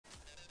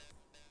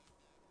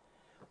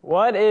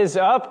What is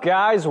up,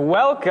 guys?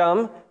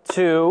 Welcome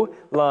to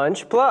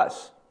Lunch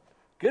Plus.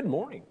 Good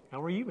morning.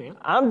 How are you, man?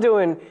 I'm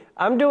doing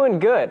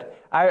good.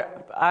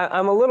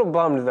 I'm a little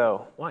bummed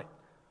though. Why?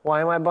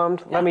 Why am I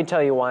bummed? Let me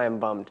tell you why I'm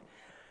bummed.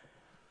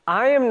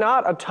 I am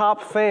not a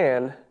top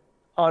fan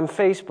on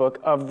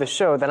Facebook of the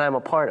show that I'm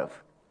a part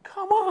of.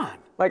 Come on.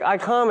 Like, I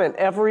comment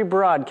every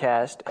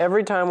broadcast,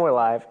 every time we're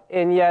live,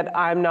 and yet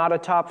I'm not a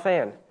top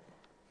fan.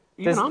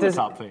 Even I'm a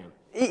top fan.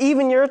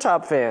 Even you're a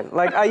top fan.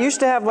 Like, I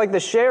used to have, like, the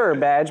sharer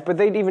badge, but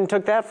they even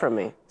took that from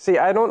me. See,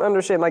 I don't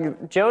understand.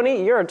 Like,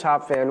 Joni, you're a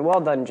top fan. Well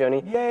done,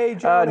 Joni. Yay,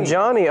 Joni.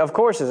 Johnny, of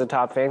course, is a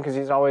top fan because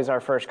he's always our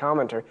first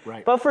commenter.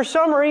 Right. But for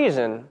some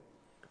reason,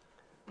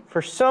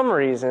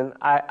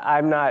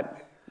 I'm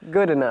not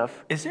good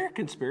enough. Is there a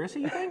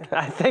conspiracy, you think?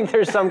 I think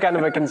there's some kind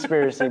of a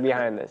conspiracy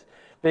behind this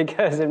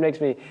because it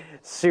makes me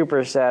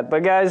super sad.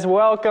 But, guys,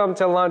 welcome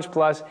to Lunch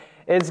Plus.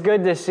 It's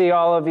good to see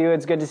all of you.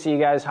 It's good to see you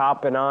guys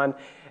hopping on.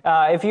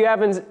 If you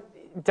haven't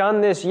done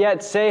this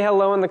yet, say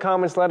hello in the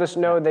comments. Let us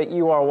know that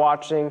you are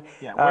watching.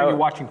 Yeah, where are you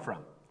watching from?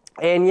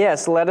 And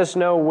yes, let us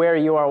know where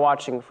you are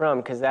watching from,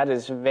 because that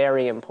is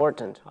very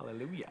important.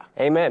 Hallelujah.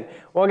 Amen.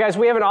 Well, guys,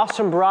 we have an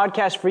awesome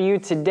broadcast for you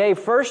today.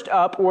 First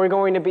up, we're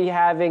going to be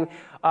having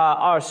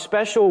our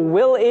special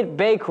Will It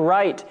Bake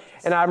Right?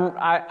 And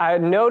I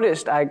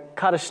noticed, I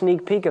caught a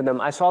sneak peek of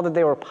them. I saw that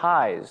they were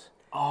pies.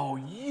 Oh,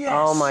 yes.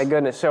 Oh, my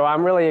goodness. So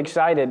I'm really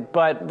excited.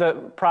 But the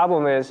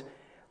problem is,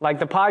 like,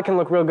 the pie can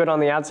look real good on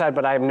the outside,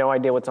 but I have no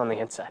idea what's on the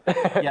inside.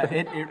 Yeah,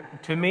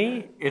 to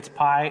me, it's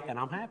pie, and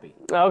I'm happy.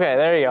 Okay,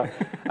 there you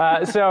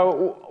go.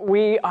 So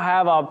we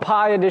have a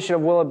pie edition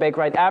of Will It Bake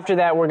Right? After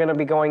that, we're going to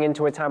be going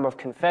into a time of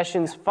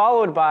confessions,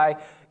 followed by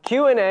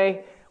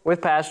Q&A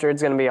with Pastor.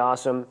 It's going to be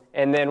awesome.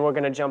 And then we're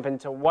going to jump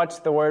into What's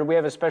the Word? We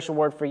have a special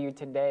word for you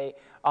today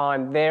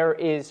on There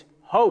Is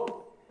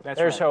Hope.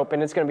 There's hope,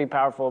 and it's going to be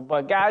powerful.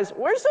 But, guys,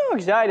 we're so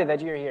excited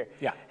that you're here.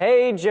 Yeah.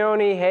 Hey,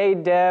 Joni. Hey,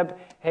 Deb.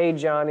 Hey,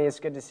 Johnny.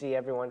 It's good to see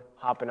everyone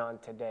hopping on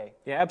today.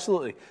 Yeah,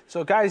 absolutely.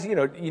 So, guys, you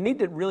need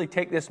to really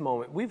take this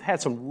moment. We've had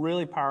some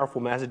really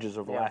powerful messages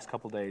over the last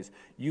couple of days.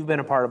 You've been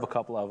a part of a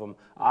couple of them.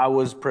 I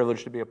was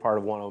privileged to be a part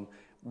of one of them.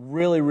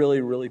 Really,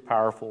 really, really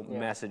powerful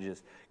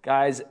messages.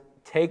 Guys,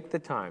 take the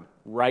time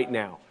right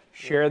now.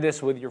 Share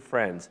this with your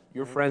friends.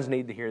 Your friends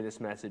need to hear this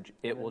message.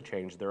 It will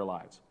change their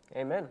lives.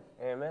 Amen.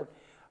 Amen.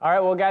 All right,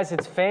 well, guys,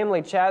 it's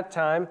family chat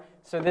time.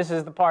 So this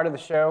is the part of the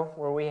show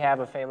where we have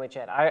a family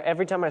chat.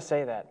 Every time I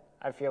say that,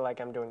 I feel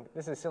like I'm doing,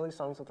 this is Silly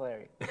Songs with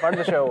Larry. Part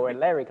of the show where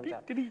Larry comes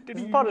out. This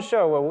is part of the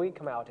show where we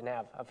come out and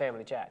have a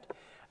family chat.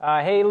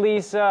 Hey,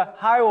 Lisa.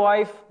 Hi,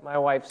 wife. My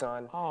wife's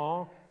on.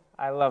 Aw.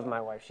 I love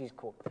my wife. She's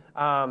cool.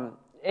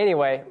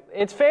 Anyway,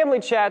 it's family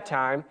chat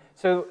time.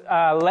 So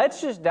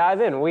let's just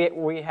dive in.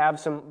 We have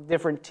some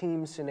different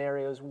team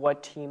scenarios.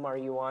 What team are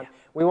you on?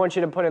 We want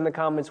you to put in the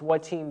comments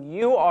what team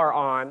you are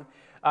on.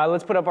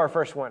 Let's put up our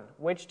first one.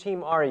 Which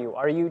team are you?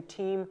 Are you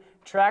Team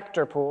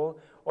Tractor Pull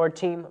or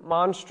Team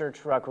Monster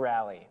Truck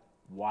Rally?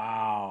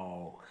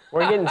 Wow.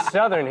 We're getting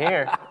southern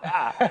here.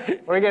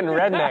 We're getting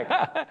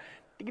redneck.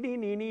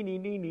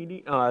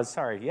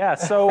 Sorry. Yeah.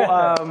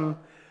 So,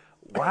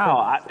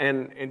 wow.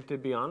 And to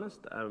be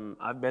honest,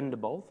 I've been to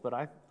both, but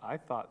I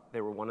thought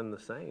they were one and the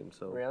same.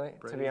 So Really?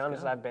 To be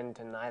honest, I've been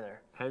to neither.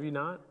 Have you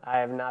not? I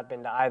have not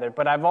been to either,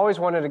 but I've always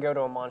wanted to go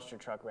to a monster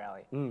truck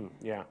rally.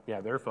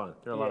 Yeah, they're fun.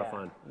 They're a lot of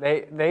fun.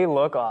 They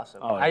look awesome.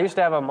 Oh, I yeah. used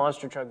to have a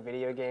monster truck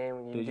video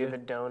game. You Did do you? the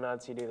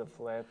donuts, you do the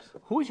flips.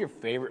 Who was your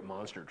favorite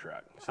monster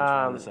truck? Since we're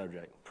on the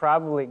subject.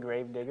 Probably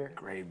Gravedigger.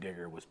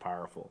 Gravedigger was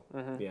powerful.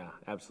 Yeah,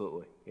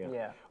 absolutely.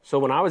 Yeah. So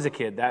when I was a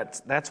kid,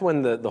 that's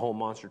when the whole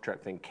monster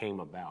truck thing came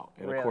about.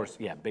 And Really? of course,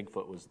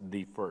 Bigfoot was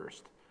the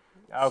first.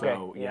 Okay.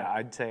 So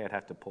I'd say I'd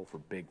have to pull for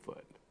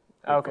Bigfoot.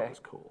 Okay. Bigfoot was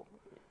cool.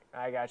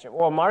 I got you.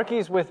 Well,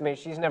 Marky's with me.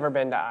 She's never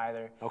been to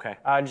either. Okay.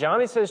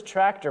 Johnny says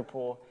tractor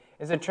pull.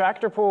 Is a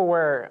tractor pull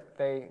where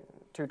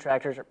two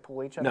tractors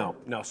pull each other?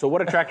 No. So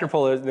what a tractor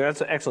pull is? That's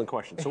an excellent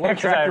question. So what a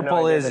 'Cause I have tractor no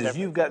pull idea the is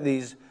you've got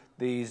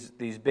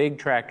these big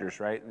tractors,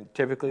 right? And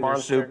typically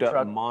Monster they're souped truck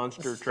up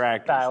monster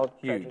tractors, style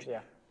huge. tractors, yeah.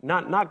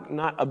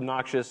 Not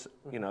obnoxious.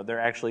 They're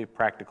actually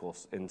practical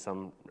in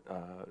some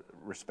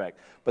respect.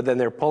 But then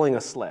they're pulling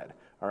a sled,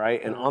 all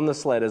right? And on the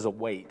sled is a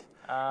weight,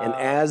 and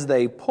as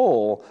they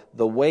pull,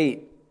 the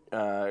weight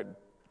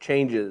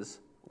changes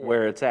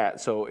where it's at,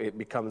 so it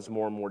becomes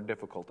more and more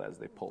difficult as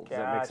they pull. Does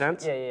that make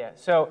sense? Yeah.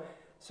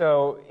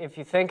 So if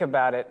you think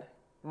about it,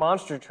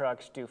 monster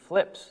trucks do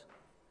flips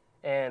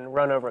and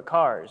run over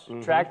cars.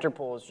 Tractor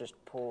pulls just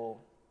pull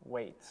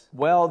weights.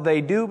 Well,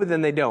 they do, but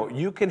then they don't.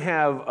 You can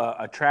have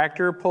a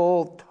tractor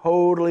pull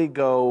totally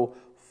go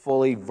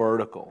fully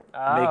vertical,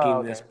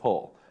 making this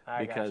pull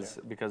because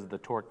of the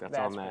torque that's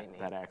on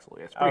that axle.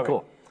 Yeah, it's pretty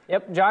cool.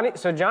 Yep, Johnny.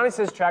 So Johnny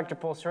says tractor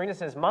pull. Serena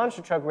says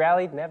monster truck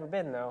rally. Never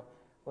been though.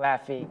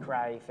 Laughy,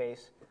 cry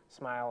face,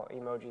 smile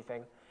emoji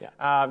thing.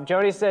 Yeah.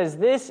 Jody says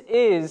this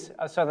is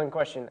a Southern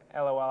question.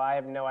 LOL. I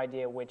have no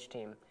idea which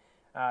team,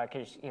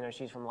 because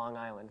she's from Long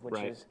Island, which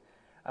is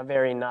a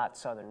very not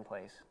Southern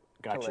place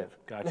to live.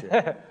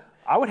 Gotcha.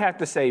 I would have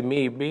to say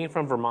me, being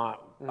from Vermont,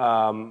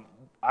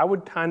 I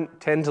would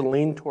tend to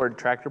lean toward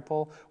tractor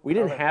pull. We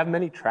didn't have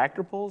many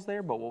tractor pulls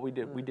there, but what we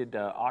did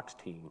ox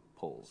team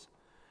pulls.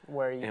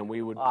 Where you And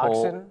we would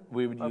oxen?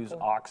 we would use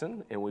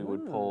oxen, and we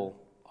would pull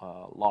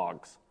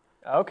logs.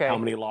 Okay. How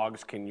many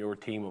logs can your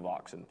team of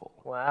oxen pull?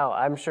 Wow,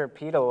 I'm sure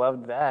PETA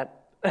loved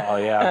that. Oh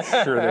yeah,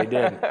 I'm sure they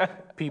did.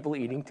 People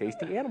eating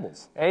tasty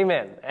animals.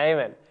 Amen.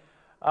 Amen.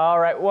 All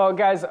right. Well,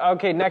 guys.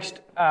 Okay.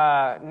 Next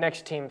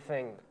team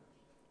thing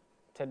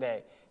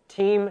today: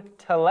 team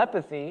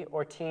telepathy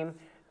or team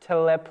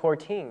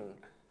teleporting.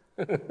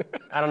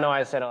 I don't know why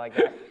I said it like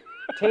that.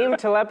 Team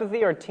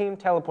telepathy or team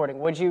teleporting?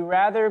 Would you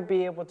rather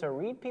be able to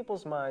read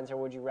people's minds, or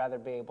would you rather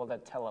be able to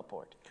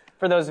teleport?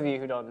 For those of you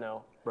who don't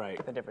know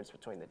the difference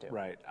between the two.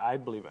 Right. I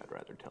believe I'd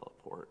rather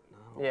teleport.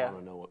 I don't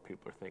want to know what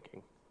people are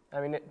thinking. I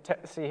mean,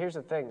 see, here's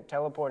the thing: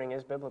 teleporting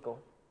is biblical.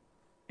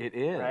 It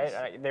is.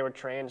 Right? They were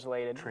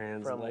translated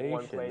from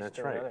one place that's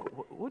to right. another.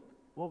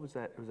 What was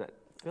that? Was that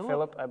Philip?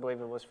 Philip, I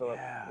believe it was Philip.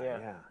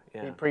 Yeah.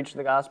 He preached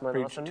the gospel.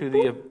 Preached to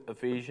the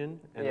Ephesian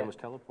and then was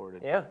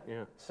teleported. Yeah.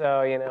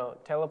 So,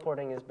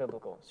 teleporting is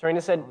biblical.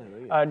 Serena said,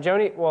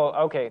 Joni, well,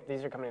 okay,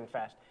 these are coming in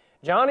fast.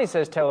 Johnny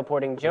says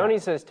teleporting.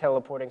 Joni says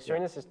teleporting.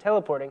 Serena says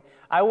teleporting.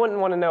 I wouldn't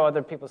want to know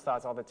other people's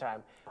thoughts all the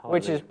time,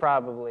 which is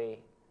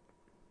probably,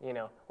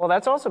 well,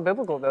 that's also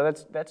biblical, though.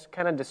 That's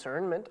kind of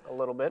discernment a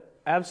little bit.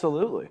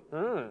 Absolutely.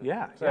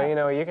 Yeah.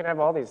 So, you can have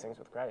all these things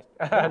with Christ.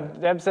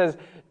 Deb says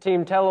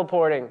team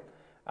teleporting.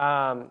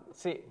 I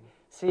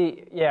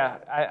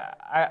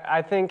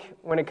think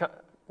when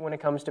it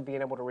comes to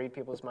being able to read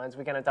people's minds,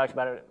 we kind of talked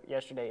about it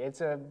yesterday. It's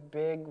a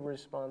big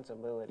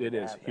responsibility. It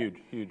is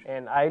huge.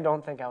 And I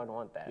don't think I would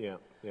want that.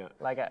 Yeah.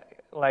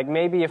 Like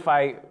maybe if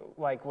I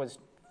was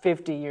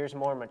 50 years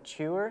more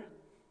mature,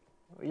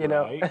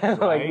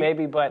 Right.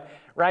 maybe. But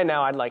right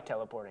now, I'd like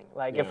teleporting.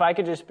 If I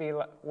could just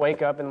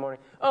wake up in the morning,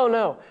 oh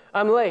no,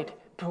 I'm late.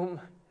 Boom.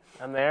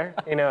 I'm there,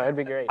 it'd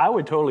be great. I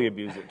would totally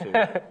abuse it too.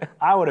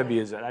 I would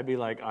abuse it. I'd be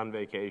like on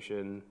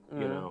vacation,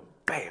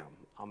 bam,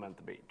 I'm at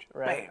the beach.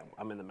 Right. Bam,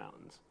 I'm in the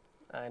mountains.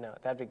 I know,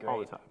 that'd be great. All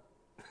the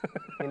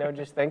time.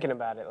 Just thinking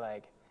about it,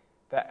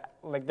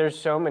 there's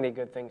so many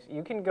good things.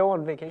 You can go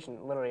on vacation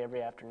literally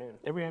every afternoon.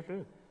 Every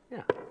afternoon,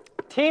 yeah.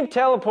 Team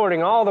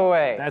teleporting all the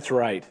way. That's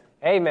right.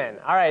 Amen.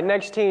 All right,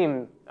 next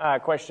team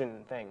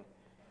question thing.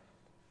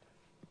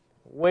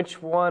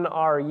 Which one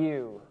are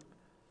you?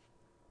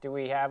 Do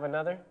we have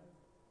another?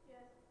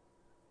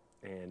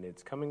 And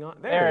it's coming on.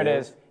 There it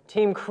is.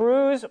 Team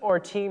Cruise or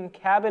Team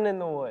Cabin in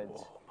the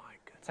Woods? Oh, my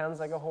goodness.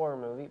 Sounds like a horror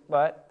movie,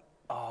 but...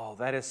 Oh,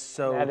 that is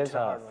so tough. That is a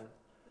hard one.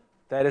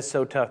 That is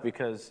so tough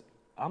because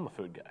I'm a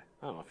food guy.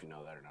 I don't know if you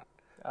know that or not.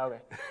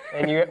 Okay.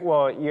 And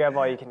you have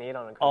all you can eat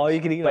on a cruise. All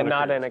you can eat on a cruise.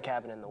 But not in a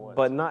cabin in the woods.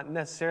 But not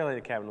necessarily in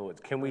a cabin in the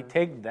woods. Can we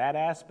take that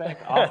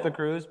aspect off the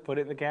cruise, put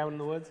it in the cabin in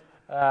the woods?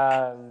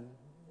 I'm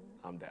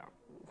down.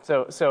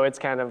 So it's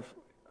kind of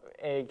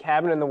a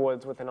cabin in the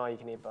woods with an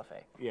all-you-can-eat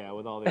buffet. Yeah,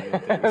 with all the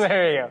amenities.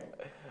 There you go.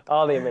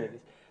 All the amenities.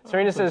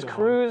 Serena says,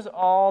 cruise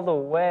all the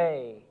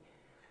way.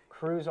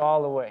 Cruise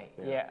all the way.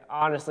 Yeah,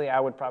 honestly, I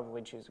would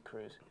probably choose a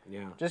cruise.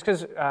 Yeah. Just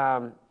because,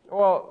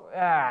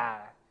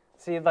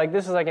 see,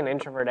 this is like an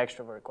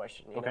introvert-extrovert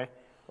question. You know?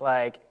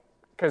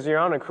 Because you're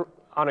on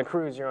a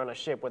cruise, you're on a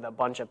ship with a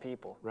bunch of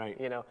people. Right.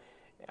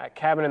 A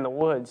cabin in the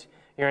woods,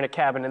 you're in a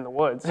cabin in the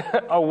woods,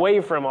 away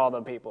from all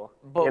the people.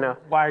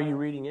 But why are you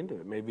reading into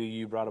it? Maybe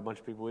you brought a bunch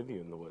of people with you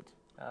in the woods.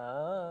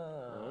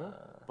 A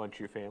bunch of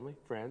your family,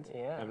 friends,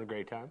 having a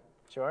great time.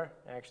 Sure,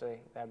 actually,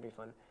 that'd be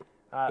fun.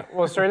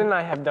 Well, Serena and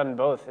I have done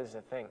both, is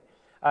the thing.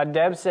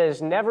 Deb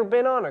says, never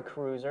been on a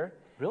cruiser.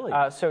 Really?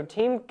 So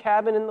team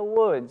cabin in the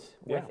woods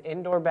with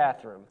indoor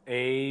bathroom.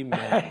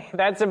 Amen.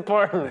 That's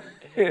important.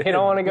 You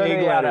don't want to go to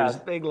the outhouse.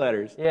 Big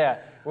letters. Yeah,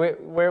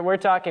 we're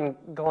talking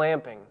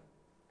glamping,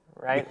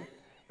 right?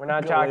 We're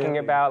not talking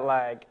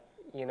about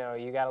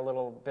you got a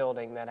little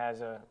building that has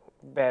a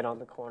bed on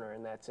the corner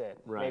and that's it.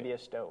 Right. Maybe a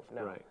stove.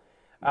 No.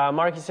 Right.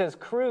 Marky says,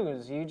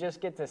 cruise, you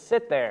just get to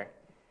sit there.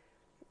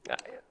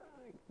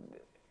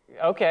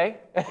 Okay.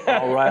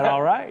 All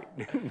right.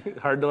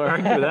 Hard to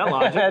argue with that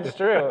logic. That's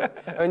true.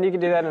 I mean, you can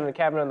do that in the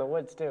cabin in the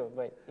woods too,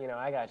 but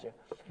I got you.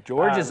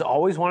 George has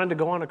always wanted to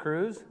go on a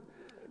cruise.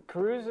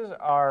 Cruises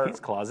are... He's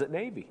closet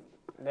Navy.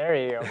 There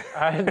you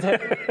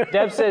go.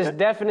 Deb says,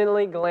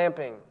 definitely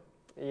glamping.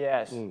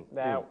 Yes.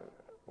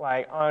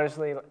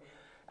 Honestly,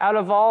 out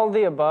of all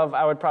the above,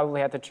 I would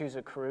probably have to choose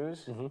a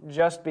cruise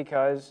just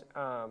because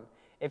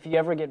if you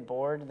ever get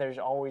bored, there's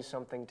always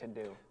something to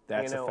do.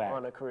 That's a fact.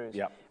 On a cruise.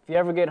 Yep. If you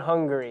ever get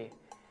hungry,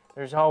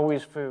 there's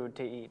always food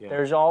to eat. Yeah.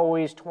 There's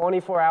always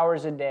 24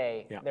 hours a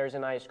day. Yep. There's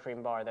an ice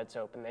cream bar that's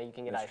open that you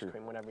can get That's ice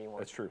cream whenever you want.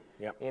 That's true.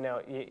 Yep.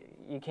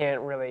 You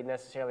can't really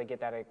necessarily get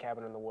that at a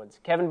cabin in the woods.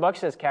 Kevin Buck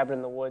says cabin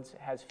in the woods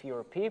has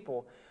fewer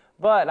people,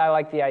 but I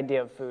like the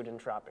idea of food and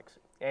tropics.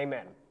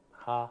 Amen.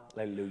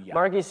 Hallelujah.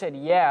 Marky said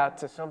yeah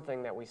to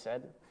something that we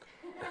said.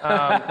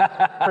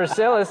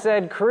 Priscilla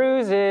said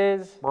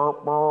cruises.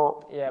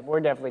 Yeah, we're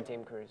definitely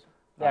team cruise.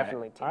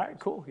 Definitely team All right, cruise.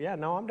 cool. Yeah,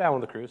 no, I'm down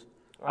with the cruise.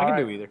 I can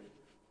do either.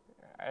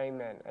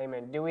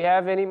 Amen. Do we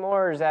have any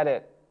more or is that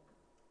it?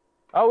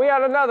 Oh, we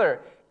had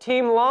another.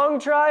 Team long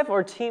drive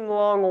or team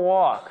long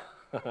walk?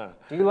 Do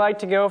you like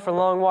to go for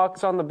long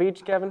walks on the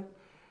beach, Kevin?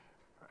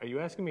 Are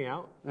you asking me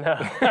out? No.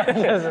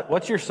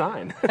 What's your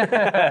sign?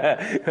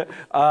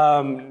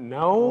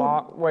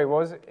 No. Wait, what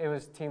was it? It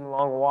was team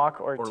long walk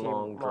or team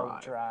long long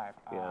drive.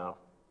 drive?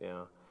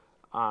 Yeah.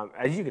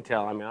 As you can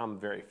tell, I mean, I'm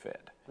very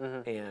fit.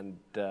 And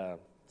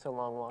So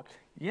long walks.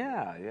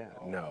 yeah.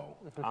 No,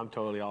 I'm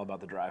totally all about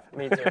the drive.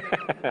 Me too.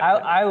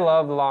 I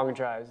love long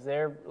drives.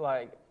 They're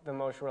like the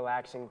most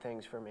relaxing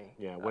things for me.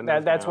 Yeah,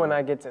 that's when down.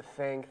 I get to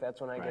think. That's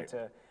when I get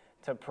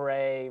to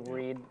pray,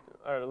 read,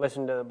 or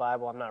listen to the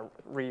Bible. I'm not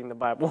reading the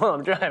Bible while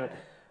I'm driving,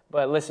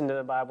 but listen to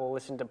the Bible,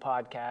 listen to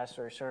podcasts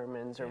or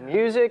sermons or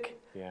music.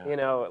 Yeah. You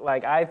know,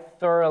 like I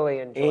thoroughly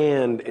enjoy.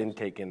 And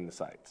take in the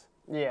sights.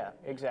 Yeah,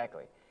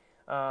 exactly.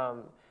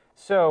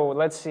 So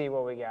let's see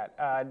what we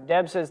got.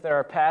 Deb says there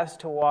are paths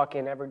to walk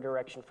in every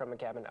direction from a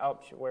cabin. Oh,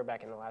 we're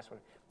back in the last one.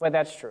 But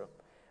that's true.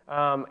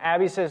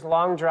 Abby says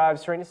long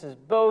drives. Serena says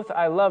both.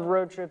 I love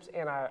road trips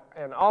and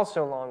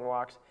also long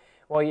walks.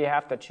 Well, you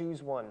have to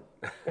choose one.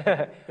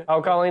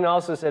 Colleen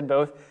also said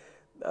both.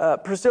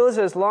 Priscilla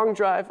says long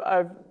drive.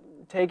 I've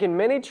taken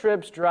many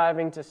trips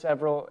driving to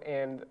several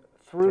and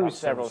through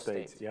several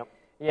states. Yep.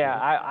 Yeah,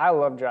 I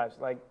love drives,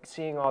 like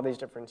seeing all these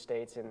different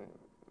states, and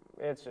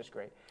it's just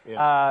great.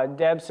 Yeah.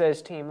 Deb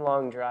says team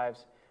long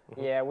drives.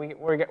 Yeah, we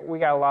got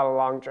a lot of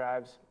long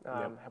drives.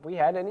 Have we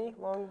had any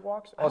long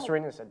walks? Oh,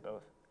 Serena said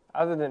both.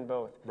 Other than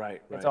both,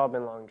 Right. It's all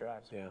been long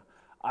drives. Yeah.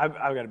 I've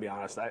got to be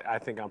honest. I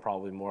think I'm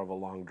probably more of a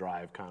long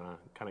drive kind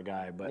of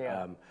guy, but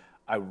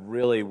I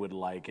really would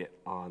like it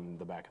on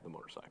the back of the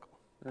motorcycle.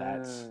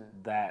 That's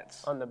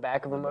On the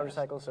back of a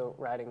motorcycle, so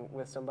riding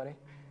with somebody.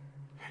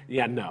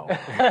 Yeah, no.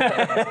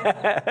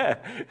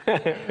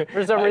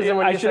 For some reason,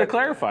 when I you should have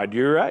clarified.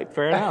 You're right.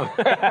 Fair enough.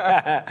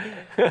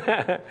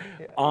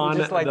 On you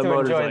just like the to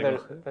motorcycle.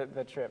 enjoy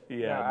the trip.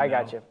 Yeah, No, I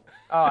got you.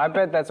 Oh, I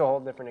bet that's a whole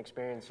different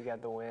experience. You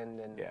got the wind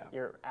and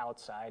you're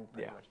outside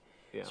pretty much.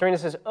 Yeah. Serena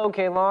says,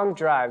 okay, long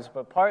drives,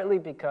 but partly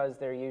because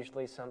there's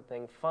usually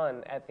something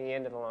fun at the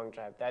end of the long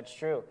drive. That's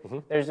true.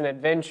 There's an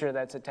adventure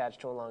that's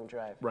attached to a long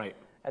drive. Right.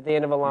 At the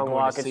end of a long going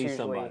walk, to it's see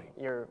usually somebody.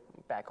 you're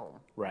back home.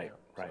 Right.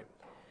 Right.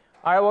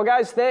 All right, well,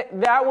 guys,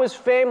 that was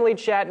Family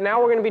Chat. Now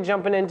we're going to be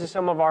jumping into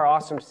some of our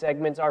awesome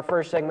segments. Our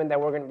first segment that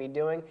we're going to be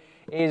doing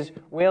is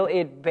Will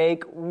It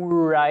Bake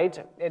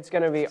Right? It's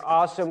going to be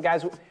awesome.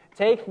 Guys,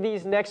 take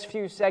these next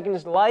few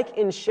seconds, like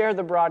and share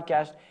the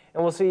broadcast,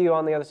 and we'll see you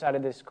on the other side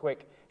of this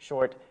quick,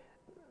 short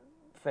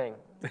thing.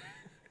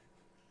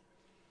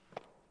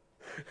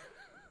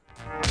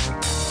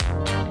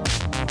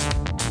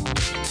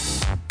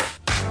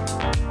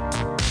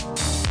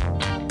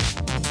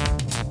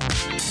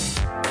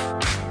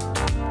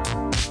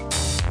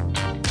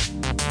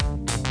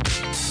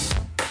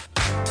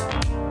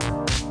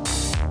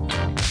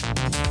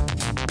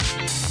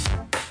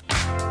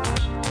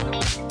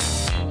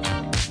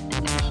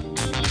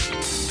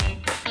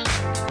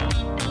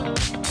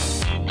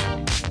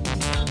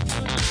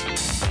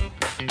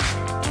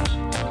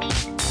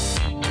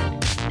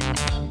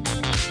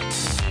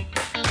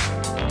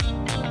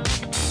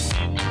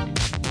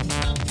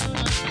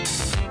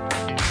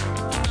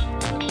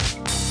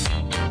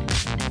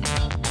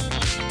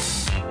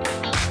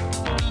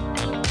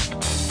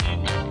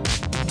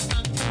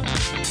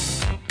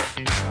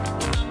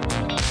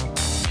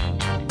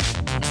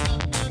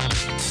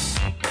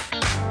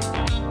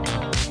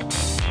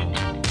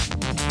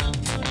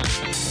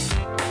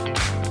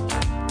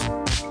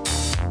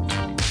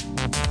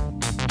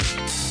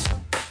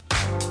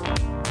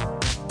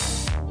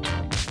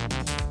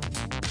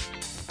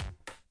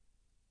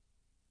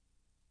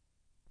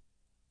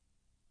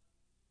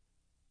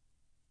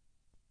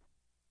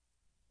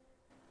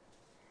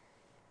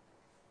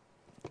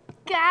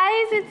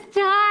 Guys, it's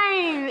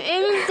time!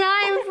 It's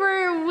time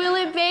for Will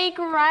It Bake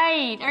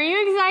Right? Are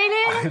you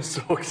excited? I'm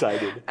so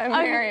excited. I'm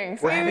very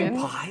excited.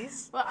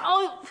 Pies?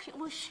 Well,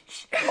 shh.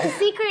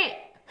 Secret!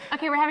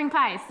 Okay, we're having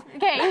pies.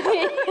 Okay. Yes,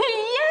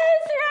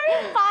 we're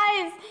having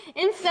pies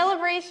in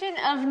celebration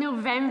of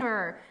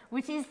November,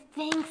 which is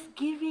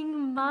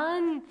Thanksgiving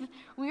month.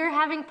 We are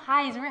having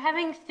pies. We're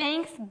having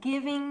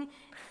Thanksgiving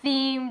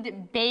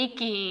themed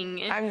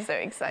baking. I'm so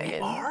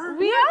excited. We are.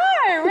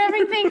 We're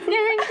having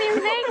Thanksgiving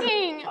themed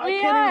baking. I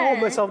can't even hold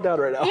myself down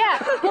right now. Yeah,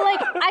 but like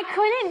I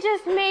couldn't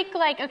just make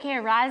like a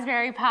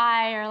raspberry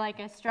pie or like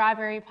a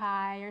strawberry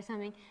pie or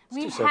something.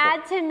 We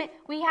had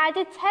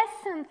to test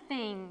some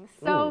things.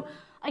 So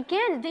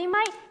again, they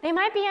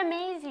might be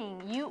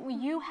amazing.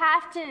 You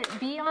have to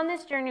be on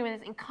this journey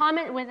with us and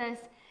comment with us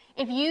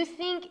if you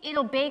think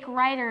it'll bake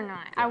right or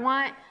not.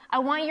 Yeah. I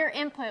want your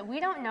input.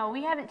 We don't know.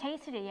 We haven't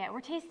tasted it yet. We're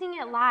tasting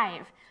it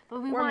live,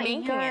 but we're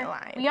making it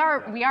live. We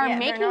are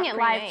making it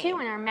live too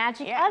in our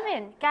magic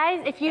oven,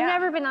 guys. If you've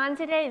never been on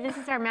today, this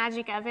is our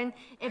magic oven.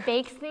 It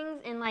bakes things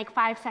in like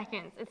 5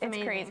 seconds. It's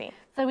amazing. Crazy.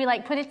 So we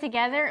like put it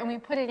together and we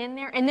put it in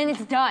there, and then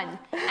it's done,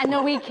 and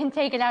then we can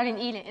take it out and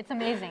eat it. It's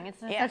amazing. It's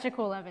such a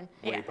cool oven.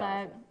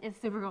 Yeah.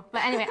 It's super cool.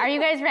 But anyway, are you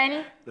guys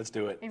ready? Let's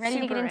do it. Are you ready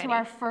to get into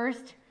our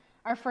first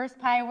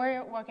pie?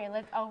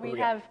 We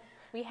have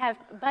we have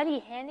Buddy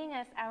handing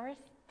us our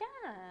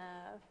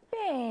stuff.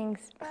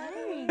 Thanks,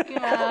 There you go.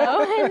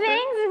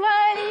 Thanks,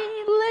 Buddy.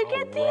 Look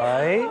at these.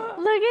 Right?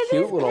 Look at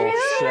Cute these little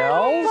cute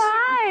shells.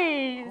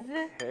 pies.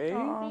 Okay.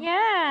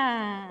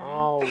 Yeah.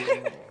 All Isn't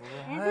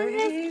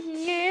this right.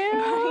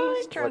 cute?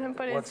 He's trying to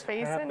put his What's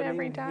face in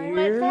every happening time.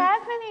 here? What's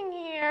happening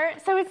here?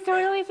 So it's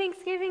totally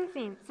Thanksgiving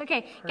themed.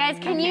 Okay, guys,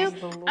 can you?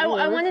 Praise the I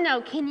Lord. want to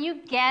know. Can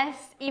you guess,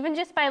 even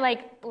just by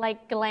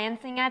like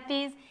glancing at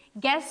these?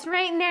 Guess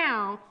right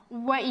now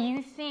what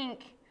you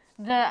think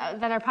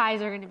that our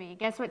pies are going to be.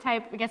 Guess what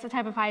type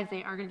of pies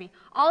they are going to be.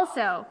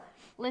 Also,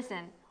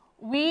 listen.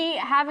 We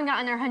haven't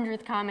gotten our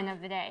 100th comment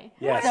of the day.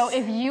 Yes. So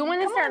if you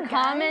want to start on,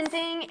 guys.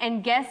 commenting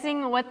and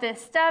guessing what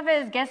this stuff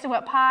is, guess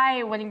what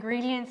pie, what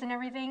ingredients and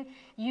everything,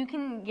 you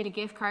can get a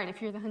gift card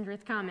if you're the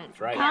 100th comment.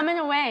 right. Comment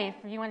away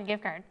if you want a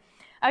gift card.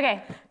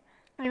 Okay,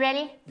 you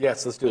ready?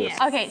 Yes, let's do this.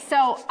 Okay,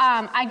 so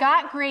I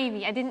got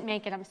gravy. I didn't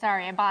make it. I'm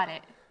sorry. I bought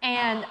it.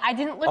 And I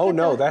didn't look Oh at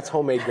no, the... that's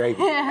homemade gravy.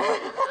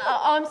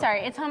 Oh, I'm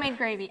sorry. It's homemade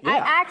gravy. I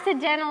Yeah.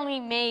 accidentally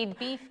made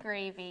beef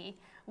gravy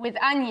with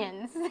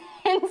onions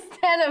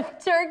instead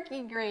of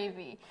turkey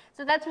gravy.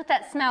 So that's what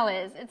that smell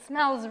is. It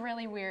smells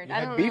really weird. You I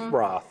had don't beef know.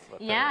 broth.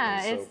 apparently,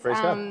 Yeah, so it's praise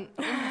God.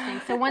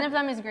 interesting. So one of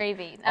them is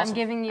gravy. I'm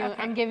giving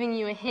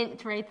you a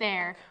hint right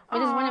there.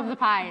 What is one of the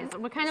pies?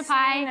 What kind of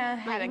pie Serena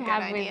had might a you good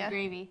have idea. with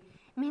gravy?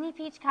 Mini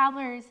peach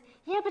cobblers.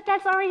 Yeah, but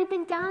that's already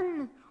been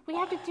done. We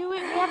have to do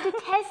it. We have to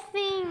test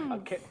things.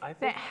 Okay, I That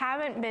think.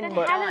 haven't been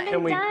But done.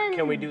 haven't been done.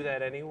 Can we do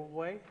that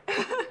anyway?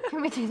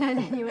 Can we do that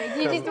anyway?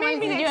 Do you just want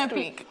Maybe to do next a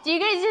week. Do you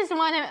guys just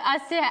want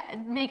us to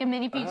make a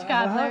mini peach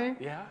cobbler?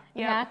 Yeah.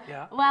 Yeah.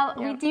 Yeah. Well,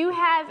 we do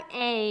have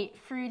a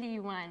fruity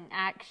one,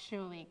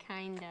 actually,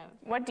 kind of.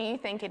 What do you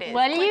think it is?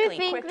 What do you Quickly,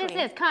 think quickly.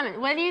 this is? Comment.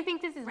 What do you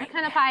think this is? What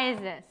kind of pie is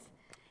this?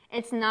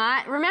 It's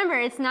not, remember,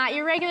 it's not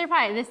your regular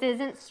pie. This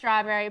isn't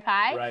strawberry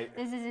pie. Right.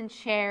 This isn't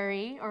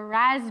cherry or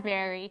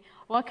raspberry.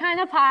 What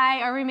kind of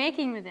pie are we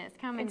making with this?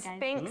 Comment, It's guys.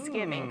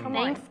 Thanksgiving. Come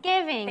on.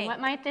 Thanksgiving. Think.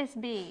 What might this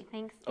be?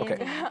 Thanksgiving.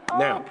 Okay. Oh,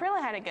 Now.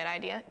 Prilla had a good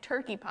idea.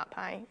 Turkey pot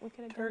pie. We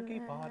could have done Turkey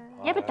that. pot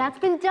pie. Yeah, but that's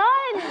been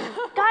done.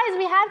 Guys,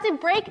 we have to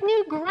break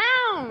new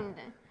ground.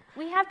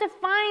 We have to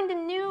find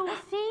new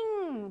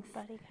things.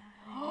 Buddy got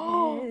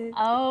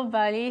Oh,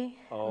 buddy.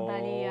 Oh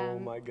Buddy,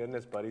 my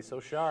goodness, buddy's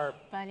so sharp.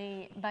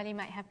 buddy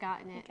might have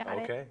gotten it. Got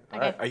it. Okay. All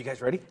Okay. right. Are you guys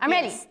ready? I'm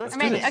ready. Let's I'm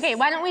do ready. this. Okay,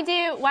 why don't we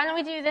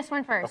do this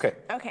one first? Okay.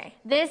 Okay.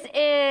 This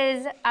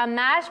is a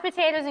mashed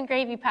potatoes and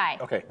gravy pie.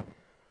 Okay.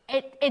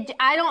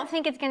 I don't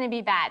think it's gonna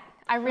be bad.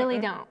 I really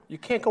don't. You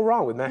can't go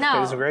wrong with mashed No.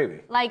 potatoes and gravy.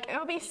 Like,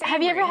 It'll be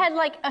have you ever savory. had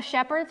like a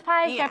shepherd's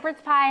pie? Yeah.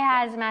 Shepherd's pie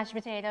has mashed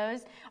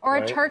potatoes, or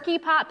Right. a turkey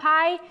pot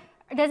pie.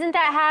 Doesn't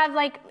that have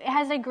like it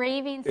has a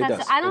gravy and It stuff?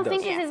 does, So I don't it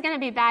think does. this is gonna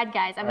be bad,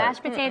 guys. A right.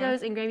 mashed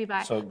potatoes and gravy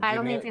pie. So I give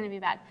don't me think a- it's gonna be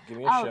bad. give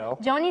me a shell.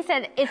 Joni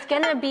said it's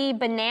gonna be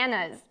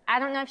bananas. I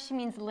don't know if she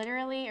means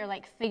literally or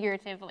like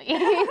figuratively.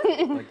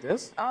 Like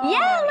this? Oh,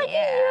 Yeah, look at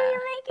yeah. you.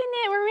 You're making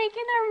it. We're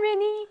making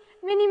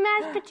our mini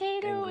mashed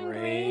potato And and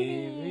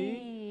gravy.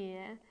 gravy.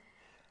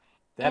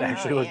 That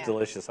actually looks yeah.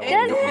 delicious. I'm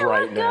Doesn't eating it it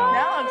right look now.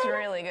 That looks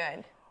really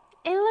good.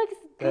 It looks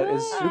good. That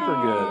is super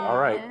good. All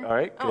right,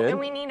 Oh, good. and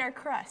we need our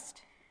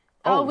crust.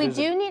 Oh, we there's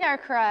a- do need our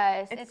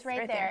crust. It's It's right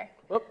right there.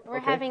 Oh, We're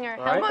okay. having our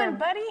All right. Come helper. on,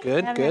 buddy.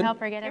 Good, Having good. our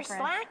helper get You're our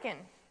crust. slacking.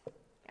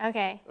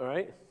 Okay, All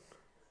right.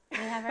 we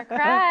have our crust.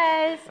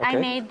 I Okay.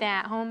 made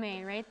that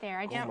homemade right there.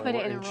 I just put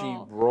it in a And she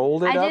roll.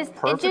 rolled it up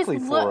perfectly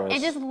for us. It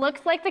just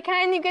looks like the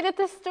kind you get at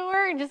the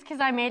store, just because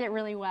I made it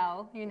really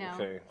well. You know.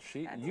 Okay,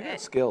 you got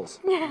it. skills.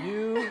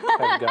 You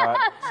have got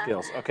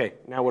skills. Okay,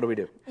 now what do we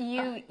do?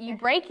 You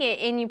break it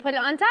and you put it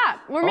on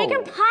top. We're Oh.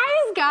 making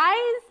pies,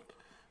 guys.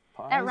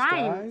 That Pies,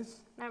 rhymes. guys?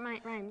 That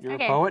might rhymes. You're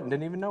okay. a poet and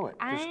didn't even know it.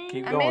 Just I-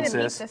 keep I going, made a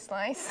sis. pizza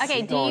slice.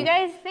 Okay, Keep do you going.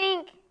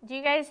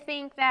 guys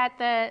think that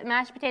the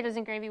mashed potatoes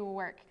and gravy will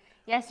work?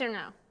 Yes or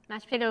no?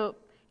 Mashed potato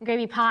and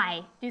gravy pie.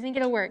 Do you think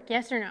it'll work?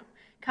 Yes or no?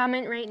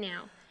 Comment right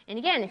now. And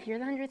again, if you're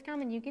the 100th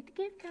comment, you get the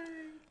gift card.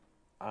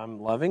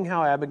 I'm loving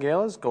how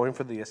Abigail is going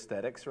for the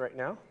aesthetics right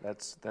now.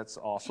 That's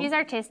awesome. She's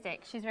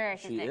artistic. She's very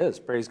artistic. She is.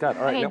 Praise God.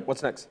 All right, Okay. now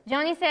what's next?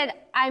 Joni said,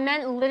 I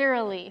meant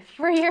literally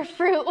for your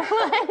fruit one,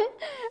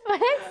 but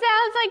it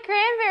sounds like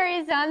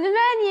cranberries on the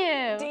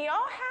menu. Do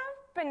y'all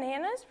have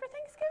bananas for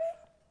Thanksgiving?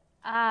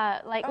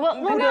 Well,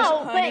 you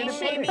no, put it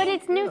in but maybe.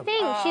 it's new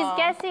thing. She's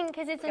guessing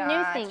because it's a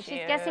new thing.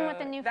 She's guessing what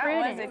the new that fruit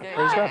was is. a good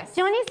Praise God. guess.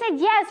 Joni said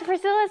yes.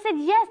 Priscilla said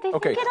yes. They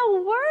Okay. think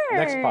it'll work.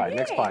 Next pie.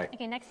 Next pie.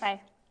 Okay, next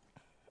pie.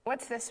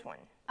 What's this one?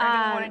 Or do we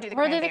want to do the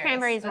we'll do cranberries? the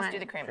cranberries Let's one. do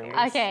the cranberries.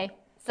 Okay.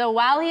 So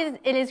while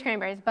it is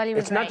cranberries, Buddy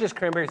was It's not right. just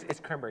cranberries. It's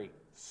cranberry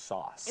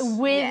sauce.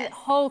 with Yes.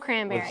 whole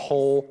cranberries.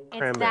 whole It's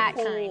that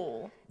cranberries. kind.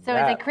 Whole. So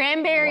it's That a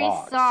cranberry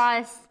rocks.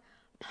 sauce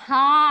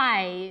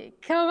pie.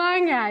 Come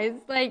on, guys.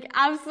 Like,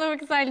 I'm so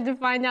excited to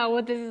find out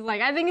what this is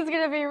like. I think it's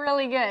going to be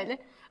really good.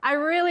 I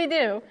really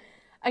do.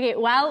 Okay,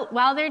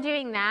 while they're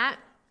doing that,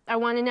 I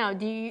want to know,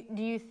 do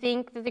you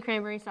think that the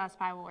cranberry sauce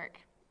pie will work?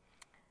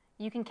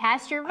 You can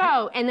cast your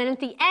vote, and then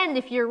at the end,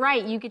 if you're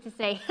right, you get to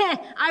say,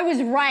 I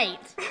was right.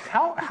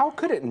 How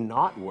could it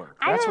not work?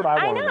 That's what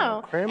I want to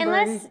know. Cranberry?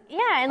 Unless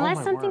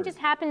my something word. just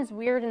happens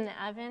weird in the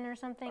oven or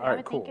something. All I right,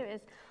 would cool. think it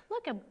was,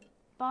 look, a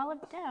ball of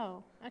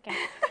dough. Okay.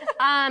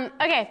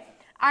 Okay,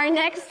 our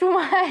next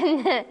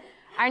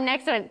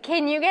one.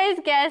 Can you guys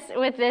guess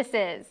what this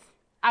is?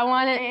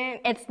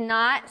 It's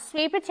not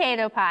sweet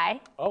potato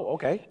pie. Oh,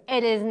 okay.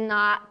 It is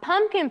not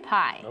pumpkin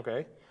pie.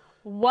 Okay.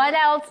 What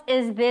else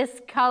is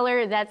this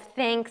color that's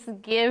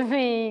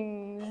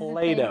Thanksgiving?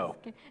 Play-Doh.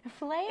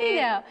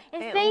 Play-Doh.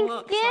 It's it Thanksgiving.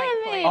 looks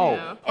like Play-Doh.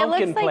 Oh, It looks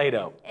pumpkin like-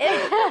 Play-Doh.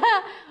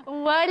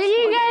 What do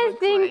you guys looks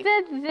think like.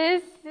 that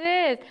this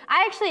is?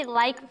 I actually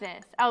like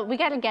this. Oh, we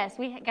got a guess.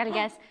 We got a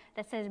guess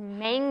that says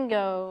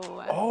mango.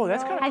 Oh,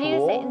 that's kind of How do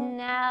cool. you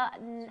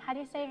say how do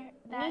you say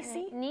that?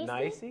 Nisi?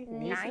 Nisi.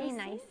 Nisi?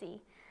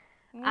 Nisi.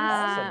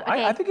 Awesome.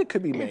 Okay. I think it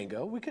could be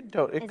mango. We could.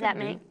 It Is could that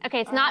be. mango? Okay,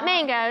 it's not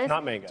mangoes.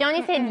 Not mango.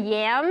 Joni said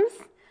yams.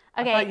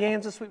 I thought Okay.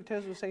 yams and sweet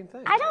potatoes were the same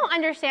thing. I don't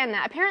understand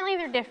that. Apparently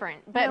they're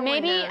different, but No one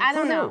maybe knows. I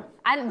don't Who know.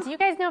 knew? Do you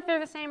guys know if they're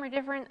the same or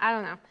different? I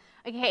don't know.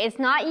 Okay, it's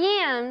not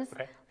yams.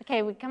 Okay.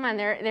 Okay, come on.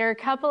 There are a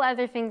couple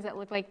other things that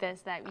look like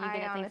this that you I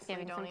get at honestly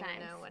Thanksgiving don't sometimes.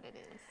 even know what it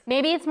is.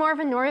 Maybe it's more of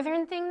a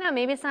northern thing though.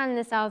 Maybe it's not in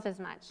the South as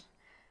much.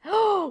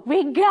 Oh,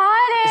 we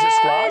got it! Is it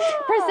squash?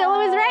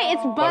 Priscilla was right.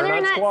 It's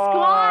butternut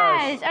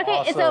squash. squash.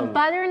 Okay, it's a Awesome.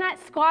 butternut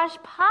squash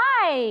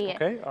pie.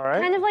 Okay, all right.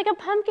 Kind of like a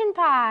pumpkin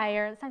pie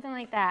or something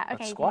like that.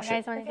 Okay, do you squash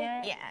guys it. want to do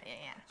it? Yeah.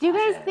 Do you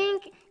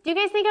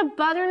guys think a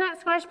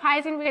butternut squash pie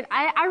is gonna be good?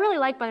 I really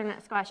like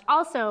butternut squash.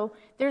 Also,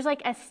 there's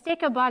like a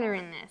stick of butter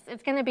in this.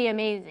 It's gonna be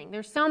amazing.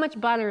 There's so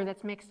much butter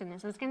that's mixed in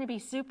this. It's gonna be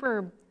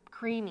super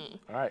creamy.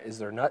 All right. Is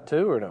there nut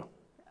too or no?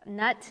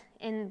 Nut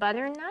in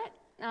butternut?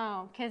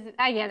 Oh, cause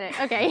I get it.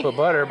 Okay. Put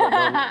butter,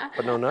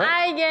 but no nut.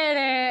 I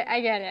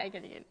get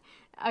it.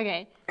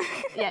 Okay.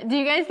 Yeah. Do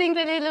you guys think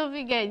that it'll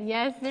be good?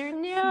 Yes or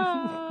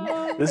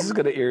no? This is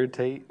going to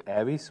irritate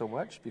Abby so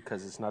much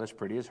because it's not as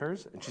pretty as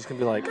hers, and she's going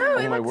to be like, "Oh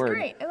it my looks word!"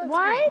 great. It looks great.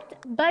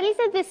 What? Buddy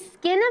said the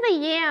skin of a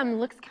yam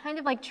looks kind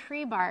of like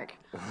tree bark,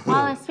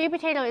 while a sweet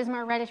potato is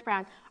more reddish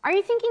brown. Are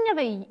you thinking of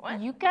a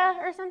yucca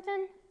or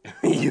something?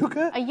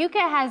 Yucca? A yucca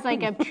has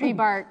like a tree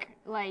bark,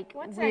 like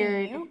What's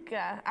weird. a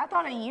yucca? I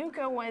thought a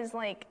yucca was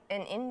like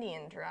an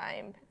Indian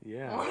tribe.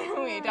 Yeah. What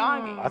are we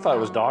talking? I thought it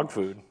was dog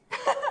food.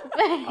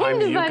 I'm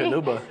Buddy. Yucca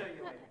Nuba.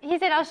 He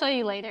said, "I'll show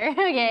you later."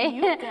 Okay.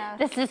 Yucca.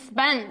 The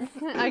suspense.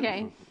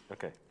 Okay.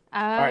 Okay.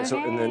 All right. So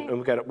and then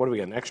we got what do we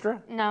got? An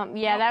extra? No,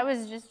 yeah, that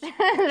was just.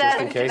 Just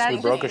in case we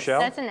broke a shell.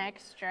 That's an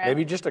extra.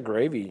 Maybe just a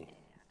gravy.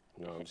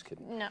 No, I'm just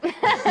kidding. No.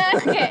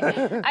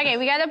 Okay,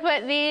 we gotta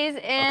put these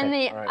in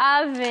Okay, the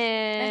all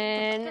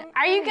oven.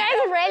 Are you guys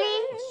ready?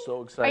 So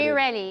Are excited. you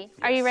ready?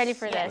 Are you ready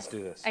for this? Let's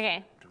do this.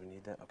 Okay. Do we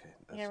need that? Okay.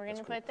 Okay, we're gonna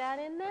that's cool. put that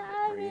in the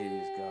Praise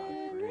oven.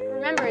 God. Praise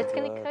Remember, it's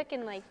gonna God. cook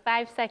in like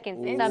 5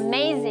 seconds. It's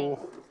amazing.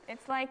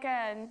 It's like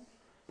a.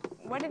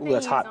 What did Ooh, they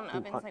that's use hot. on Ooh,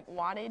 ovens? hot. Like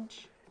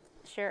wattage?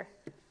 Sure.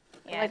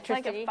 Yeah, it's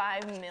like Electricity a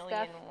 5 million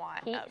Stuff,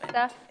 watt heat oven.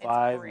 stuff. It's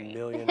 5 great.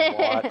 million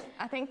watt.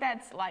 I think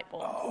that's light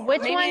bulbs.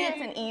 Which Maybe one? it's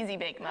an easy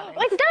bake oven.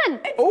 Oh, it's done.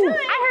 Oh,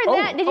 I heard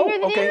that. Did you hear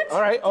the okay. dance?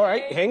 All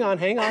right. Hang on.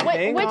 Hang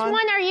Which on.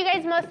 one are you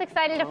guys most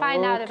excited to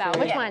find out about?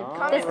 Which Okay. one?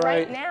 Comment All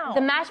right right. now.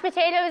 The mashed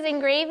potatoes and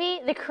gravy,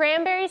 the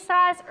cranberry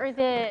sauce, or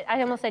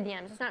I almost said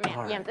yams. It's not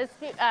All right. yams. It's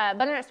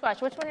butternut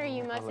squash. Which one are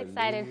you most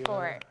excited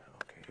for?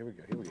 Okay, here we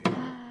go.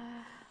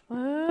 Ooh.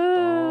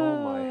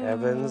 Oh my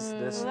heavens,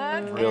 this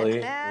Look really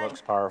at that.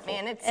 looks powerful.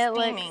 Man, it's It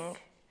looks- steaming.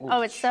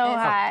 Oh, it's so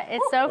hot.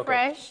 It's so Okay.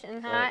 fresh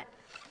and hot.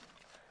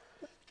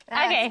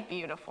 That's Okay.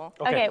 beautiful.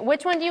 Okay,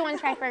 which one do you want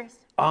to try first?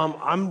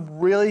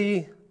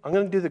 I'm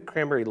gonna do the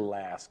cranberry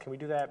last. Can we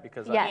do that?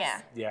 Because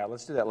Yes. yeah,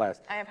 let's do that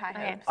last. I have high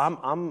Okay. hopes.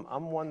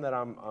 I'm one that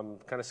I'm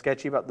kind of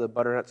sketchy about the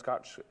butternut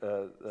scotch.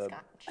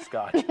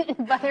 Scotch.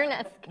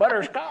 Butternut.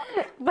 Butterscotch.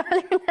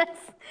 Butternut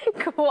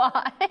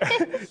squash.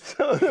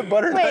 So the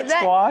butternut Wait,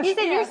 squash. you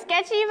said you're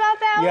sketchy about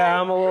that one?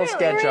 Yeah, I'm a little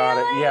sketch on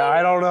it. Really? Yeah,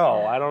 I don't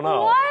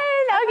know. What?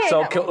 Okay.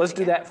 So let's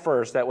do that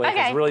first. That way, if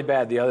Okay. it's really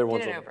bad, the other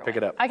ones will over pick with.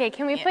 it up. Okay,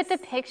 can we put the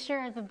Yes. picture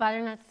of the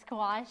butternut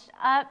squash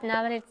up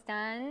now that it's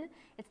done?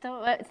 It's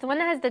the one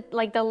that has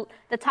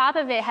the top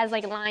of it has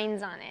like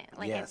lines on it.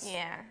 Like Yes.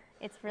 Yeah.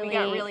 it's really We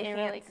got really it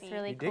fancy. looks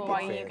really You did cool. get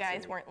While you fancy.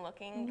 guys weren't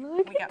looking,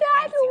 Look we at got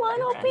that fancy with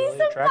little the piece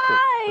dress. of attractive.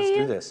 pie. Let's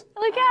do this.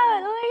 Look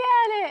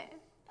at it.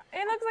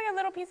 It looks like a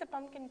little piece of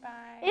pumpkin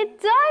pie. It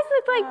does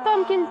look like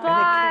pumpkin out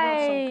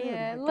pie. so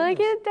good, my Look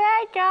goodness. at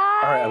that,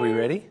 guys. All right, are we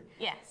ready?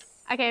 Yes.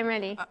 Okay, I'm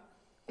ready.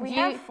 We Do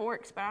you- have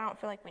forks, but I don't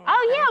feel like we need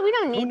Oh them. yeah, we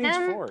don't need needs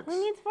them. forks?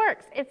 Who needs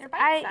forks? It's They're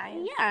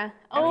bite-sized. yeah.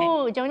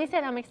 Oh, Joni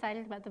said I'm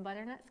excited about the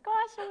butternut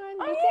squash one.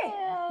 Me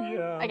too.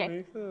 Yeah. Okay.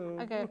 me too.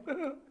 Okay.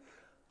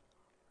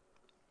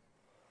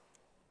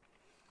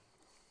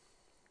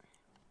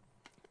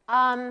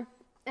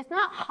 It's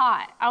not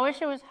hot. I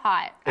wish it was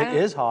hot. It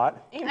is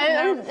hot. Even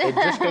though, It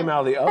just came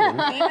out of the oven.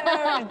 even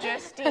though it was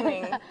just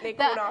steaming, they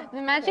cooled off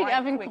The magic quite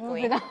oven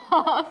quickly. cooled it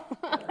off.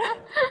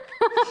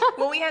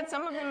 Well, we had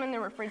some of them in the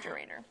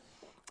refrigerator.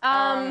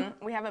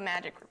 We have a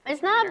magic refrigerator.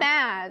 It's not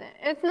bad.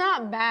 It's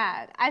not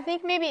bad. I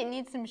think maybe it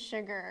needs some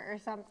sugar or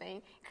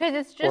something. Because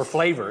it's just... Or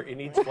flavor. It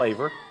needs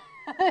flavor.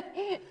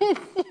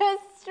 It's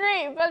just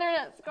straight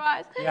butternut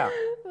squash. Yeah.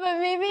 But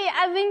maybe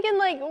I'm thinking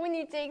like when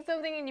you take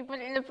something and you put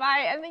it in a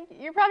pie, I think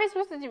you're probably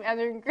supposed to do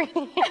other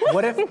ingredients.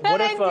 What if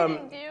that I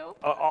didn't do.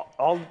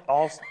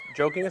 all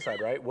joking aside,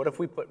 right? What if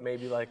we put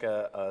maybe like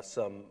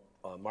some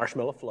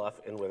marshmallow fluff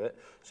in with it?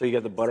 So you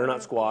get the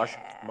butternut squash,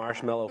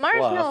 marshmallow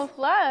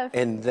fluff.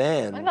 and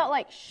then. What about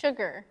like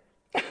sugar?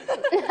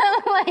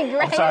 Like,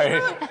 I'm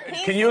sorry.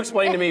 Can you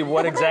explain to me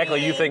what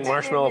exactly you think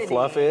marshmallow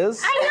fluff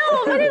is? I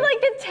know, but it's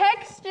like the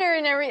texture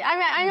and everything. I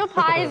mean, I know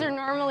pies are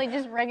normally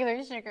just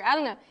regular sugar. I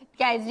don't know,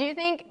 guys. Do you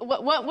think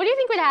what do you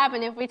think would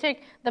happen if we took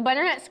the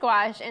butternut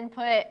squash and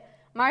put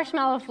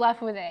marshmallow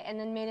fluff with it and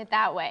then made it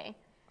that way,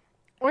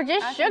 or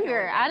just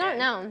sugar? I don't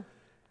know.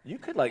 You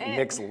could like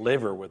mix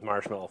liver with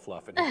marshmallow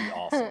fluff and it'd be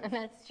awesome.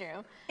 That's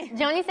true.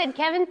 Joni said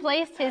Kevin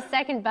placed his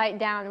second bite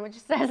down, which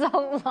says a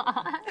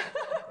lot.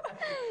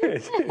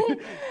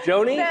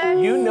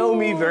 Joni, you know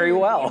me very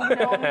well.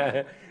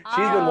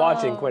 She's been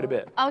watching quite a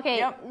bit.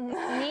 Okay,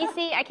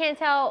 Nisi, I can't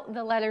tell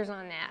the letters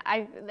on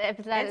that.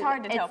 It's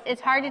hard to tell.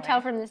 It's hard to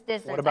tell from this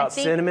distance. What about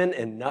cinnamon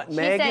and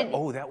nutmeg? Said,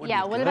 oh, that would be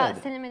yeah, good. what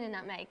about cinnamon and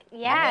nutmeg?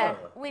 Yeah.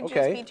 We'd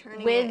just be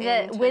turning with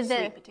it into the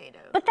sweet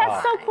potatoes. But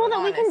that's so cool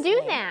that we can do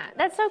honestly. that.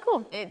 That's so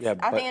cool.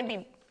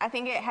 I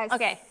think it has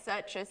Okay.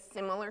 such a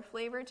similar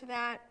flavor to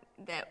that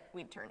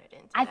we'd turn it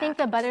into. I think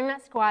the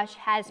butternut squash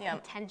has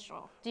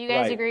potential. Do you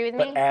guys agree with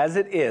me? But as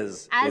it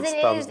is,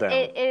 it's thumbs down.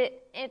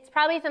 It's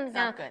probably thumbs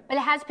down, good. but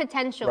it has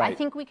potential. Right. I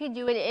think we could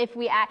do it if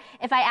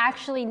I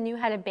actually knew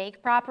how to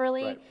bake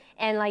properly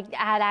and like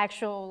had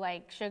actual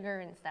like sugar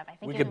and stuff. I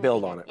think We it could would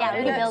build be on good. it. Yeah,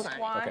 we could build on it.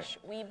 Squash,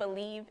 we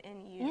believe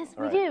in you. Yes,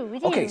 we do. We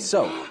do. Okay,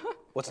 so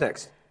what's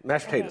next?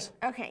 Mashed potatoes.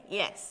 Okay,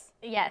 yes.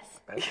 Yes.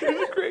 Mashed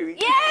potatoes are gravy.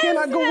 Yes!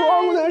 Cannot go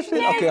wrong with mashed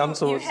potatoes. Okay, I'm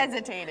so. You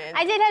hesitated.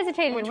 I did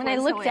hesitate when I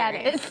was looked at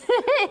it.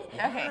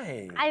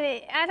 Okay.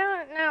 I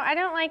don't know. I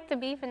don't like the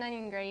beef and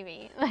onion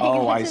gravy. Like,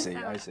 Oh, that I just see.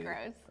 I sounds see.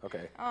 Gross.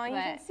 Okay. Oh, you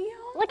can But- see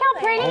all Look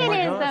how pretty Oh it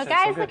my is, gosh, though, that's so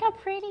guys. good. Look how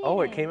pretty it is.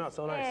 Oh, it came out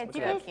so nice. Yeah, Look do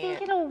you at guys that.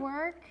 think it'll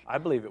work? I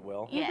believe it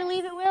will. You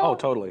believe it will? Oh,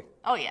 totally.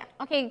 Oh, yeah.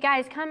 Okay,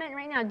 guys, comment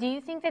right now. Do you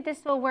think that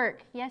this will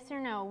work? Yes or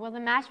no? Will the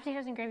mashed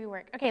potatoes and gravy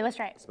work? Okay, let's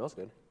try it. Smells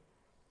good.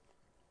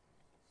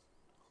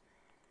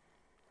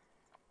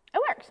 It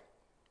works.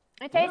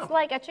 It tastes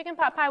like a chicken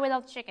pot pie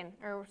without the chicken,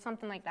 or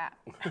something like that.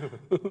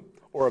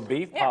 Or a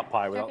beef pot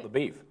pie without the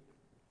beef.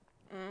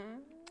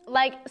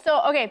 Like,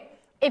 so, okay,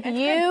 if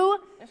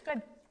It's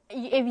good.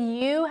 if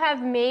you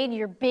have made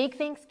your big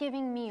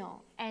Thanksgiving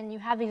meal and you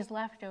have these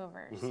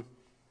leftovers,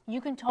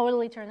 you can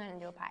totally turn that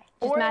into a pie.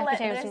 Just Or mashed let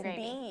potatoes this and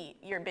gravy.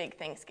 be your big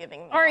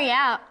Thanksgiving meal. Or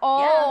yeah.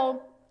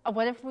 Oh,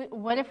 what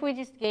if we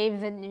just gave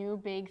the new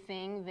big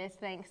thing this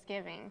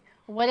Thanksgiving?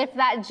 What if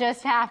that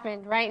just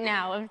happened right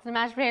now? If it's the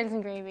mashed potatoes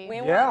and gravy. We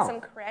Yeah. want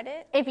some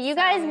credit. If you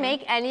guys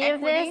make any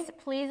equity. of this,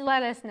 please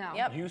let us know.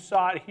 Yep. You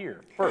saw it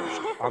here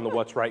first on the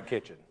What's Right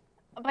Kitchen.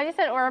 But I just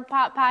said or a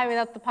pot pie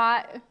without the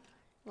pot.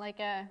 Like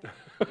a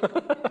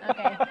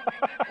okay.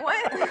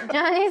 What?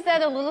 Johnny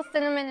said a little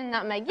cinnamon and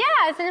nutmeg.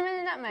 Yeah, cinnamon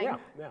and nutmeg.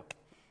 Yeah.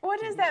 What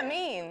does that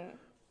mean?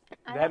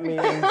 That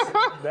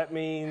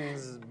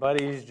means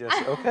Buddy's just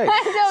okay.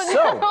 I don't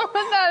So know what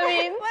that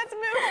means. Let's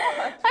move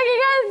on. Okay,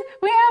 guys,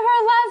 we have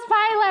our last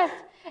pie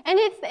left, and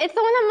it's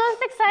the one I'm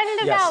most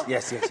excited about.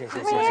 yes.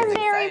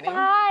 Cranberry Exciting.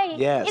 pie.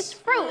 Yes. It's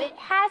fruit. It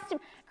has to.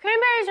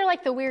 Cranberries are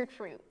like the weird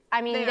fruit.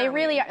 I mean, they are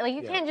really weird. are. Like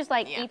you can't just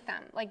like eat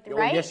them. Like Oh,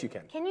 right? yes, you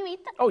can. Can you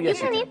eat them? Oh yes,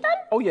 you can eat them,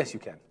 Oh yes, you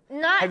can.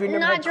 Not Have you never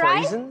not had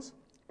dried, craisins?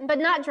 but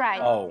not dried.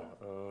 Oh.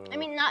 I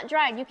mean, not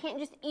dried. You can't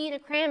just eat a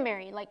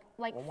cranberry like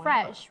why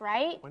fresh,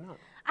 right? Why not?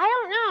 I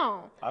don't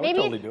know. I would maybe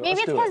totally do it. maybe Let's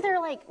it's do because it. they're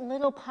like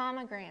little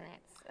pomegranates.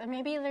 Or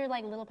maybe they're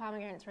like little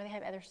pomegranates where they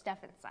have other stuff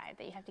inside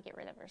that you have to get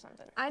rid of or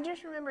something. I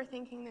just remember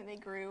thinking that they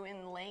grew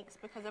in lakes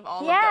because of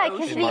all Yeah, of the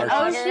because ocean. the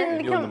marshes. ocean They're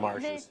doing become the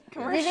marshes.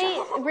 Did they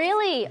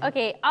really?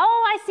 Okay.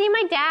 Oh, I see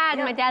my dad.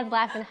 My dad's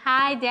laughing.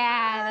 Hi,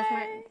 Dad. That's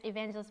Mark,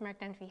 Evangelist Mark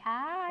Dunphy.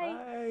 Hi.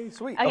 Hey,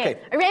 sweet. Okay. Okay.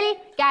 Are you ready,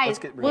 guys? Let's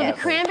get rid Will of the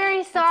that thing.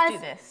 cranberry sauce do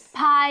this.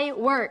 pie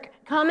work?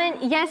 Comment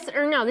yes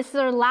or no. This is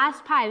our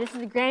last pie. This is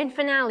the grand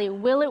finale.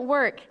 Will it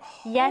work?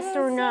 Yes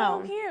or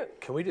no? So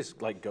cute. Can we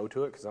just like go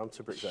to it? Because I'm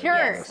super excited. Sure.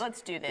 about Yes, this.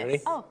 Let's do this. Ready?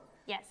 Oh,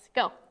 yes.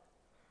 Go.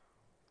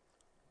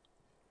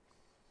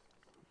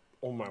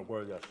 Oh my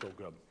word, that's so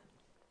good.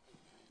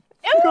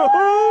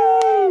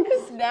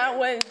 That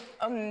was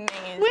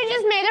amazing. We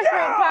just made a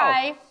fruit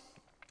pie.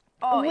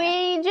 Oh,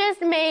 yeah. We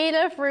just made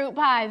a fruit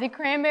pie. The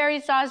cranberry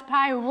sauce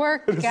pie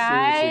worked,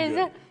 guys.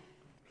 seriously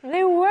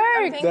They worked.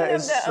 Thinking That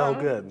of is the, so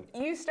good.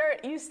 You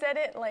said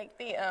it like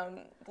the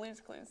Blue's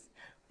Clues.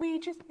 We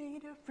just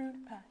made a fruit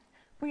pie.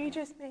 We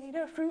just made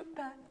a fruit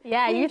pie.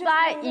 Yeah, We you just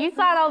thought made a you fruit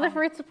thought all the pie.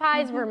 fruits of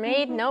pies were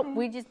made. Nope,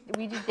 we just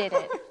did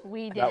it.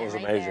 We did That it was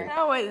right amazing. there.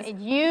 That was And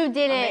you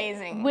did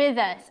amazing. it with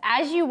us.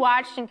 As you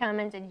watched and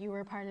commented, you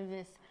were part of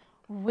this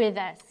with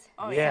us.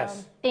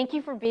 Yes. Thank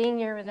you for being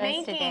here with us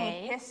Making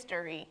today.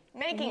 history.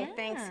 Making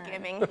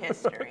Thanksgiving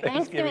history.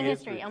 Thanksgiving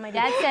history. Oh, my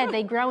dad said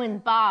they grow in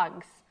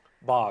bogs.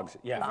 Bogs.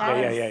 Yeah.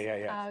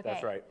 Yeah. Okay.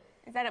 That's right.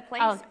 Is that a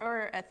place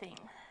or a thing?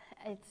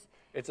 It's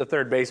It's a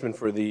third baseman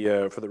for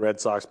the Red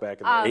Sox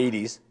back in the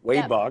 80s. Wade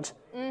yep. Boggs.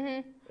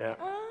 Mm-hmm. Yeah.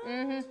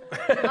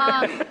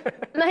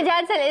 My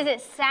dad said, "Is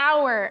it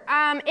sour?"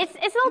 It's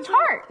a little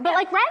tart, but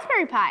like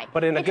raspberry pie.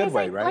 But in a It good tastes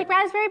way, like, right? Like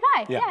raspberry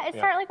pie. Yeah, It's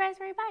yeah. tart like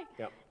raspberry pie.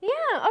 Yep.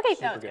 Yeah. Okay.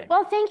 Super good.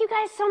 Well, thank you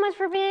guys so much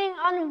for being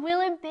on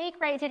Will It Bake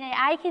Right today.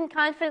 I can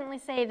confidently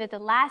say that the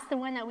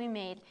one that we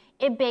made,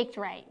 it baked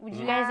right. Would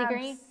you guys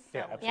agree?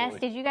 Yeah, absolutely. Yes.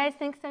 Did you guys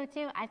think so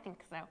too? I think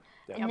so.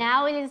 Yep. And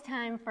now it is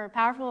time for a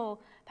powerful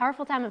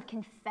time of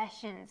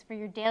confessions, for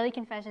your daily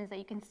confessions that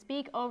you can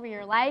speak over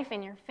your life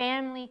and your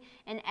family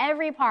and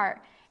every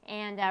part.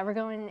 And we're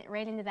going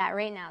right into that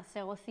right now.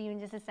 So we'll see you in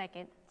just a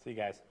second. See you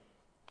guys.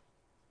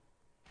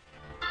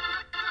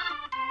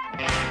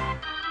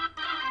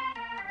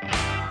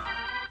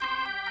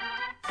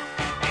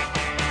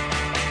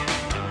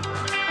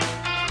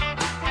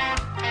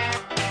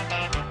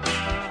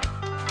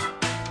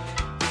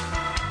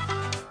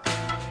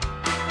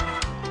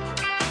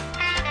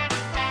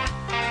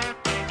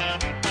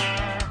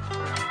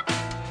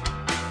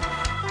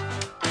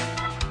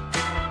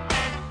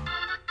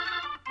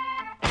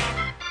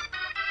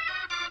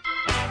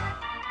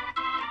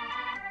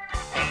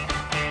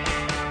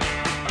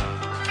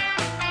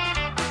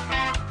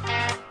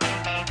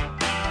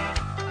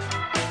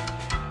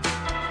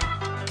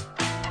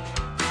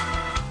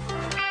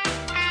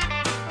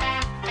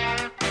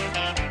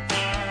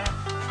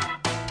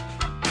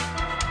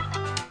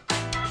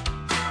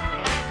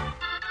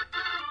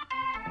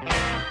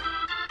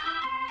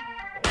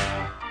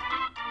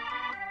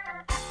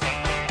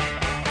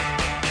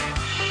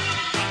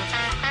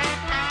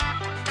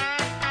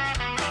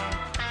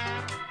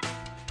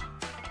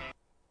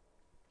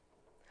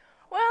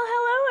 Well,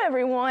 hello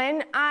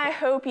everyone. I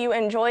hope you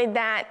enjoyed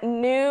that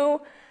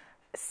new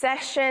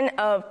session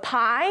of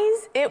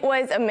pies. It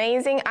was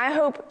amazing. I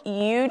hope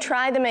you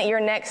try them at your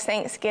next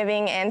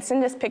Thanksgiving and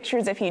send us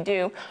pictures if you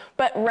do.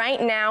 But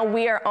right now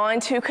we are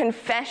on to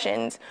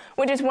confessions,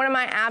 which is one of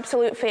my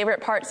absolute favorite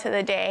parts of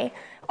the day.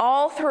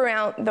 All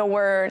throughout the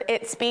word,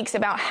 it speaks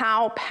about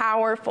how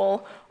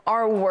powerful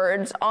our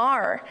words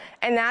are.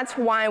 And that's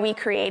why we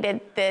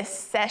created this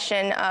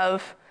session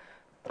of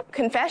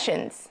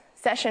confessions.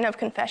 Session of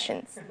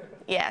confessions.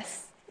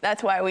 Yes,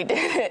 that's why we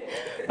did it.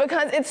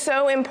 Because it's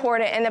so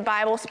important and the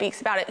Bible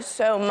speaks about it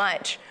so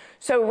much.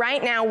 So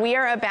right now we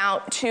are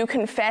about to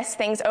confess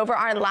things over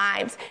our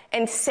lives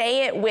and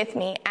say it with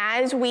me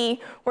as we're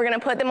going to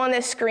put them on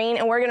the screen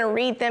and we're going to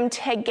read them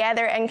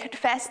together and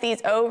confess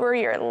these over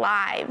your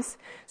lives.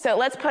 So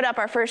let's put up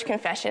our first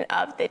confession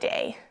of the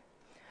day.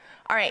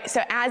 All right,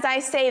 so as I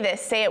say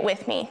this, say it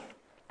with me.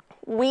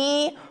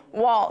 We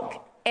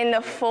walk in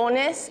the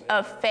fullness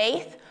of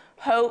faith,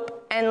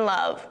 hope, and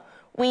love.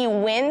 We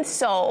win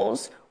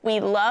souls,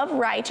 we love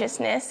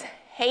righteousness,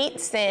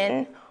 hate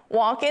sin,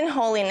 walk in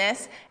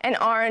holiness, and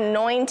are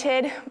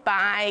anointed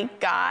by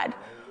God.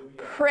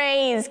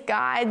 Praise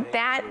God.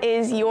 That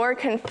is your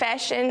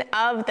confession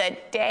of the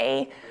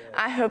day.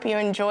 I hope you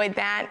enjoyed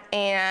that,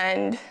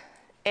 and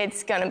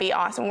it's going to be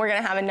awesome. We're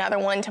going to have another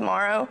one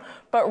tomorrow,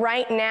 but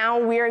right now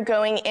we're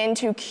going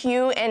into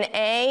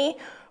Q&A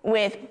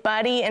with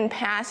Buddy and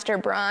Pastor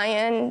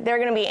Brian. They're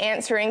going to be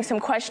answering some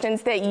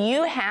questions that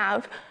you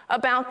have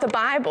about the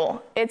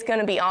Bible. It's going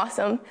to be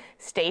awesome.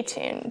 Stay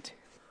tuned.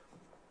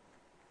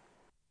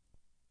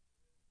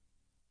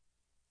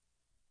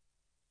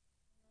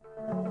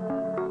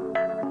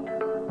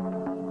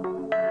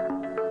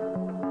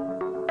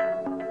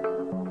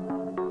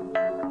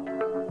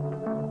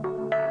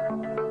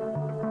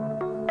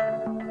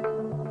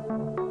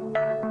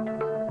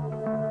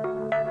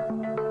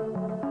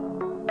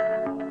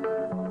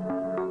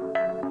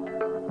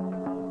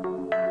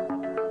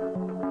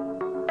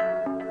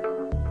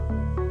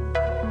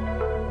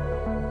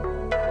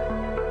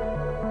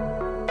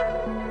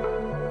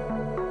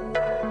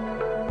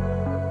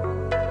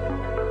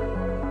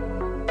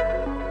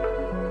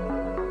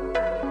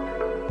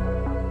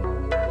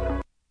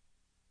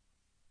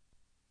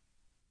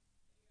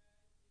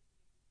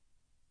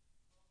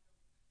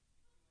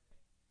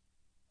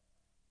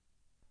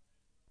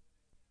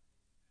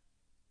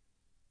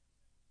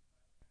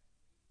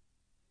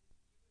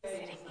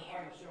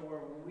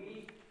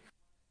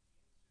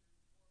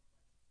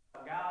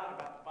 God,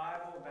 about the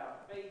Bible,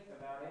 about faith,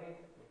 about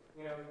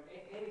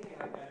anything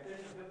like that. There's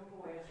a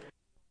biblical answer.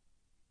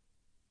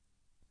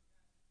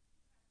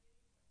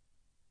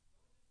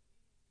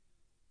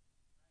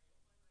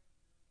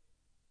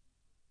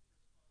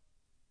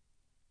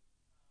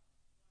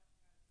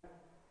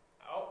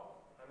 Oh,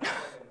 I'm not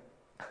looking.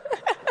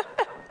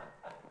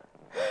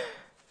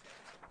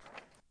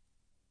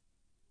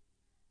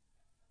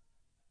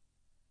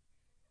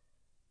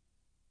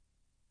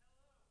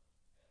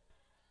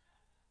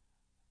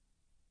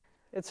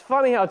 It's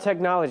funny how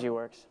technology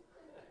works.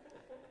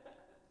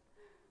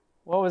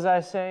 What was I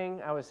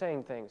saying? I was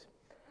saying things.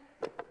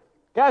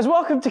 Guys,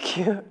 welcome to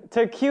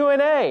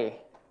Q&A.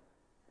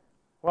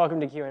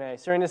 Welcome to Q&A.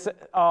 Serena,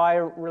 I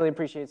really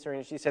appreciate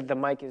Serena. She said the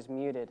mic is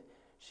muted.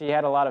 She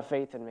had a lot of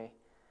faith in me.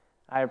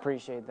 I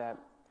appreciate that.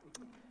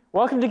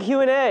 Welcome to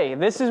Q&A.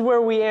 This is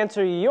where we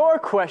answer your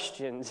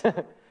questions. This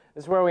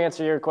is where we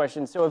answer your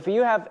questions. So if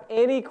you have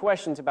any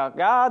questions about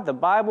God, the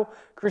Bible,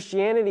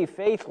 Christianity,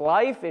 faith,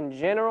 life in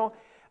general,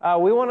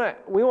 we want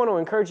to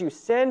encourage you,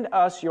 send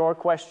us your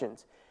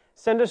questions.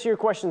 Send us your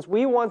questions.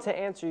 We want to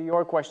answer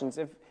your questions.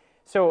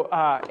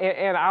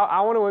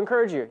 I want to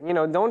encourage you,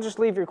 don't just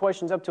leave your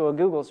questions up to a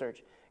Google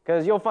search,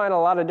 because you'll find a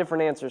lot of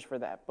different answers for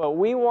that. But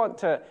we want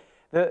to,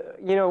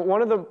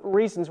 one of the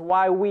reasons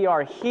why we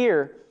are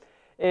here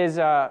is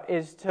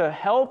to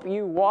help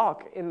you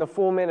walk in the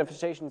full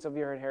manifestations of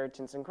your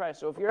inheritance in Christ.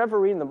 So if you're ever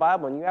reading the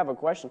Bible and you have a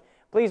question,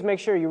 please make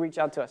sure you reach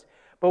out to us.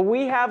 But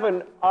we have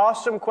an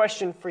awesome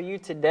question for you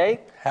today.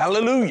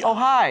 Hallelujah. Oh,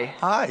 hi.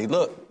 Hi,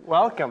 look.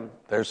 Welcome.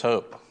 There's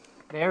hope.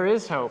 There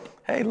is hope.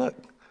 Hey, look.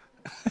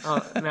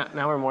 Oh,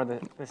 now we're more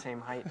the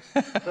same height.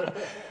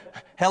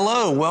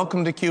 Hello,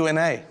 welcome to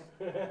Q&A.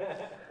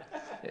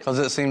 Because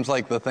it seems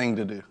like the thing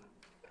to do.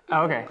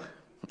 Oh, okay.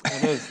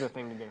 It is the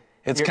thing to do.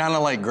 It's kind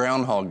of like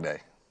Groundhog Day.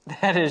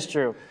 That is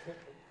true.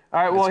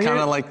 All right, well, it's kind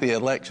of like the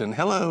election.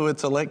 Hello,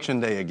 it's election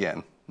day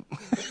again.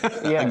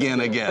 Yeah.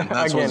 Again.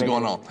 That's what's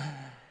going on.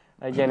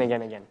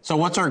 Again. So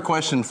what's our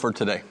question for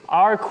today?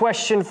 Our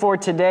question for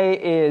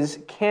today is,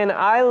 can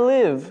I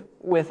live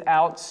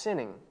without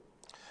sinning?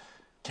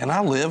 Can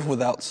I live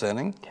without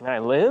sinning? Can I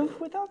live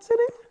without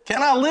sinning?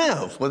 Can I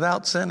live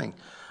without sinning?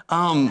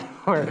 I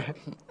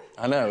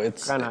know,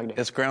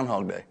 it's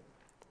Groundhog Day.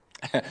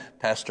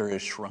 Pastor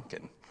is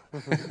shrunken. I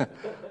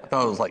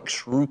thought it was like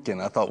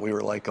shrookin'. I thought we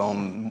were like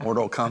on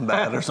Mortal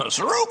Kombat or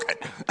something.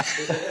 Shrookin'!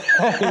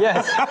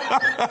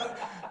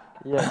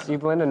 Yes, you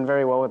blend in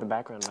very well with the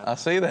background. I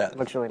see that. It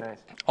looks really nice.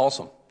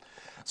 Awesome.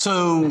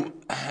 So,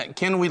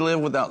 can we live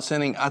without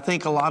sinning? I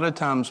think a lot of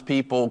times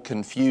people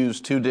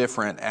confuse two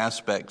different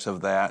aspects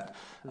of that.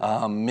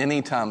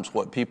 Many times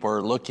what people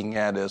are looking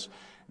at is,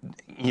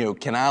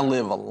 can I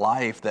live a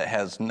life that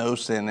has no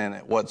sin in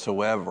it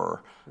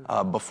whatsoever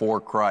before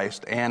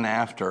Christ and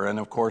after? And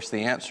of course,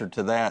 the answer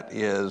to that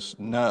is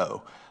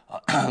no.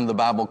 The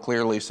Bible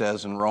clearly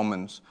says in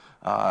Romans,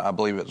 I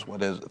believe it's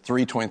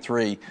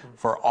 3:23,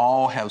 for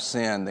all have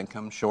sinned and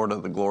come short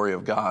of the glory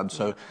of God.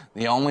 So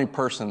the only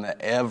person that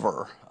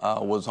ever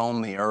was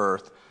on the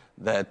earth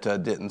that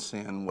didn't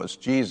sin was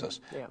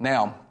Jesus. Yeah.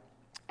 Now,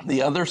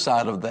 the other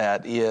side of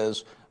that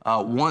is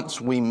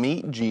once we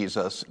meet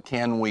Jesus,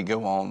 can we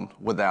go on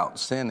without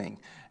sinning?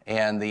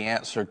 And the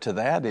answer to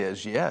that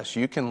is yes,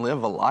 you can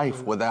live a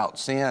life without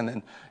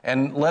sin.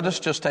 And let us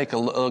just take a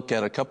look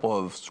at a couple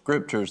of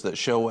scriptures that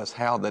show us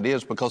how that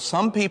is, because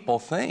some people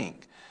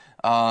think,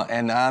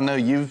 and I know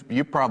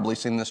you've probably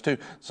seen this too,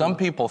 some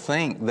people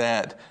think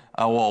that,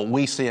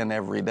 we sin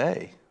every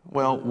day.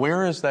 Well,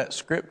 where is that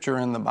scripture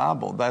in the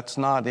Bible? That's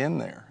not in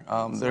there.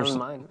 There's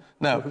mine.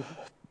 No.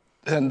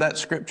 And that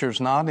scripture's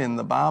not in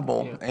the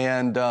Bible.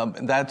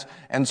 Yeah.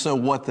 And so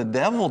what the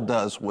devil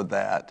does with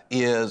that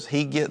is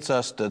he gets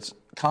us to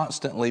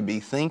constantly be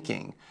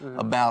thinking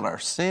about our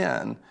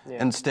sin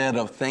instead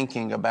of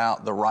thinking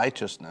about the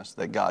righteousness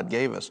that God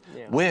gave us,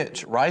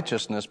 which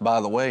righteousness,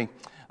 by the way,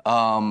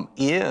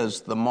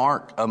 is the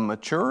mark of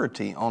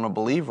maturity on a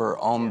believer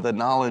on the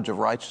knowledge of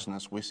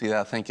righteousness. We see that,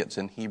 I think it's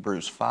in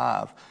Hebrews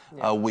 5.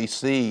 We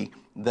see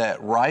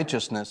that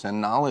righteousness and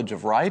knowledge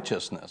of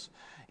righteousness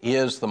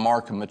is the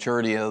mark of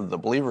maturity of the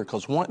believer,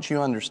 because once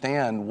you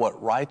understand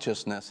what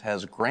righteousness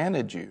has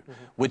granted you,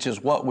 which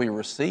is what we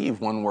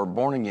receive when we're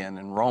born again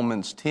in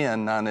Romans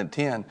 10:9 and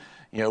 10,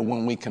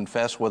 when we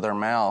confess with our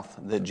mouth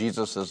that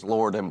Jesus is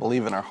Lord and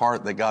believe in our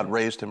heart that God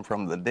raised him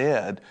from the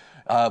dead,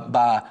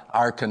 by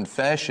our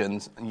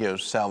confessions,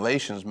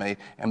 salvation is made,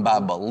 and by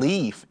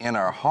belief in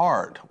our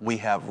heart, we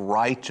have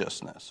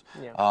righteousness.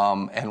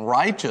 And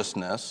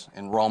righteousness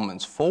in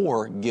Romans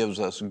 4 gives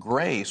us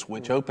grace,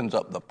 which opens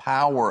up the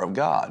power of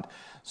God.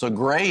 So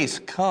grace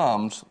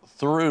comes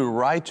through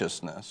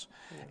righteousness.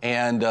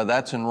 And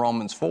that's in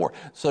Romans 4.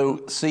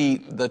 So, see,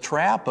 the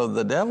trap of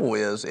the devil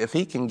is if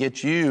he can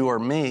get you or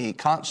me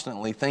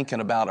constantly thinking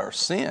about our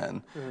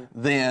sin,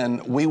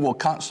 then we will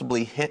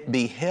constantly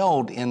be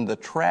held in the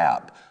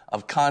trap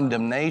of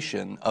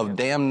condemnation, of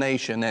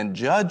damnation and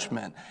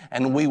judgment,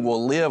 and we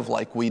will live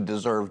like we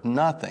deserve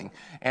nothing.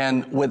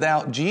 And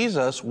without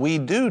Jesus, we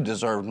do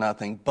deserve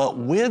nothing. But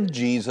with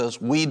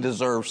Jesus, we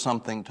deserve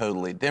something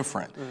totally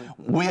different.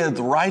 With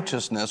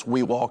righteousness,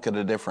 we walk at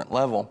a different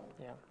level.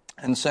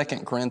 And 2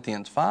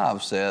 Corinthians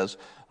 5 says,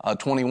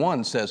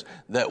 21 says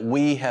that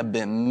we have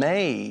been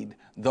made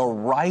the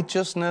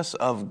righteousness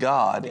of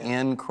God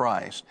in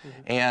Christ.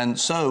 And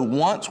so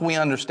once we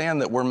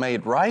understand that we're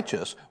made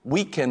righteous,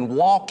 we can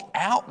walk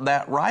out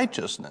that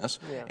righteousness.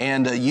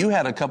 And you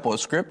had a couple of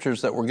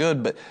scriptures that were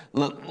good, but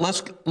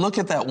let's look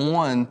at that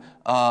one.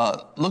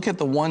 Look at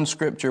the one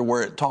scripture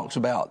where it talks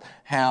about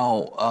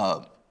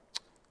how,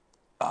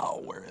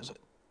 where is it?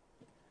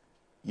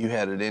 You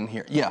had it in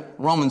here. Yeah,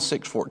 Romans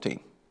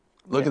 6:14.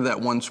 Look at that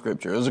one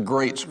scripture. It was a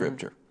great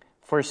scripture.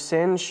 for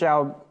sin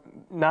shall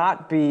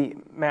not be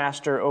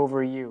master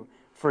over you.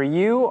 For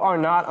you are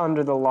not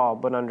under the law,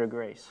 but under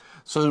grace.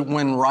 So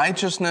when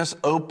righteousness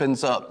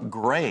opens up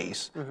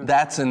grace,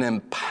 that's an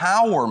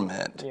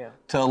empowerment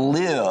to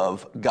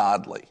live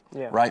godly,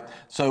 right?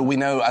 So we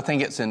know, I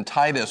think it's in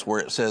Titus where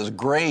it says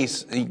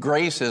grace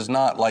is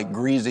not like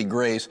greasy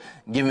grace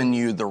giving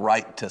you the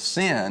right to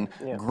sin.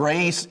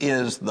 Grace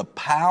is the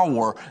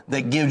power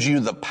that gives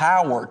you the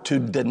power to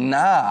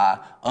deny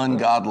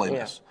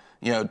ungodliness.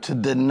 To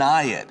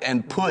deny it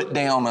and put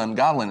down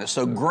ungodliness.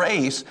 So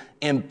grace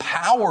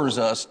empowers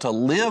us to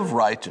live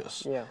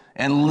righteous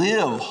and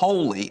live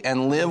holy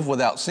and live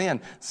without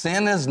sin.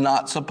 Sin is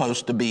not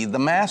supposed to be the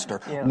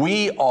master.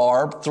 We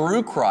are,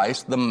 through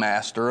Christ, the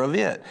master of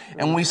it.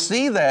 And we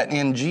see that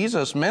in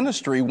Jesus'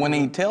 ministry when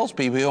he tells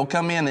people he'll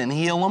come in and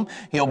heal them.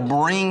 He'll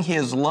bring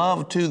his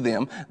love to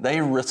them. They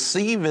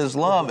receive his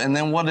love. And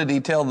then what did he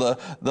tell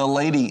the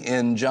lady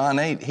in John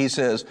 8? He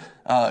says,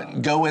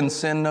 go and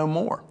sin no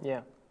more.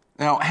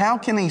 Now, how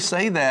can he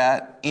say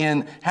that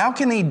how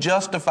can he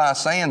justify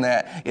saying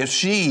that if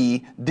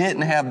she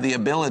didn't have the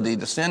ability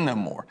to sin no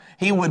more?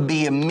 He would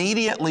be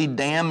immediately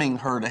damning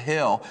her to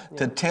hell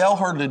to tell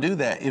her to do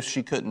that if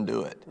she couldn't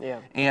do it.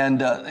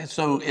 And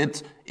so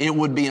it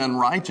would be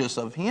unrighteous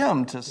of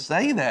him to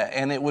say that,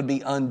 and it would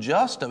be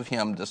unjust of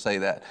him to say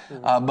that.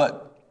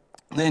 But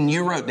then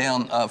you wrote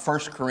down 1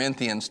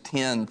 Corinthians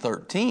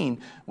 10:13,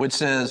 which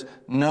says,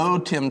 no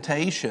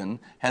temptation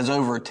has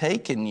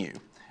overtaken you,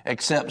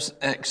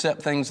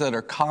 except things that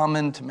are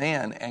common to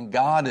man, and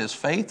God is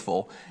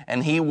faithful,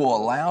 and he will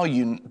allow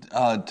you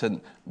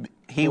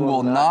He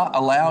will not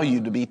allow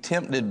you to be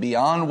tempted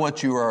beyond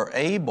what you are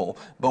able,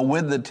 but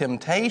with the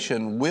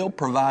temptation will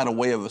provide a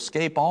way of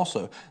escape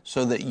also,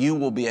 so that you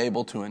will be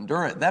able to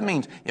endure it. That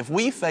means if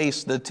we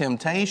face the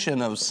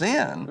temptation of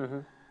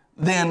sin,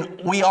 then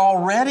we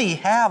already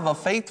have a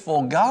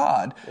faithful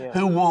God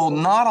who will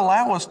not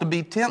allow us to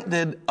be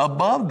tempted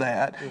above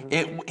that.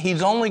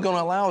 He's only going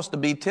to allow us to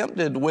be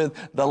tempted with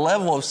the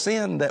level of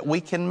sin that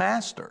we can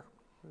master.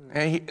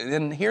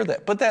 And hear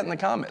that. Put that in the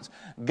comments.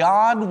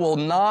 God will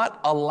not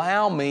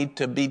allow me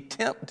to be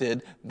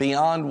tempted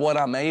beyond what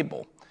I'm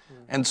able.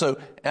 And so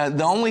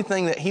the only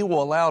thing that he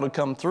will allow to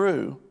come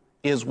through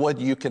is what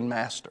you can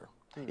master.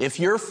 If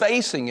you're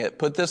facing it,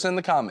 put this in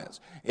the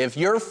comments. If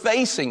you're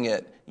facing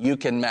it, you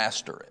can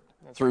master it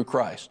through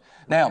Christ.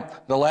 Now,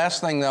 the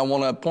last thing that I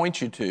want to point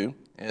you to,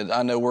 is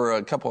I know we're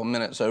a couple of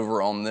minutes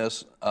over on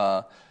this,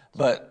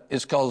 but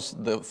it's because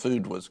the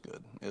food was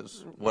good,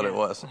 is what it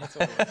was.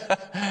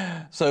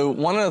 So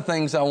one of the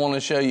things I want to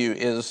show you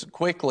is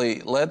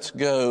quickly, let's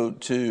go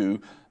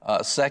to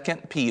 2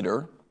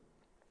 Peter.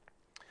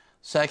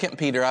 2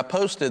 Peter, I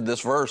posted this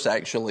verse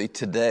actually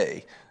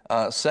today.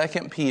 2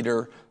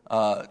 Peter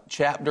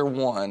chapter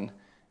 1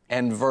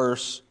 and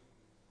verse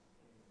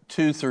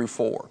 2 through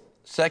 4.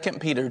 2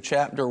 Peter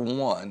chapter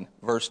 1,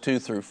 verse 2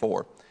 through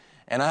 4.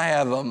 And I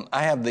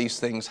have these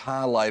things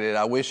highlighted.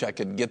 I wish I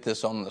could get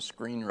this on the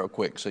screen real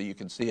quick so you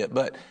can see it.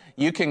 But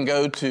you can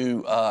go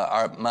to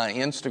my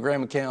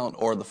Instagram account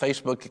or the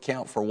Facebook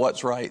account for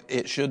What's Right.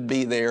 It should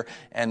be there,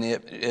 and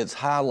it's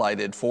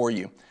highlighted for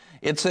you.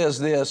 It says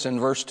this in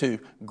verse 2,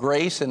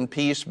 grace and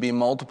peace be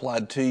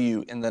multiplied to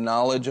you in the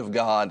knowledge of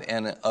God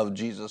and of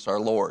Jesus our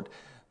Lord.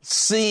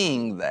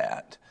 Seeing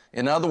that,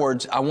 in other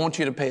words, I want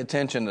you to pay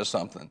attention to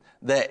something,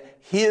 that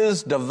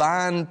his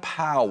divine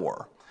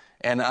power,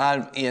 and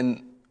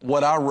in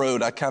what I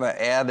wrote, I kind of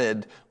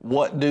added,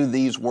 what do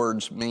these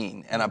words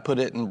mean? And I put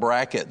it in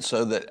brackets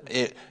so that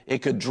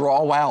it could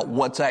draw out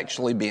what's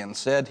actually being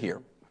said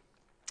here.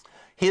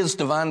 His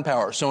divine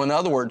power. So in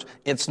other words,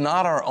 it's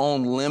not our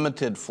own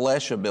limited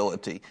flesh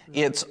ability.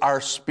 It's our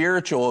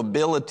spiritual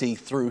ability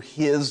through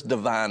his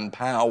divine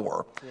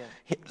power.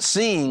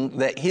 Seeing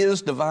that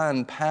his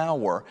divine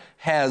power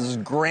has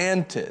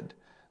granted,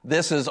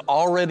 this has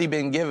already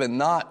been given,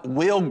 not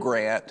will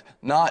grant,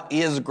 not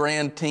is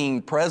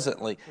granting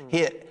presently.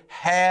 It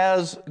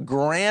has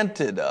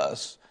granted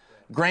to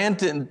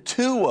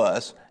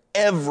us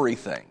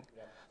everything.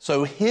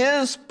 So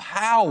his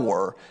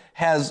power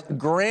has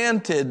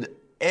granted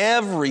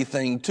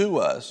everything to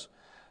us.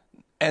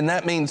 And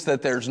that means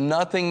that there's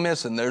nothing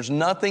missing. There's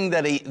nothing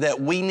that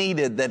we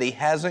needed that he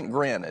hasn't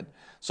granted.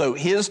 So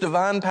his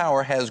divine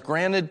power has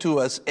granted to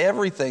us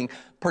everything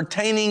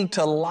pertaining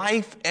to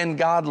life and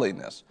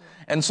godliness.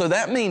 And so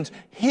that means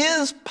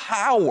his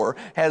power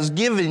has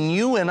given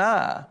you and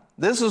I,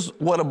 this is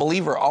what a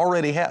believer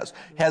already has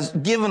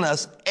given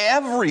us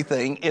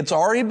everything. It's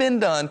already been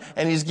done,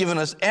 and he's given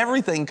us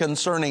everything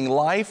concerning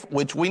life,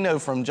 which we know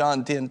from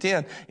John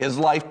 10:10 is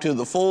life to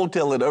the full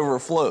till it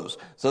overflows.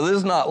 So this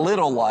is not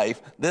little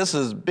life. This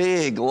is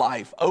big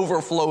life,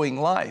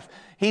 overflowing life.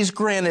 He's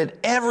granted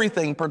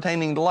everything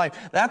pertaining to life.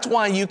 That's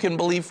why you can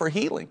believe for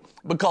healing,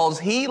 because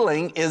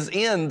healing is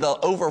in the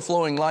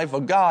overflowing life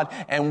of God,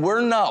 and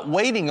we're not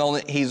waiting on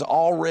it. He's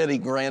already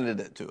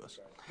granted it to us.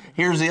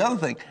 Here's the other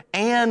thing,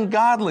 and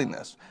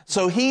godliness.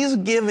 So he's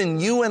given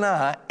you and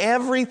I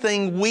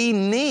everything we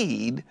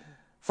need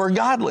for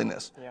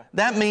godliness. Yeah.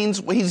 That means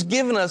he's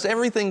given us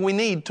everything we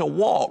need to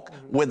walk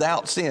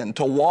without sin,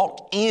 to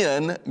walk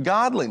in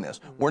godliness.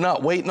 We're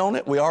not waiting on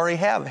it. We already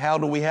have. How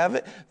do we have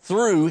it?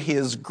 Through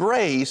his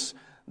grace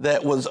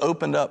that was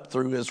opened up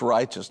through his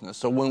righteousness.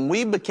 So when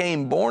we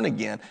became born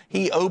again,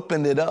 he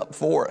opened it up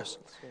for us.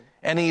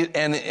 And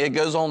it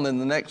goes on in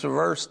the next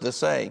verse to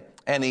say,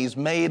 and he's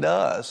made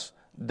us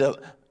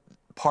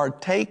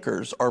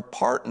partakers or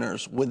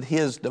partners with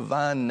his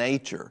divine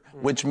nature,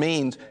 which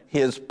means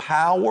his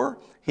power,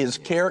 his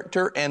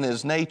character, and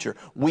his nature.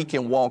 We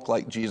can walk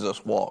like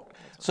Jesus walked.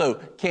 So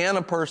can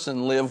a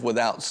person live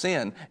without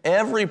sin?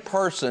 Every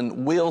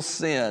person will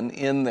sin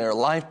in their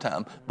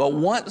lifetime. But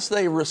once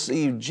they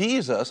receive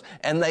Jesus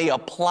and they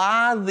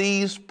apply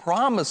these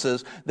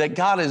promises that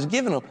God has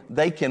given them,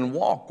 they can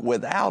walk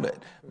without it.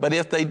 But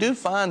if they do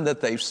find that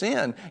they've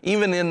sinned,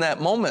 even in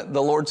that moment,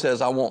 the Lord says,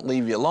 I won't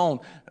leave you alone.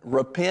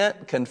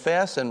 Repent,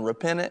 confess, and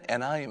repent it,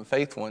 and I am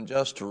faithful and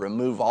just to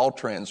remove all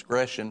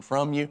transgression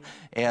from you.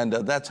 And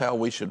that's how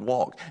we should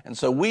walk. And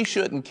so we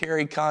shouldn't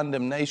carry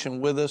condemnation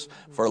with us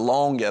for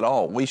long at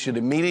all. We should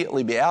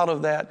immediately be out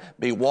of that,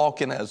 be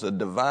walking as a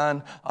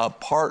divine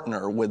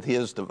partner with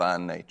his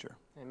divine nature.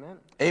 Amen.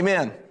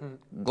 Amen.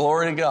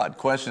 Glory to God.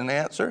 Question and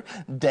answer,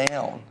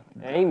 down.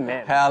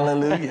 Amen.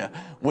 Hallelujah.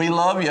 We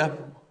love you.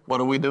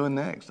 What are we doing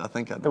next? I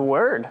think The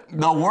Word.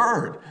 The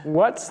Word.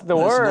 What's the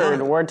Let's do Word?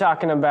 it. We're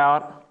talking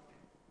about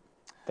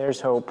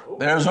there's hope.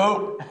 There's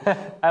hope.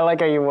 I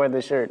like how you wore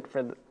the shirt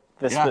for the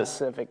Yeah.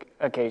 specific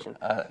occasion.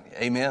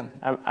 Amen.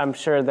 I'm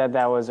sure that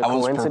was a I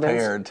was coincidence.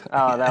 prepared.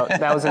 Oh,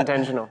 that was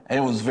intentional.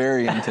 It was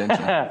very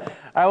intentional. All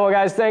right, well,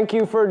 guys, thank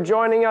you for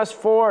joining us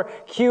for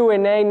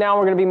Q&A. Now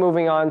we're going to be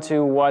moving on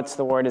to What's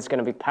the Word. It's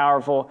going to be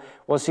powerful.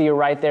 We'll see you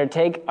right there.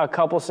 Take a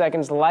couple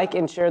seconds, like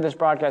and share this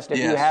broadcast if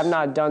you Yes. have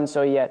not done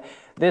so yet.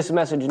 This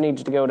message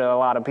needs to go to a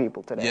lot of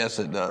people today. Yes,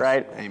 it does.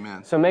 Right?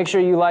 Amen. So make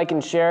sure you like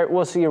and share it.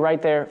 We'll see you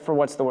right there for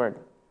What's the Word.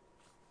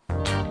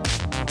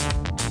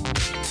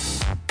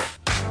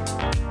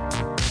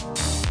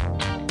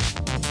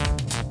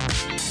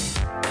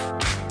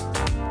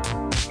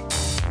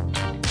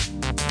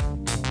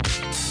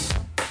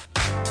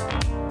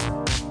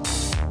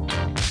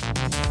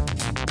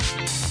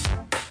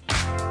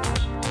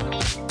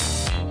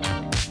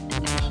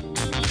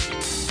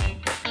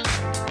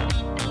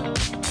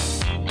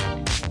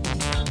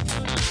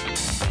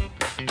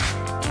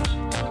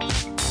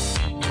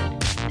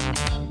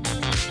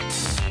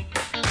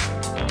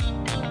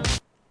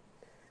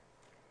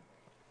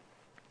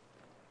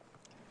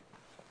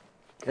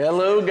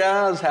 Hello,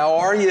 guys. How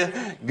are you?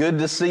 Good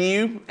to see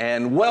you,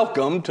 and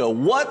welcome to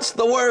What's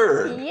the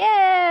Word?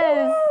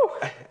 Yes.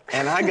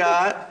 And I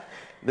got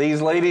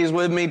these ladies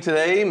with me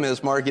today,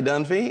 Miss Marky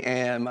Dunphy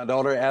and my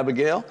daughter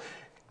Abigail.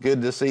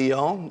 Good to see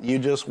y'all. You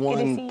just see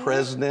won you.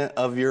 president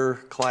of your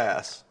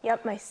class.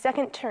 Yep, my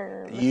second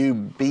term. You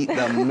beat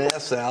the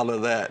mess out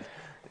of that.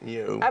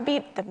 I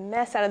beat the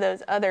mess out of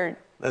those other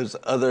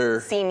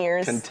seniors,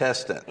 Seniors.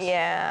 contestants.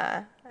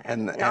 Yeah.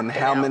 And them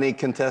how out. many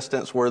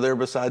contestants were there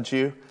besides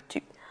you?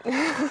 2.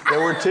 There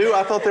were 2?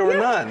 I thought there were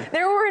none.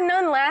 There were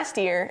none last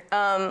year.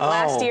 Oh.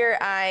 Last year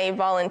I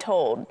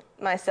voluntold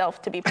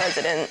myself to be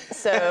president,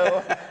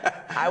 so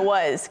I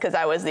was, because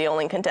I was the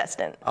only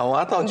contestant. Oh,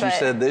 I thought you But-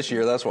 said this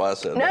year. That's why I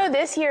said that. No,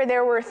 this year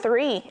there were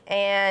 3,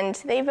 and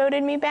they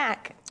voted me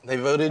back. They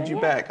voted you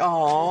back.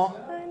 Aw.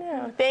 I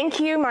know. Thank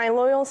you, my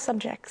loyal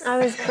subjects. I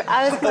was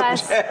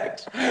class.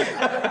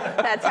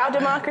 That's how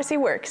democracy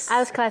works. I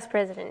was class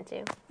president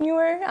too. You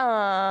were?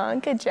 Aw,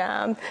 good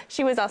job.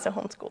 She was also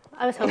homeschooled.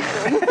 I was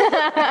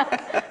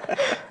homeschooled.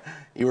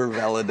 You were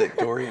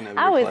valedictorian of your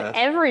I was class.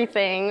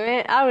 everything.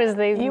 Man. I was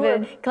the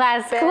were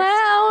class Best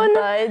clown.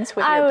 buds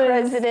with I your was-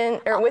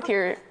 president, or with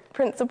your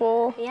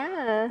principal.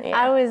 Yeah. Yeah.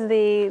 I was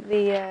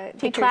the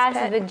Teacher's class,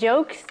 pet. the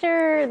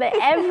jokester, the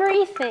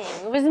everything.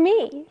 It was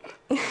me.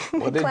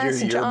 What did your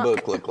class jock.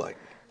 yearbook look like?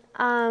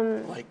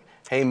 Um, Like,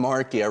 hey,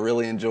 Marky, I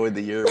really enjoyed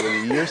the year with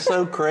you. You're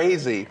so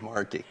crazy,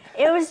 Marky.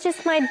 it was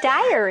just my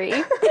diary.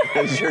 It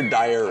was your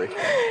diary.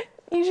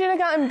 You should have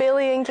gotten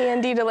Billy and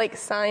Candy to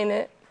sign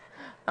it.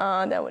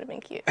 That would have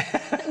been cute.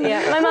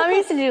 Yeah. My mom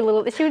used to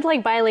do she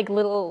would buy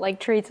little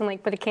treats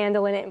and put a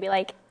candle in it and be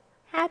like,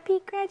 happy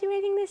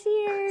graduating this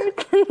year.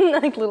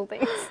 Little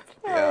things.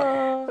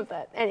 Yeah.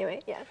 But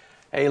anyway, yeah.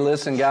 Hey,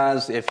 listen,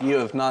 guys, if you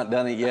have not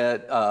done it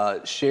yet,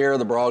 share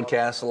the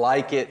broadcast,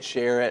 like it,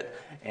 share it.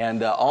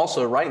 And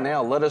also, right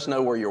now, let us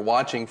know where you're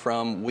watching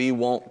from. We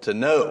want to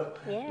know.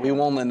 Yeah. We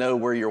want to know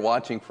where you're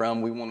watching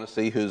from. We want to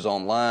see who's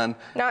online.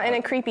 Not in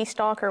a creepy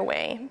stalker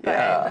way, but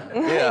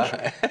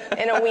Yeah.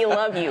 in a we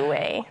love you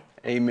way.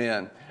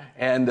 Amen.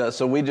 And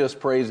so we just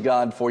praise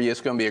God for you.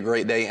 It's going to be a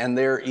great day. And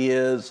there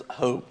is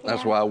hope.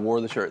 That's why I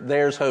wore the shirt.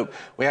 There's hope.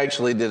 We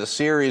actually did a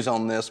series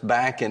on this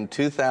back in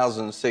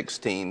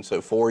 2016,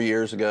 so 4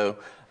 years ago.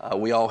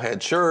 We all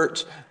had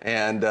shirts,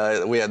 and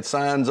we had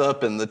signs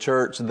up in the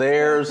church,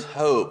 there's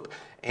hope.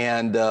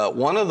 And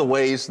one of the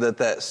ways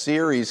that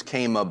series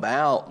came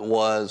about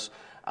was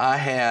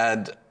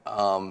I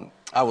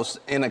was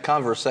in a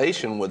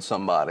conversation with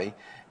somebody,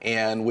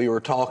 and we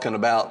were talking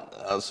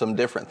about some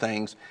different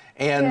things.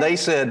 And they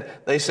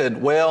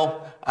said,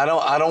 well, I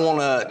don't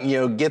want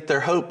to, get their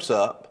hopes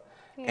up.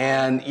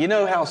 Yeah. And you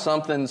know how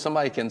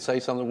somebody can say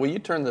something. Will you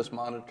turn this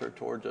monitor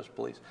towards us,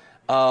 please?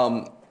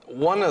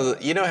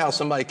 You know how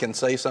somebody can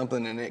say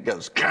something and it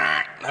goes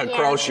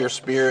across your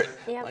spirit,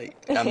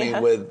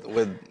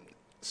 with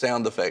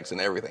sound effects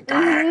and everything.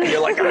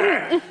 You're like,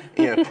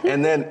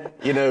 and then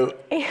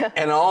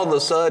and all of a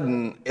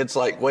sudden it's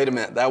like, wait a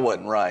minute, that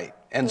wasn't right.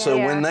 And so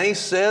when they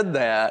said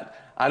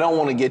that, I don't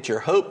want to get your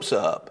hopes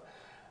up,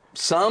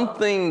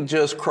 something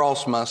just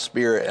crossed my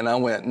spirit, and I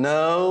went,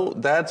 no,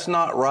 that's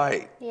not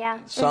right. Yeah.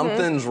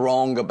 Something's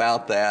wrong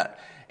about that.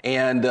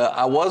 And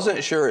I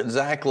wasn't sure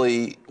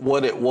exactly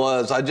what it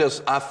was.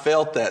 I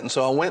felt that. And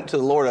so I went to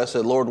the Lord. I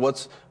said, Lord,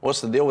 what's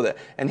the deal with that?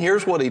 And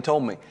here's what he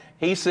told me.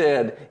 He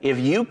said, if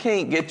you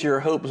can't get your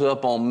hopes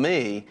up on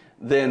me,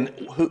 then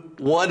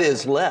what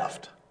is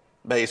left,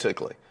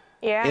 basically?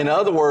 Yeah. In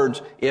other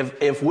words,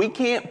 if we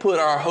can't put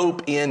our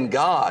hope in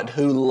God,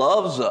 who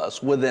loves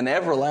us with an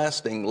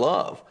everlasting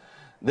love,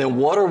 then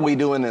what are we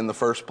doing in the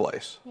first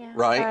place,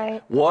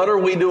 right? What are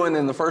we doing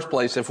in the first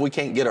place if we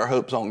can't get our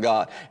hopes on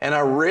God? And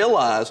I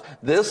realized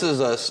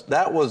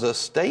that was a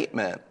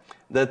statement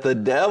that the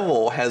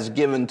devil has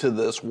given to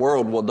this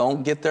world. Well,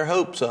 don't get their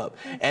hopes up.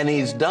 And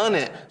he's done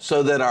it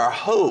so that our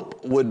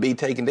hope would be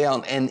taken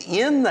down. And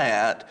in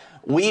that,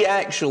 we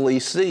actually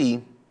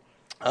see...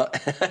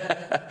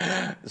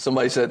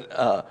 somebody said,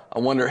 I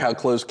wonder how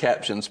closed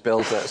caption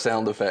spells that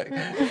sound effect.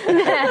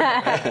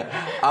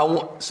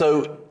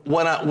 So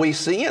what we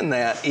see in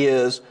that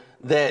is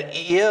that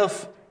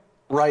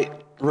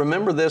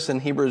remember this in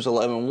Hebrews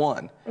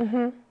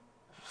 11:1.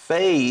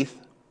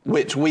 Faith,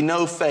 which we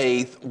know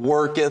faith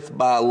worketh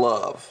by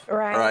love.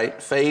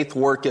 Right? Faith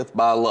worketh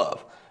by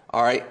love.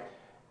 All right?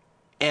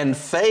 And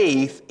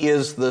faith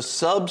is the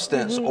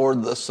substance or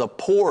the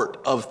support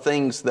of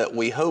things that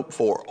we hope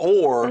for.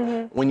 Or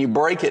when you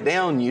break it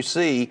down, you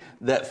see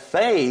that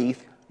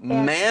faith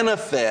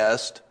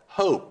manifests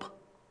hope.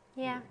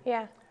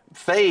 Yeah.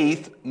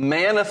 Faith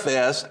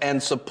manifests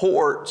and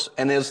supports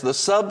and is the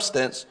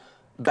substance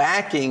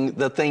backing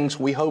the things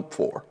we hope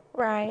for.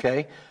 Right.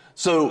 Okay?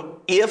 So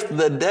if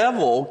the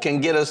devil can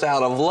get us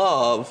out of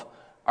love,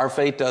 our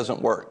faith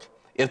doesn't work.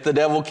 If the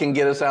devil can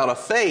get us out of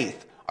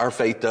faith, our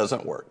faith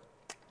doesn't work.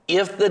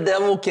 If the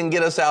devil can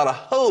get us out of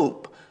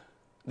hope,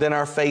 then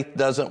our faith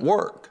doesn't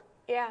work.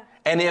 Yeah.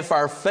 And if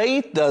our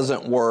faith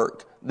doesn't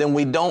work, then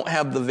we don't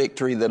have the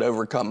victory that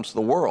overcomes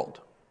the world.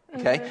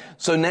 Okay?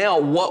 So now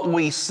what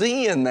we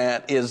see in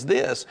that is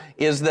that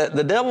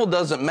the devil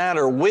doesn't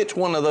matter which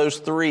one of those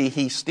three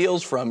he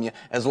steals from you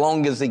as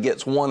long as he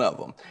gets one of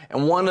them.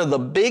 And one of the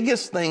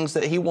biggest things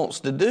that he wants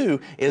to do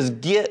is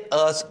get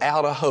us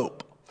out of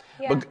hope.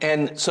 Yeah.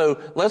 And so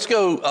let's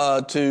go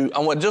I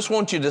just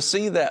want you to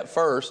see that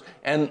first.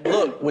 And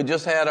look, we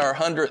just had our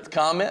 100th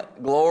comment.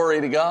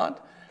 Glory to God.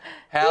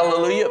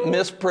 Hallelujah.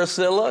 Miss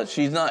Priscilla,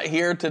 she's not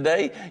here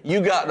today.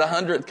 You got the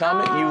 100th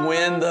comment. You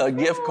win the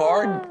gift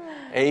card.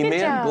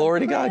 Amen. Glory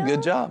to God.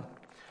 Good job.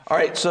 All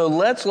right, so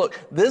let's look.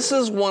 This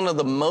is one of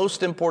the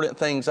most important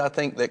things I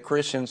think that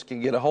Christians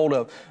can get a hold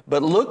of.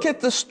 But look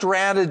at the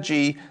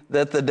strategy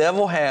that the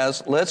devil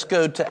has. Let's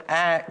go to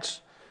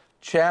Acts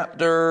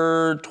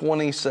chapter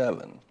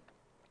 27.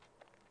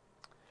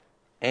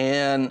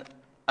 And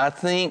I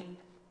think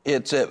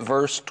it's at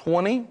verse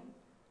 20.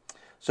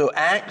 So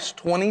Acts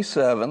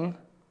 27.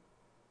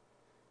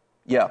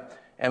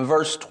 And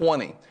verse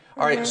 20.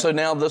 All right, so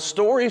now the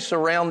story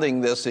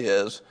surrounding this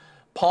is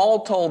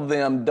Paul told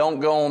them, don't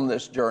go on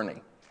this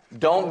journey.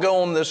 Don't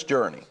go on this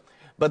journey.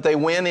 But they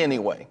went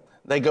anyway.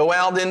 They go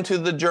out into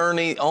the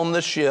journey on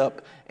the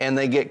ship, and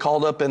they get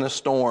caught up in a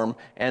storm.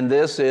 And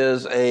this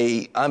is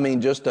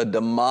just a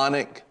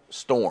demonic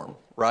storm,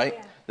 right?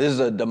 Yeah. This is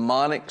a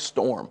demonic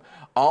storm.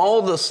 All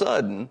of a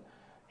sudden,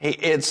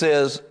 it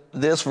says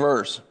this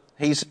verse.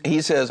 He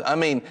says,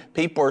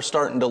 people are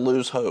starting to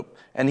lose hope.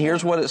 And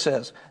here's what it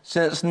says.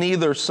 Since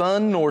neither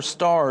sun nor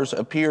stars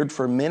appeared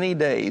for many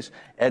days,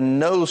 and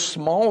no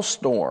small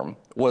storm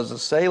was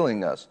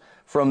assailing us,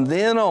 from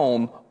then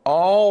on,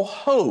 all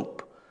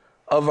hope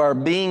of our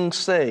being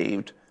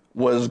saved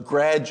was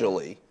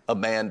gradually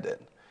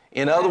abandoned.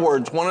 In other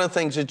words, one of the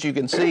things that you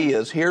can see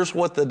is here's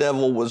what the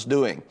devil was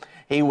doing.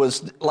 He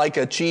was like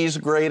a cheese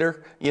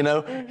grater,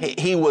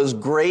 He was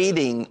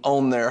grating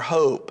on their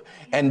hope.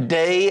 And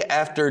day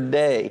after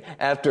day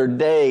after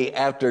day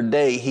after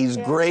day, he's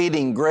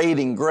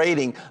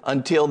grating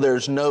until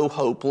there's no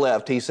hope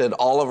left. He said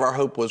all of our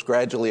hope was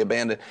gradually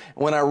abandoned.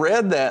 When I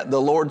read that, the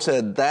Lord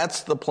said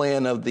that's the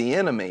plan of the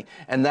enemy.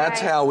 And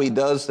that's how he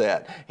does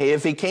that.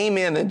 If he came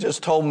in and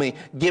just told me,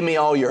 give me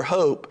all your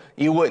hope,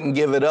 you wouldn't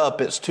give it up.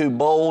 It's too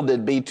bold.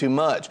 It'd be too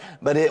much.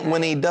 But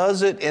when he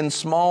does it in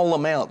small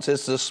amounts,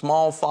 it's the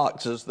small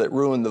foxes that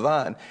ruin the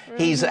vine.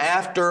 He's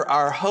after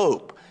our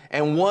hope.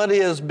 And what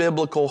is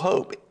biblical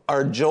hope?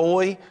 Our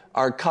joy,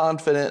 our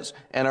confidence,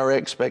 and our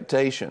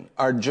expectation.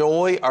 Our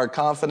joy, our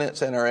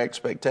confidence, and our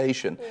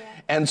expectation. Yeah.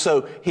 And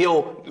so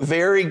he'll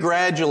very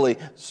gradually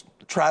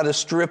try to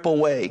strip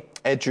away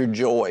at your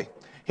joy.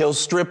 He'll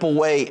strip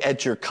away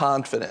at your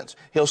confidence.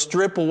 He'll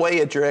strip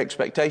away at your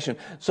expectation,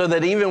 so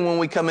that even when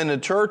we come into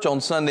church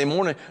on Sunday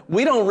morning,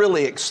 we don't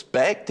really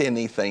expect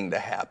anything to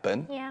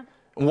happen. Yeah.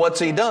 What's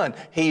he done?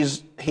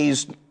 He's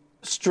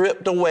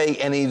stripped away,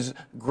 and he's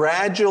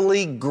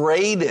gradually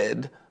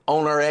graded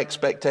on our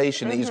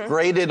expectation. He's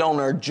graded on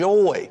our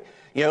joy.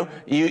 You know,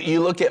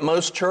 you look at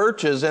most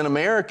churches in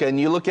America, and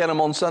you look at them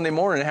on Sunday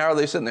morning, how are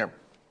they sitting there?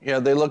 You know,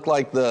 they look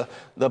like the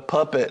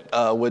puppet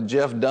with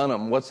Jeff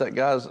Dunham. What's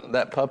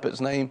that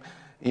puppet's name?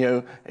 You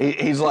know,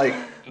 he's like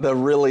the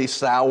really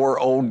sour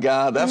old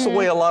guy. That's the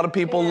way a lot of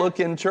people look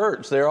in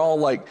church. They're all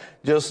like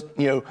just,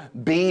 you know,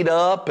 beat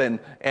up and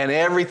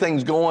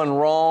everything's going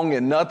wrong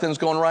and nothing's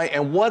going right.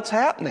 And what's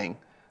happening?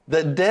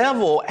 The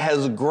devil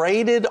has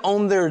graded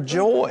on their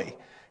joy.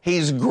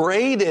 He's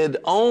graded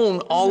on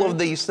all of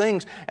these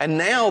things. And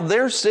now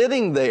they're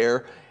sitting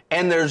there,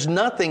 and there's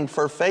nothing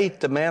for faith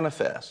to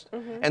manifest.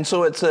 And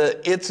so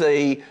it's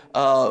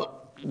a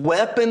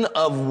weapon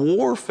of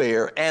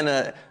warfare and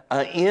an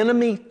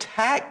enemy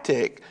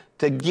tactic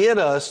to get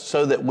us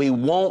so that we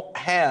won't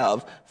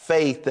have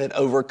faith that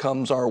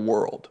overcomes our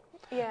world,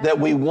 that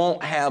we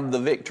won't have the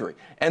victory.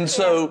 And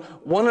so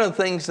one of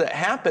the things that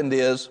happened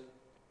is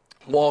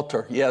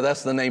Walter,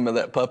 that's the name of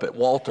that puppet,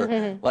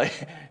 Walter.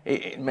 Like,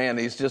 man,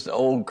 he's just an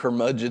old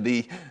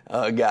curmudgeony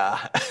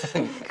guy.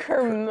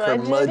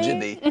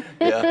 Curmudgeony?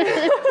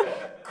 Yeah.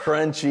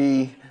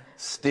 Crunchy,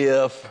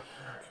 stiff,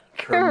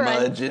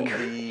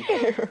 curmudgeony.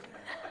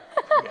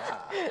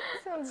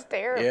 Sounds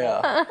terrible.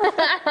 Yeah.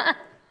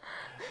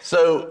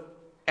 So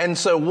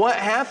what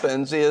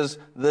happens is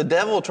the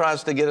devil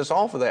tries to get us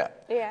off of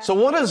that. Yeah. So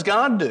what does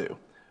God do?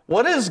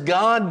 What is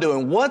God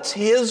doing? What's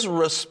his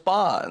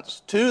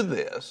response to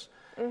this?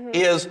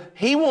 Is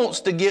he wants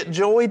to get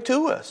joy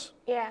to us.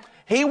 Yeah.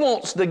 He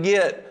wants to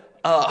get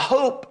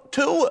hope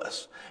to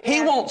us.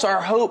 He wants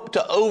our hope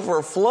to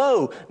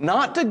overflow,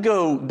 not to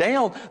go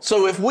down.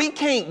 So if we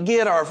can't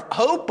get our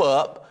hope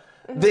up,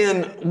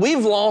 then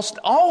we've lost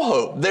all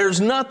hope. There's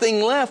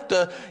nothing left.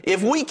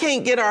 If we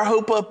can't get our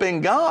hope up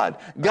in God,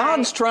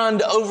 God's trying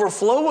to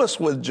overflow us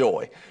with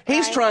joy.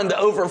 He's trying to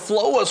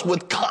overflow us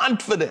with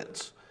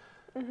confidence.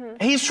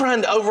 He's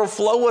trying to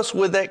overflow us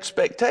with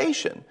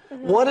expectation.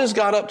 What is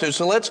God up to?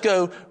 So let's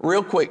go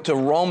real quick to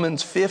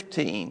Romans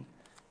 15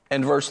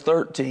 and verse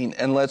 13,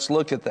 and let's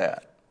look at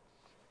that.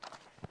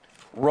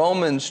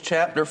 Romans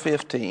chapter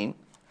 15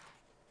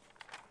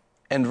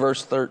 and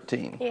verse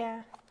 13.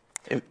 Yeah.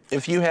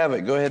 If you have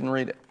it, go ahead and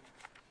read it.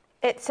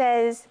 It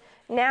says,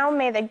 "Now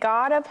may the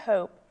God of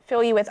hope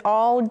fill you with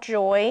all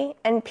joy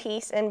and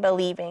peace in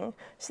believing,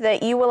 so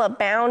that you will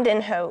abound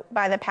in hope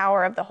by the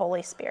power of the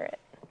Holy Spirit."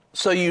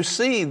 So you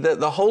see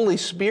that the Holy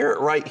Spirit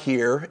right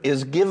here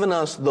is giving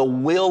us the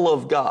will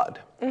of God.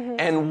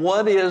 And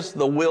what is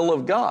the will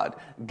of God?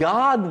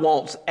 God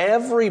wants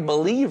every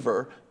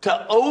believer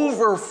to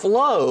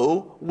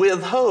overflow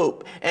with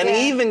hope. And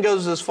he even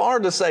goes as far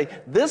to say,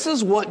 this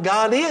is what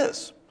God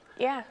is.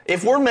 Yeah.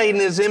 If we're made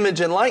in his image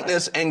and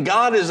likeness, and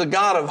God is a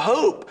God of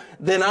hope,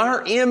 then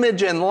our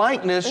image and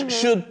likeness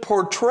should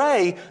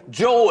portray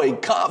joy,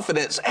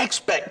 confidence,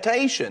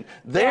 expectation.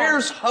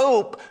 There's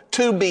hope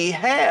to be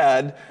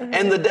had,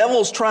 and the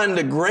devil's trying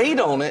to grate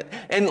on it.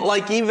 And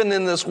like even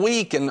in this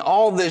week and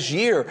all this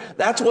year,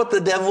 that's what the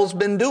devil's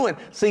been doing.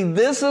 See,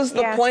 this is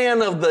the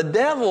plan of the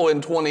devil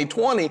in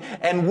 2020,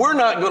 and we're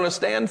not going to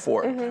stand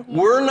for it.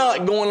 We're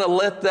not going to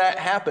let that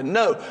happen.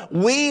 No,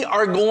 we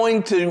are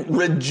going to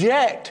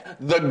reject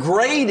the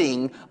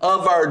grading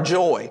of our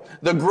joy,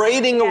 the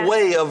grading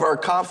away of our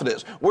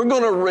confidence. We're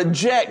going to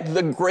reject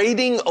the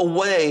grading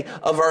away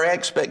of our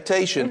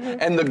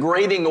expectation and the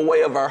grading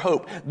away of our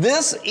hope.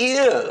 This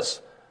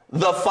is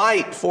the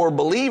fight for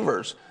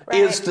believers,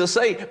 is to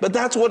say, but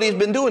that's what he's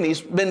been doing.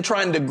 He's been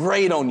trying to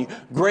grade on you,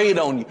 grade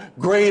on you,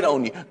 grade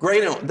on you,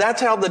 grade on you.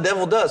 That's how the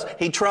devil does.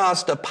 He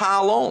tries to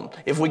pile on.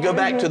 If we go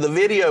back to the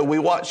video we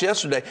watched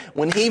yesterday,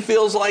 when he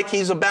feels like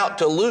he's about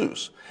to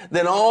lose,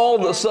 then all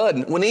of a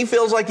sudden, when he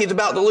feels like he's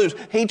about to lose,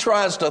 he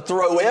tries to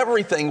throw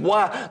everything.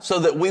 Why? So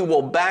that we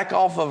will back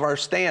off of our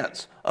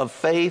stance of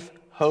faith,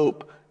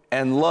 hope,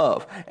 and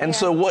love. And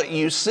so what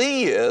you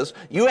see is,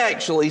 you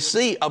actually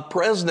see a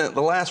president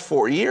the last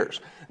 4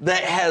 years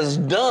that has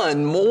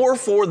done more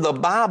for the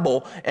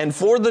Bible and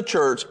for the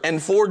church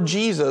and for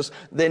Jesus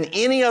than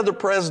any other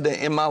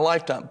president in my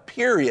lifetime,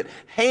 period.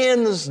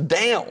 Hands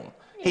down,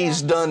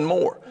 he's done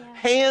more.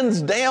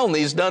 Hands down,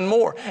 he's done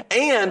more.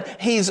 And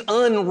he's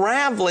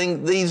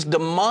unraveling these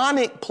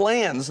demonic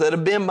plans that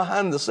have been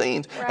behind the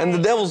scenes. And the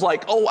devil's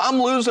like, oh,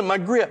 I'm losing my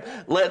grip.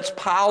 Let's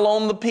pile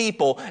on the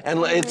people. And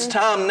it's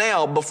time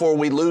now before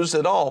we lose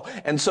it all.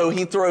 And so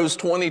he throws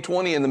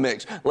 2020 in the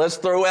mix. Let's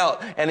throw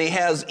out, and he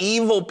has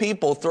evil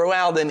people throw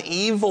out an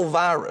evil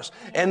virus.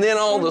 And then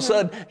all of a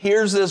sudden,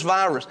 here's this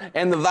virus.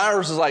 And the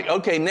virus is like,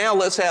 okay, now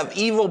let's have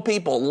evil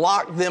people,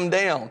 lock them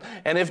down.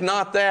 And if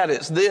not that,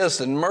 it's this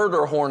and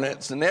murder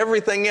hornets and everything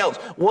everything else.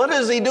 What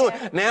is he doing?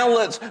 Now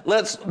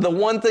let's the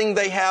one thing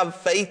they have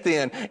faith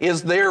in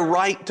is their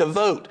right to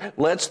vote.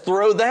 Let's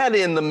throw that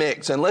in the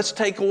mix and let's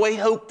take away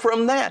hope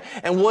from that.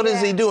 And what is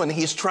he doing?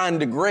 He's trying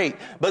to grate.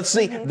 But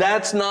see,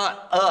 that's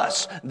not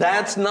us.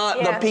 That's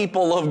not the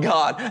people of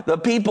God. The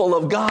people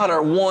of God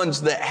are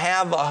ones that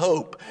have a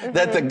hope,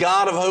 that the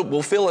God of hope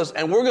will fill us,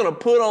 and we're going to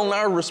put on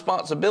our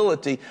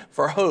responsibility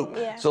for hope.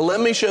 So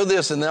let me show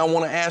this, and then I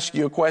want to ask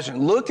you a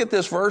question. Look at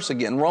this verse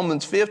again,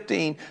 Romans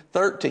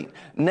 15:13.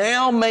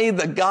 Now may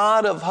the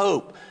God of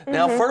hope.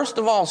 Now, first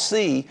of all,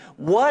 see,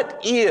 what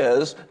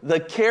is the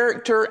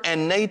character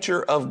and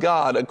nature of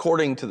God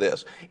according to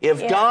this?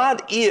 If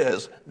God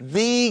is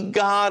the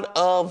God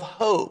of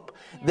hope,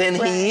 then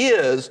he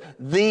is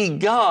the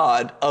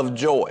God of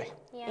joy.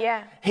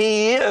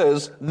 He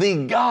is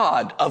the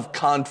God of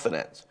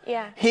confidence.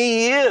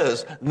 He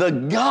is the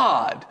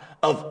God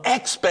of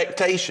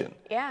expectation.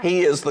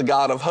 He is the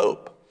God of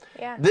hope.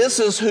 This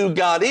is who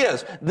God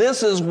is.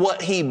 This is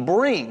what he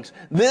brings.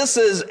 This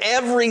is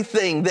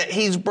everything that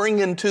he's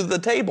bringing to the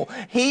table.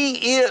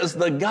 He is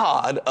the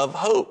God of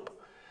hope.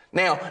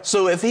 Now,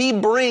 so if he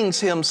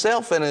brings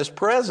himself and his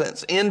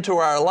presence into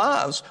our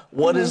lives,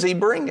 what is he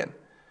bringing?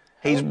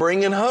 He's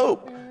bringing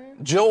hope,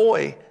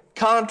 joy,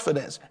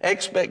 confidence,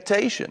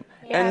 expectation.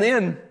 And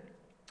then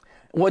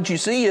what you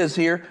see is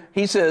here,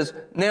 he says,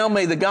 now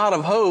may the God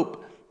of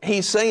hope,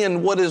 he's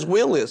saying what his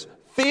will is,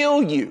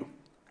 fill you,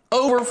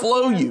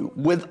 overflow you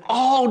with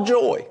all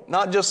joy,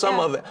 not just some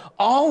of it,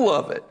 all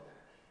of it,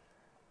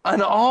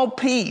 and all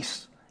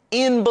peace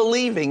in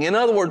believing. In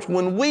other words,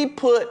 when we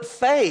put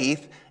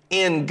faith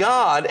in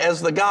God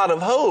as the God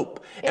of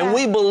hope, and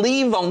we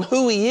believe on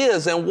who he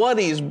is and what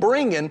he's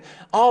bringing,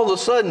 all of a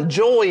sudden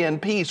joy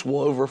and peace will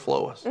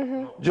overflow us.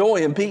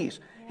 Joy and peace.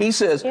 He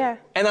says,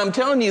 and I'm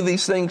telling you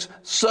these things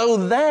so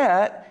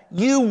that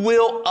you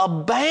will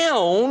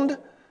abound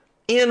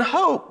in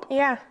hope.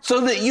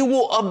 So that you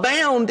will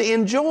abound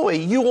in joy.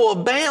 You will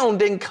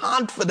abound in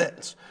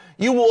confidence.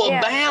 You will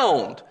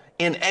abound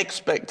in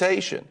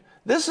expectation.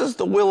 This is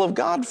the will of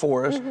God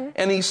for us.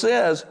 And he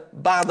says,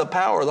 by the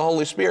power of the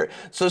Holy Spirit.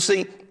 So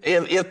see,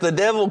 if the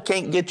devil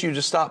can't get you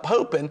to stop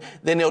hoping,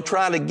 then he'll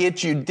try to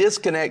get you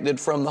disconnected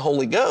from the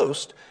Holy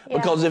Ghost.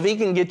 Because if he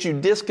can get you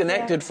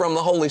disconnected from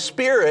the Holy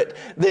Spirit,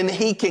 then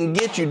he can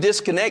get you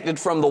disconnected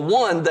from the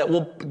one that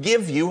will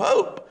give you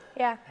hope.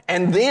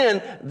 And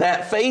then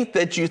that faith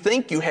that you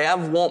think you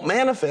have won't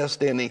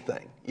manifest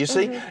anything. You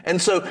see?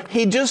 And so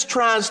he just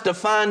tries to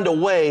find a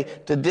way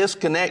to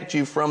disconnect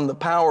you from the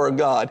power of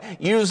God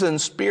using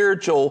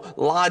spiritual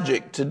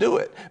logic to do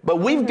it. But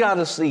we've got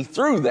to see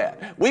through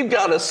that. We've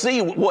got to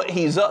see what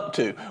he's up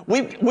to.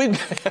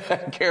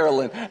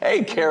 Carolyn,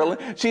 hey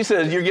Carolyn, she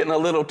says you're getting a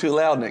little too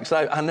loud and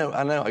excited. I know,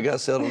 I got to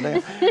settle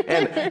down.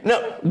 And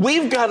no,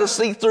 we've got to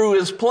see through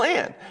his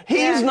plan.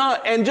 He's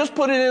not, and just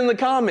put it in the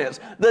comments,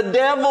 the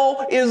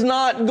devil is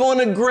not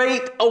going to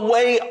grate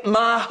away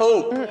my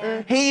hope.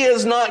 He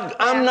is not,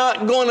 I'm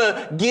not going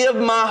to give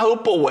my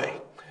hope away.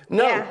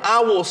 No,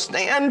 I will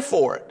stand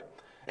for it.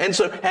 And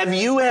so have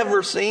you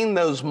ever seen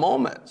those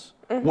moments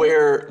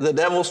where the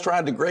devil's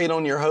tried to grate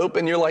on your hope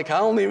and you're like, I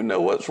don't even know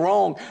what's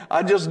wrong.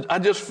 I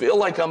just feel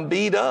like I'm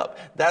beat up.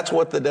 That's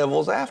what the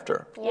devil's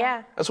after.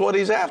 That's what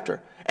he's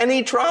after. And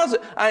he tries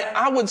it.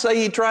 I would say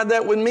he tried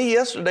that with me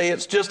yesterday.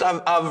 It's just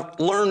I've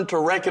learned to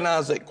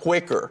recognize it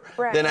quicker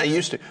than I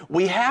used to.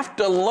 We have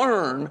to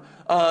learn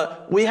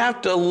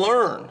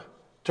to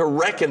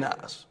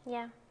recognize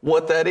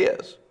what that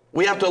is.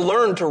 We have to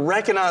learn to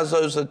recognize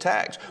those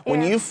attacks.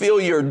 When you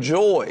feel your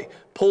joy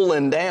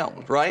pulling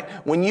down, right?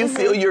 When you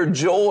feel your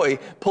joy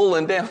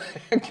pulling down.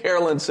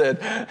 Carolyn said,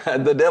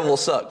 the devil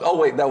sucks. Oh,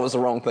 wait, that was the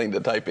wrong thing to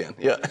type in.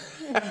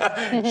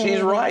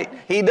 She's right.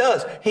 He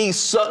does. He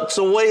sucks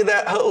away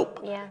that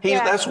hope.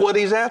 That's what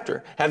he's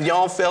after. Have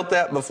y'all felt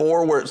that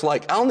before where it's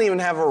like, I don't even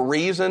have a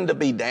reason to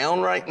be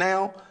down right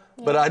now,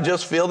 but I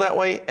just feel that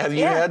way? Have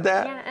you had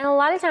that? And a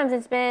lot of times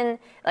it's been,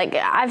 like,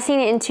 I've seen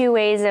it in two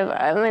ways of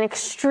an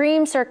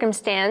extreme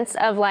circumstance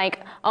of like,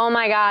 oh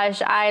my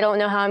gosh, I don't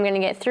know how I'm going to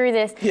get through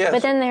this.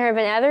 But then there have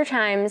been other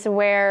times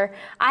where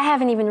I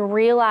haven't even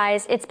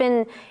realized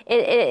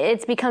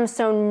it's become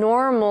so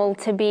normal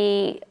to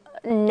be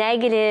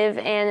negative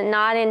and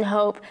not in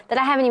hope that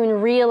I haven't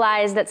even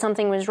realized that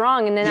something was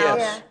wrong. And then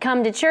I'll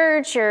come to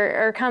church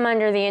or come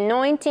under the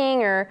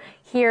anointing or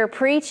hear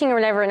preaching or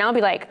whatever, and I'll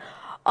be like,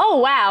 oh,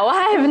 wow,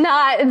 I have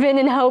not been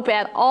in hope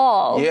at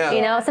all.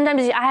 You know,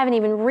 sometimes I haven't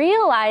even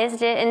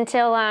realized it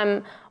until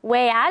I'm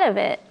way out of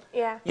it.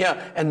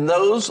 And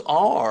those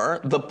are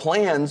the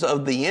plans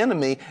of the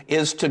enemy,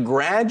 is to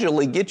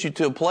gradually get you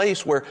to a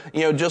place where,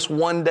 you know, just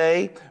one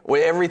day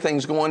where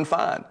everything's going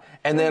fine.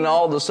 And then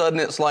all of a sudden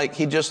it's like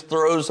he just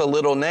throws a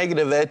little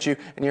negative at you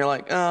and you're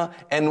like,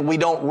 and we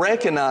don't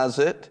recognize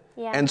it.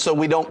 And so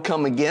we don't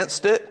come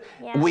against it.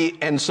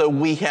 And so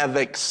we have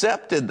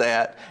accepted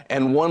that,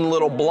 and one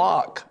little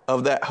block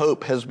of that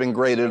hope has been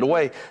grated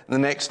away. The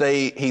next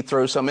day he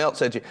throws something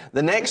else at you.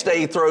 The next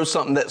day he throws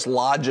something that's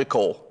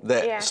logical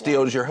that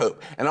steals your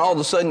hope. And all of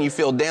a sudden you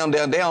feel down,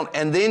 down, down.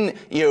 And then,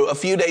 you know, a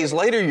few days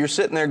later you're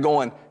sitting there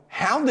going,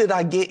 how did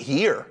I get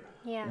here?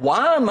 Yeah.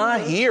 Why am I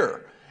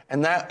here?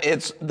 And that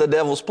it's the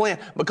devil's plan,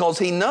 because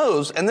he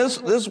knows, and this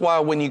is why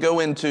when you go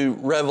into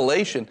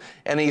Revelation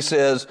and he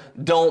says,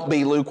 don't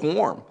be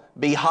lukewarm,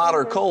 be hot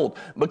or cold,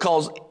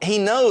 because he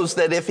knows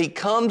that if he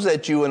comes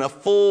at you in a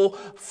full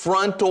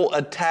frontal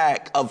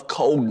attack of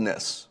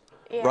coldness,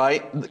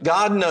 right?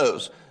 God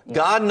knows.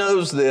 God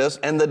knows this,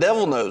 and the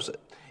devil knows it.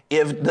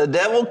 If the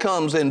devil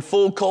comes in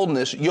full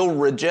coldness, you'll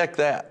reject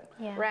that.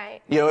 Yeah.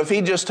 Right. You know, if he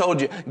just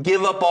told you,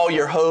 give up all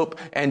your hope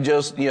and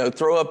just,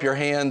 throw up your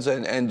hands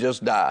and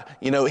just die.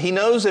 He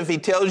knows if he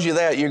tells you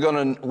that, you're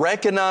going to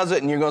recognize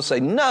it and you're going to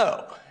say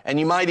no. And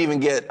you might even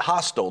get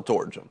hostile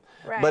towards him.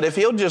 Right. But if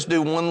he'll just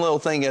do one little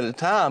thing at a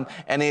time,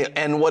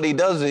 and what he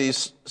does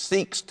is he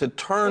seeks to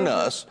turn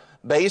us,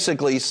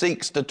 basically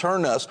seeks to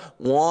turn us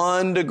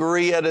 1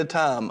 degree at a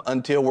time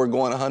until we're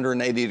going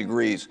 180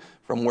 degrees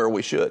from where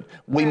we should.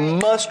 We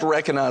must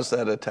recognize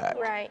that attack.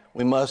 Right.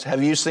 We must.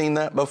 Have you seen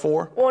that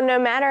before? Well, no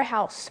matter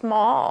how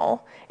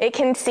small, it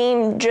can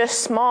seem just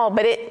small,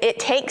 but it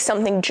takes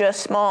something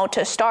just small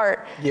to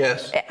start.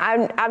 Yes.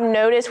 I've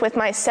noticed with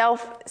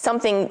myself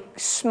something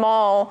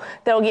small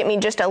that'll get me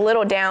just a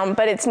little down,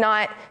 but it's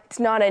not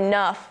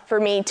enough for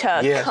me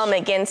to come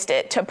against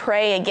it, to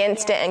pray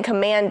against it and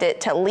command it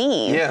to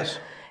leave. Yes.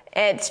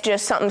 It's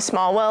just something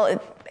small.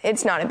 Well,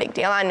 it's not a big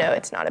deal. I know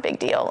it's not a big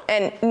deal.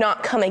 And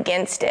not come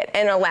against it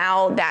and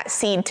allow that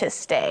seed to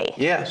stay.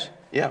 Yes.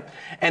 Yeah.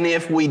 And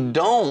if we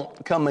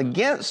don't come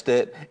against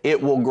it,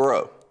 it will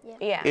grow.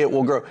 Yeah. It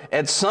will grow.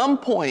 At some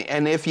point,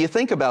 and if you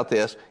think about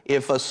this,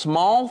 if a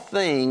small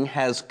thing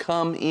has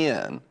come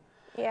in,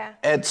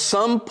 at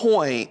some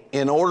point,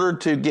 in order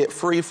to get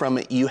free from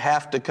it, you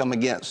have to come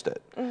against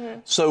it.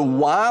 So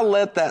why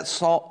let that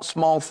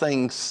small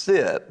thing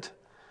sit?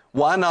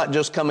 Why not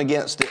just come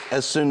against it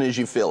as soon as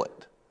you feel it?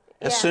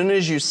 As soon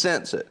as you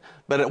sense it.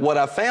 But what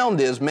I found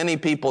is many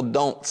people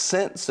don't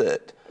sense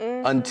it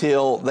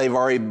until they've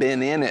already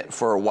been in it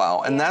for a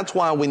while. And that's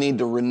why we need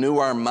to renew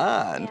our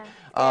mind.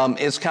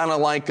 It's kind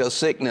of like a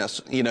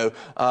sickness,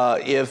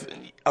 if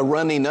a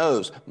runny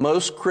nose.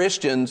 Most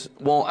Christians,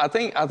 well, I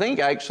think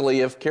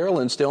actually if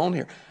Carolyn's still on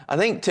here, I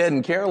think Ted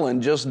and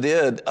Carolyn just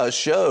did a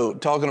show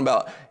talking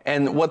about,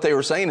 and what they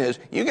were saying is,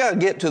 you got to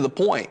get to the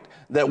point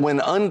that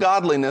when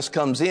ungodliness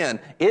comes in,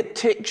 it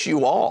ticks you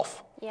off.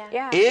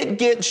 It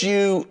gets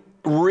you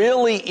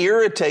really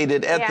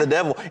irritated at the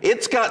devil.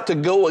 It's got to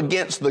go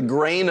against the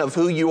grain of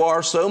who you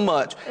are so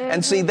much.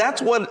 And see,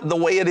 that's the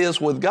way it is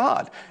with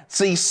God.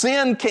 See,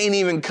 sin can't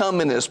even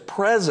come in his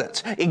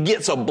presence. It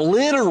gets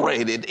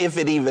obliterated if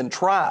it even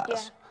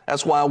tries.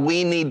 That's why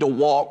we need to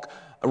walk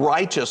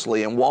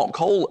righteously and walk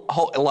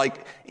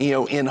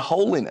in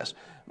holiness.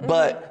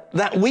 But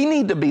that we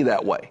need to be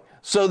that way.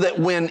 So that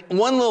when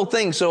one little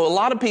thing, so a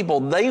lot of people,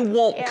 they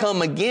won't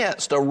come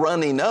against a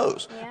runny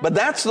nose. But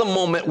that's the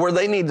moment where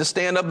they need to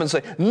stand up and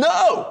say,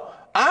 no,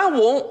 I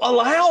won't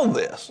allow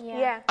this.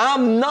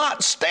 I'm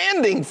not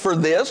standing for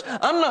this.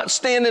 I'm not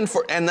standing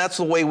for, and that's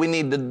the way we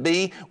need to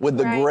be with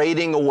the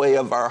grading away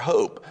of our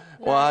hope.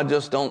 Well,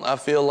 I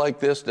feel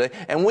like this today.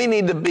 And we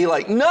need to be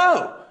like,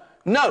 no,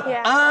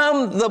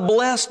 I'm the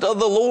blessed of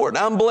the Lord.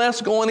 I'm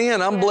blessed going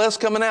in. I'm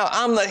blessed coming out.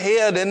 I'm the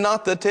head and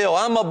not the tail.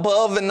 I'm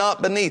above and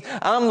not beneath.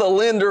 I'm the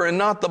lender and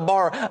not the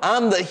borrower.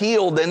 I'm the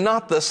healed and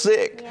not the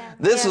sick.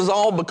 This is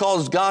all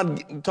because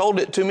God told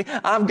it to me.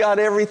 I've got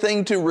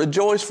everything to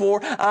rejoice for.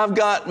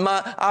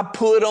 I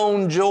put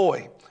on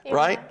joy,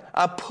 right?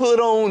 I put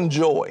on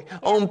joy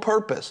on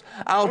purpose.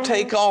 I'll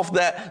take off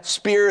that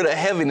spirit of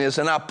heaviness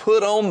and I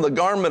put on the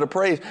garment of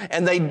praise.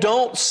 And they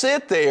don't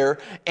sit there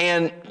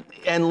and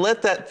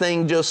let that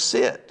thing just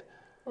sit.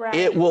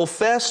 It will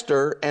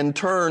fester and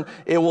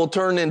it will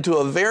turn into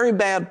a very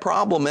bad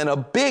problem and a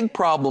big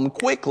problem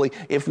quickly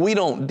if we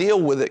don't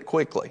deal with it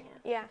quickly.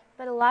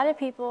 But a lot of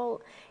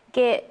people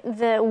get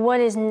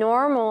what is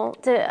normal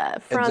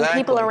from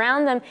people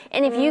around them.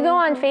 And if you go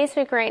on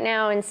Facebook right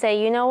now and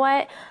say, you know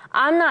what,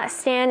 I'm not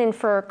standing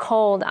for a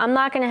cold. I'm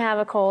not going to have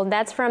a cold.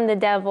 That's from the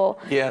devil.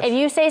 If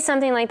you say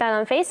something like that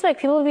on Facebook,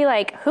 people will be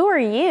like, who are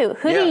you?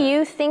 Who do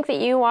you think that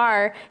you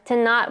are to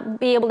not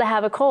be able to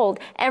have a cold?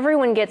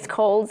 Everyone gets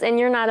colds and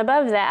you're not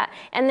above that.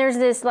 And there's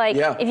this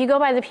if you go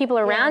by the people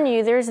around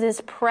you, there's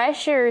this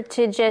pressure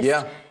to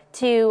just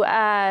to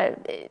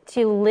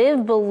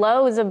live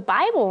below the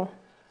Bible.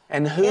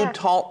 And who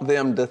taught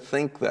them to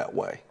think that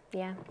way?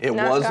 It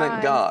Not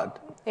wasn't God.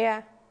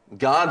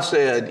 God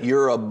said,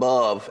 you're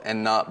above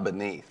and not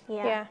beneath.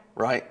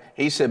 Right?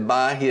 He said,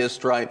 by his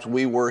stripes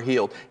we were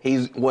healed.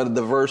 What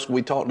the verse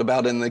we talked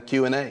about in the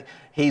Q&A.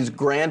 He's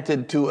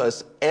granted to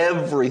us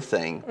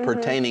everything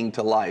pertaining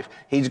to life.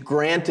 He's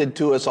granted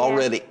to us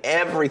already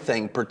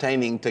everything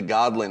pertaining to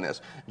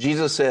godliness.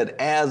 Jesus said,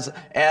 as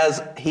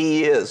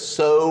he is,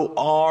 so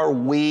are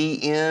we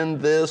in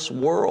this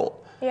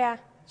world.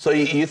 So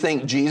you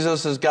think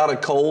Jesus has got a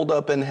cold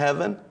up in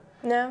heaven?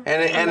 No.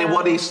 And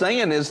what he's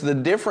saying is the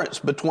difference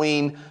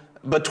between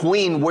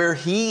where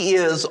he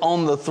is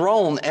on the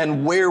throne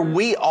and where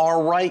we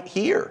are right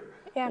here.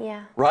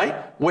 Yeah. Right?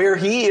 Where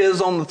he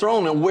is on the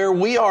throne and where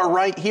we are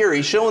right here.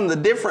 He's showing the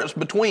difference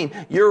between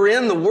you're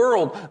in the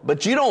world,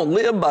 but you don't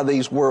live by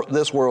this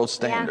world's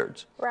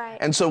standards. Right.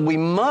 And so we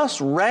must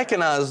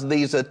recognize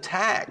these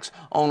attacks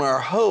on our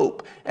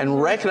hope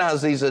and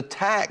recognize these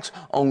attacks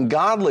on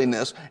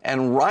godliness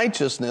and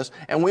righteousness.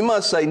 And we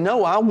must say,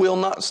 no, I will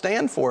not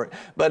stand for it.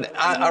 But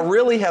I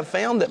really have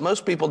found that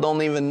most people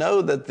don't even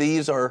know that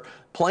these are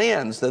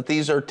plans, that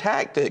these are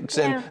tactics,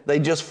 and they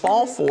just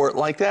fall for it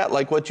like that.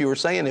 Like what you were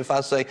saying, if I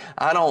say,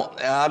 I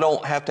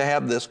don't have to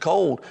have this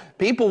cold,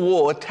 people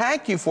will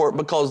attack you for it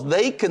because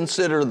they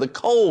consider the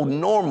cold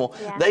normal.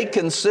 Yeah. They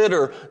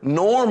consider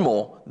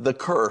normal the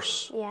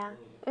curse. Yeah.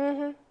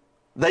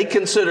 They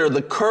consider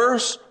the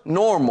curse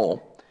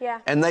normal,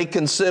 and they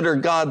consider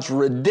God's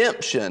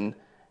redemption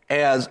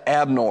as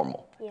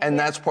abnormal. And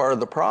that's part of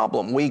the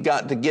problem. We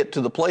got to get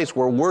to the place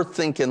where we're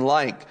thinking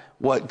like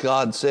what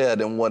God said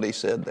and what he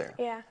said there.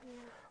 Yeah.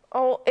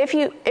 Oh,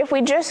 if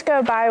we just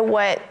go by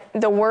what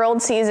the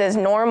world sees as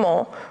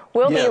normal,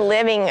 we'll be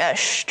living a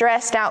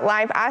stressed out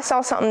life. I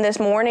saw something this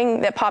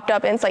morning that popped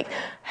up, and it's like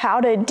how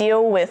to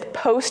deal with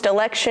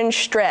post-election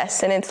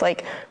stress, and it's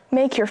like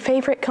make your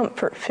favorite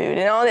comfort food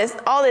and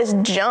all this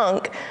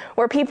junk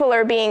where people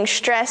are being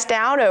stressed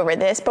out over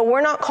this, but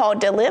we're not called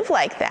to live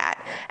like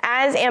that.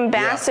 As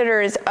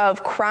ambassadors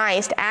of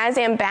Christ, as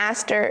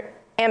ambassadors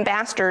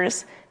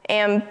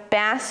of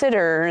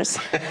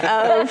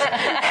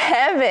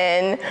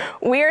heaven,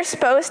 we're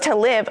supposed to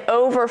live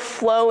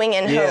overflowing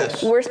in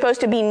hope. We're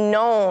supposed to be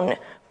known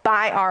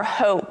by our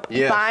hope,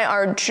 by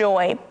our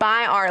joy,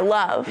 by our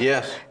love.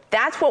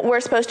 That's what we're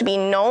supposed to be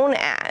known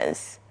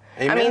as.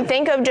 Amen. I mean,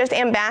 think of just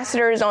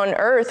ambassadors on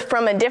earth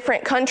from a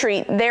different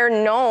country. They're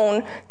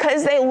known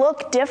because they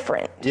look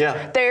different.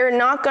 They're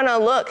not going to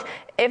look,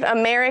 if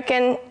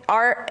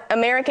our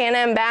American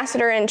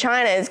ambassador in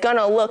China is going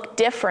to look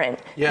different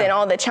than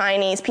all the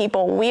Chinese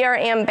people. We are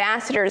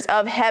ambassadors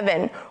of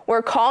heaven.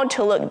 We're called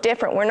to look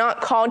different. We're not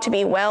called to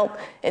be, well,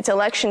 it's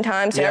election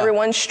time, so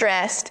everyone's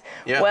stressed.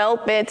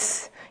 Well,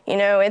 it's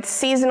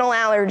seasonal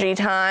allergy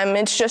time.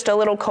 It's just a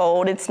little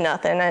cold. It's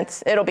nothing.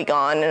 It'll be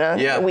gone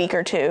in a week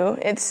or two.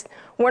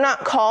 We're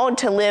not called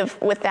to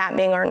live with that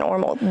being our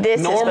normal.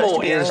 Normal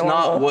is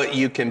not what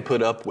you can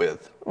put up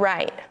with.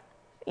 Right.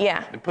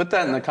 Yeah. And put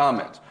that in the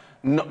comments.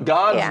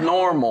 God's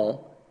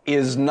normal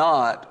is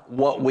not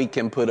what we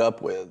can put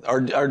up with.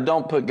 Or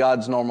don't put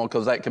God's normal,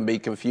 because that can be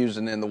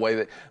confusing in the way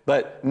that.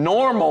 But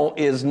normal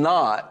is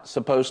not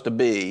supposed to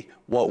be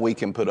what we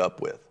can put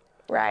up with.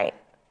 Right.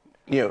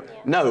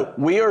 No,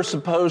 we are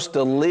supposed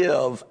to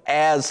live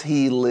as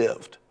he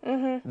lived.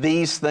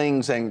 These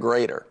things and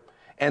greater.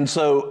 And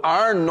so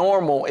our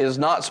normal is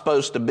not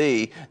supposed to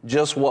be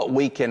just what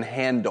we can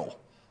handle.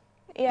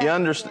 You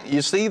understand?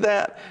 You see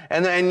that?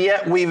 And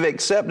yet we've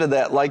accepted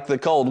that, like the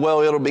cold.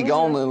 Well, it'll be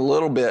gone in a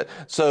little bit,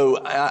 so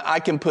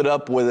I can put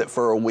up with it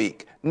for a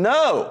week.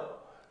 No.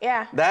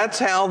 That's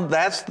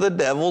the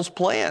devil's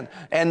plan.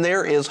 And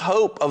there is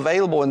hope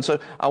available. And so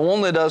I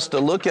wanted us to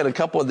look at a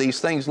couple of these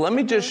things. Let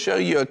me just show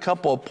you a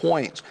couple of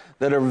points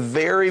that are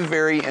very,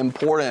 very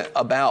important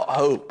about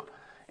hope.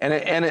 And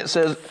it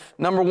says,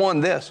 number one,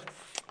 this.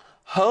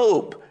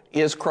 Hope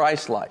is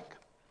Christ-like.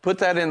 Put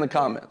that in the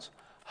comments.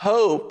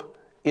 Hope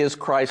is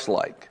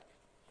Christ-like.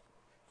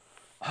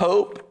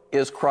 Hope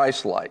is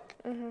Christ-like.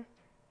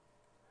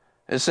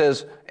 It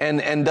says,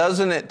 and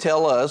doesn't it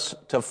tell us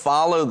to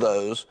follow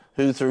those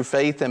who through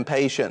faith and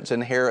patience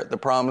inherit the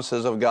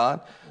promises of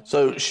God?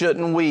 So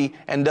shouldn't we,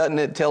 and doesn't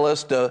it tell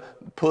us to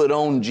put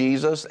on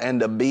Jesus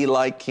and to be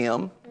like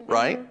him,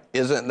 right?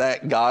 Isn't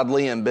that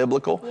godly and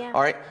biblical?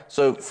 All right,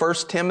 so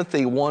 1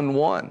 Timothy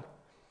 1:1.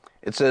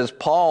 It says,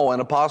 Paul, an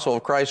apostle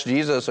of Christ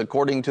Jesus,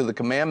 according to the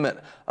commandment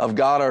of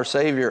God our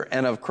Savior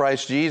and of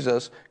Christ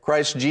Jesus,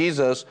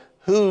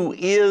 who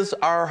is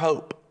our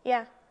hope.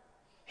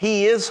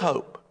 He is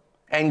hope.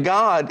 And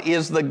God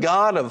is the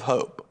God of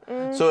hope.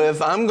 So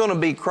if I'm going to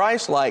be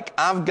Christ-like,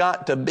 I've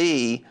got to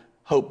be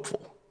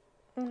hopeful.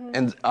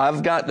 And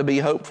I've got to be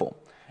hopeful.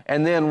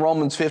 And then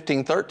Romans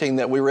 15:13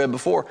 that we read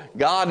before,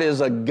 God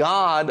is a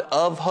God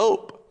of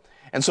hope.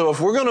 And so if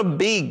we're going to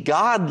be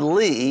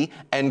godly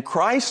and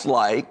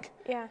Christ-like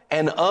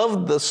and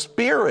of the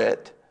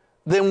Spirit,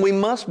 then we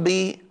must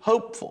be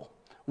hopeful.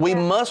 We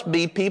must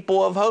be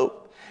people of hope.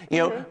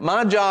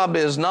 My job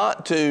is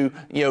not to,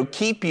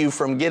 keep you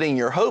from getting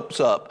your hopes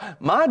up.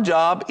 My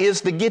job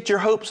is to get your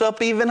hopes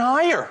up even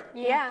higher.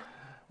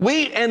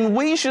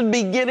 We should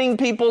be getting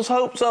people's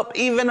hopes up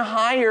even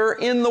higher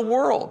in the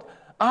world.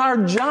 Our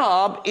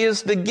job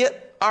is to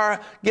get our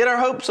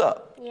hopes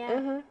up.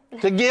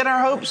 To get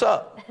our hopes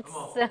up.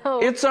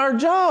 It's our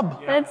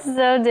job. That's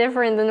so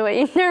different than what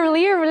you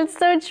normally hear, but it's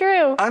so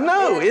true. I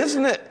know,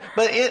 isn't it?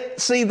 But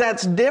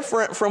that's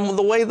different from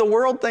the way the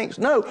world thinks.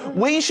 No,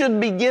 we should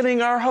be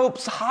getting our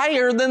hopes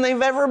higher than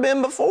they've ever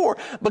been before.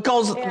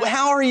 Because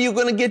how are you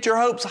going to get your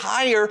hopes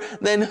higher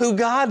than who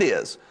God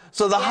is?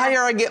 So the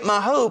higher I get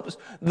my hopes,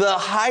 the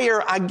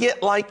higher I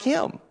get like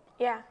him.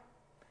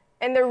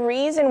 And the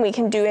reason we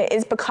can do it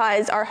is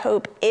because our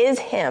hope is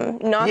him,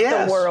 not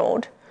the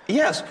world.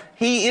 Yes,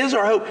 he is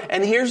our hope.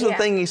 And here's the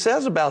thing he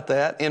says about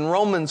that in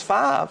Romans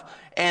 5,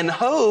 and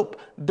hope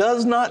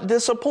does not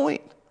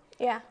disappoint.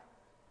 Yeah.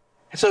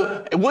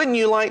 So wouldn't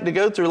you like to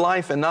go through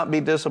life and not be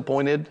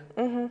disappointed?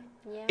 Mm-hmm.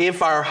 Yeah.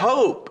 If our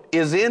hope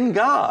is in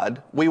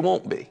God, we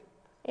won't be.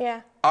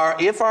 Yeah.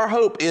 If our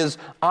hope is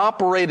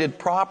operated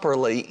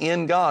properly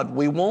in God,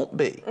 we won't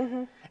be.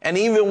 Mm-hmm. And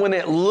even when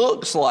it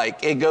looks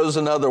like it goes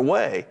another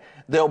way,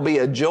 there'll be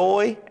a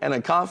joy and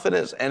a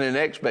confidence and an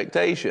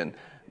expectation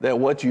that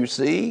what you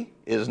see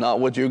is not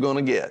what you're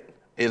going to get.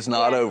 It's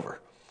not over.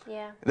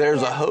 Yeah.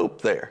 There's a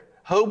hope there.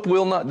 Hope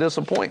will not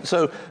disappoint.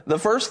 So the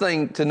first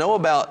thing to know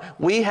about,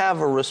 we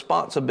have a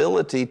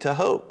responsibility to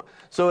hope.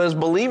 So as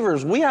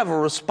believers, we have a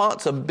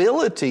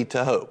responsibility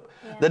to hope.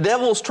 Yeah. The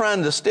devil's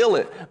trying to steal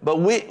it, but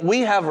we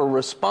have a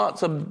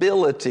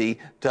responsibility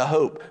to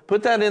hope.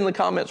 Put that in the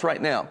comments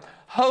right now.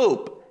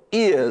 Hope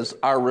is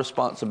our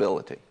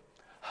responsibility.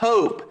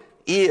 Hope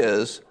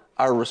is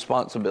our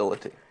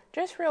responsibility.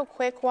 Just real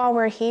quick while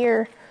we're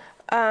here,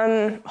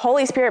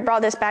 Holy Spirit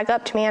brought this back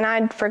up to me and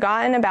I'd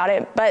forgotten about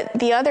it. But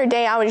the other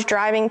day I was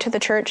driving to the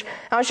church.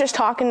 I was just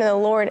talking to the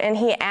Lord and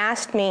he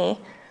asked me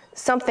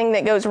something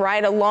that goes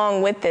right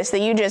along with this that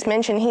you just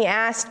mentioned. He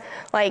asked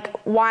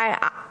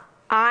why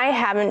I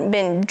haven't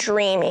been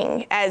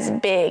dreaming as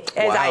big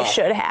as I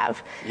should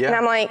have. Yeah. And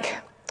I'm like,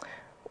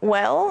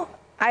 well,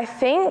 I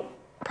think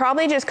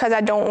probably just because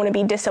I don't want to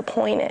be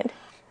disappointed.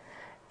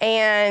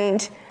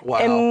 And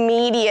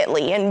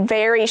immediately and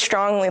very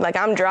strongly,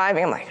 I'm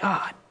driving, I'm like,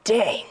 oh,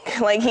 dang.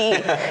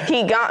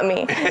 He got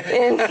me.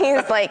 And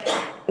he's like,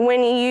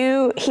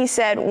 he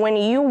said, when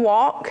you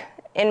walk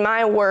in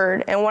my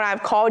word and what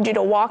I've called you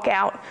to walk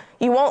out,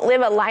 you won't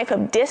live a life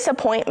of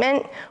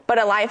disappointment, but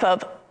a life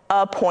of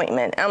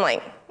appointment. I'm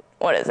like,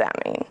 what does that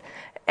mean?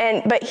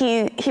 But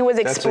he was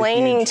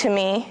explaining to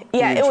me,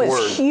 it was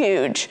word.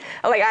 Huge.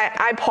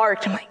 I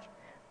parked, I'm like,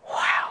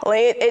 wow.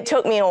 It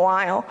took me a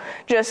while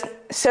just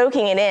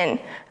soaking it in,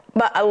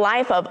 but a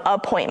life of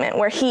appointment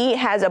where he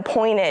has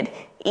appointed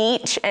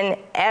each and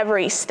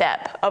every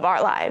step of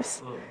our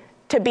lives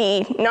to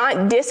be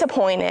not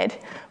disappointed,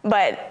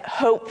 but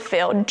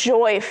hope-filled,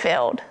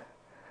 joy-filled.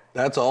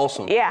 That's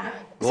awesome. Yeah.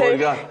 Glory so to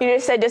God. You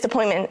just said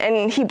disappointment,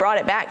 and he brought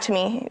it back to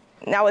me.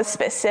 That was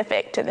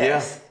specific to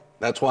this. Yeah.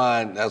 That's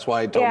why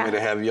he told me to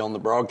have you on the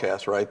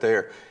broadcast right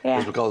there. Yeah.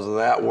 It's because of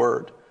that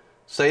word.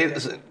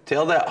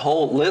 Tell that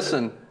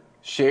listen,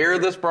 share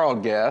this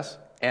broadcast,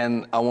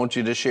 and I want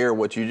you to share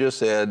what you just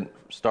said,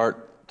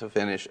 start to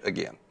finish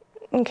again.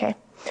 Okay.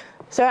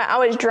 So I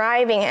was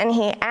driving, and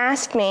he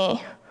asked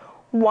me,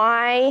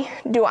 why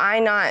do I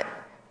not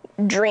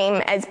dream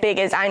as big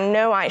as I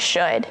know I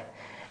should?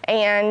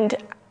 And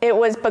it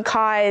was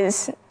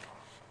because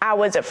I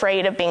was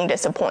afraid of being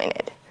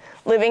disappointed.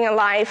 Living a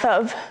life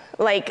of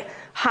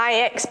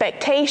high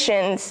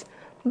expectations,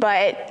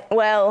 but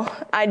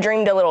I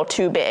dreamed a little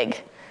too big.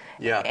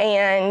 Yeah.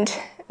 And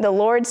the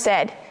Lord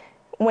said,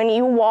 when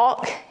you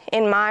walk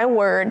in my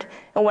word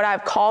and what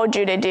I've called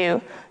you to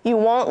do, you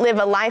won't live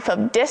a life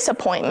of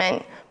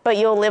disappointment, but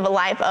you'll live a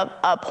life of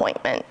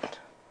appointment.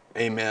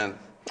 Amen.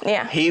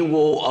 Yeah. He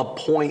will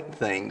appoint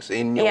things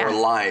in your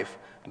life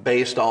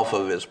based off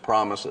of his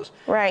promises.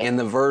 Right. In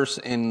the verse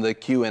in the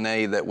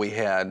Q&A that we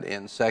had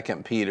in 2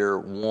 Peter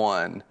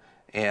 1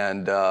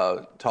 and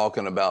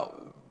talking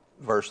about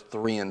verse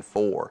 3 and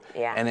 4.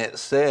 Yeah. And it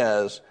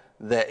says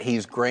that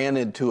he's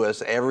granted to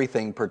us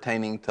everything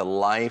pertaining to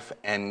life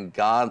and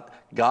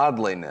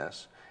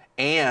godliness.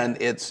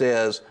 And it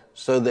says,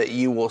 so that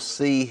you will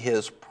see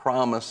his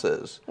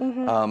promises.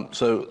 Mm-hmm.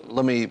 So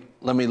let me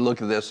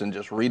look at this and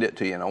just read it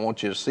to you. And I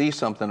want you to see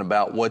something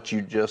about what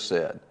you just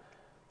said.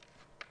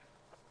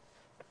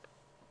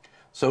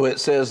 So it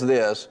says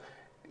this,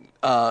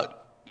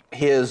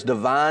 his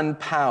divine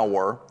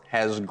power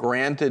has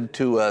granted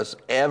to us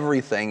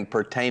everything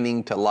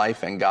pertaining to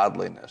life and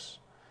godliness.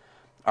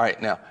 All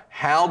right, now,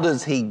 how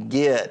does he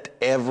get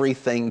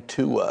everything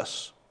to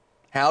us?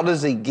 How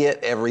does he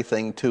get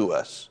everything to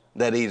us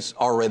that he's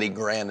already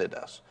granted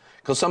us?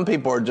 Because some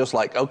people are just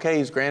like, okay,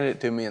 he's granted it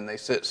to me, and they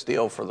sit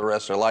still for the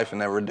rest of their life and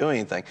never do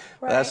anything.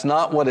 Right. That's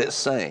not what it's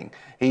saying.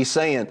 He's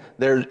saying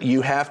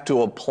you have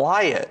to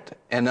apply it.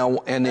 And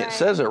it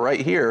says it right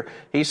here.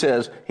 He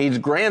says, he's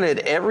granted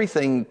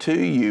everything to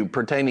you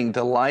pertaining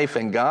to life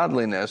and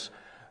godliness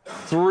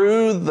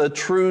through the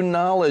true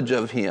knowledge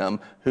of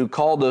him who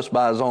called us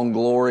by his own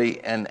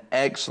glory and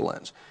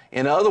excellence.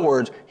 In other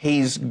words,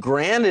 he's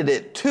granted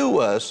it to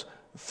us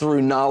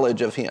through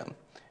knowledge of him.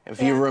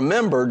 If you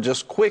remember,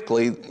 just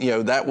quickly,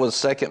 that was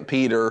 2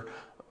 Peter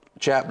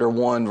chapter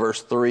 1,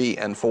 verse 3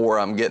 and 4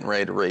 I'm getting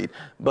ready to read.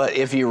 But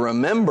if you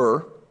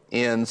remember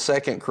in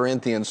 2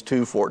 Corinthians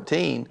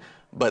 2:14,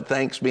 but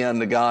thanks be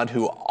unto God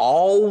who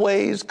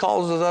always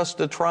causes us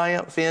to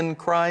triumph in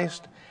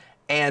Christ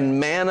and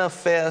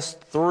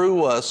manifest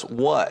through us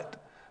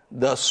what?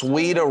 The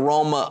sweet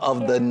aroma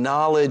of the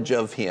knowledge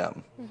of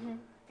him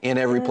in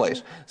every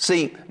place.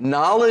 See,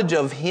 knowledge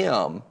of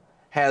him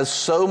has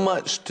so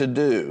much to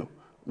do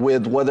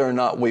with whether or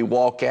not we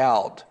walk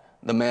out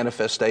the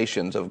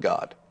manifestations of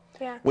God.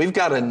 Yeah. We've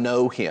got to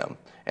know him.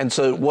 And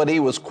so what he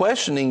was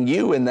questioning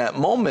you in that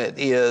moment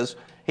is,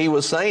 he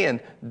was saying,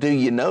 do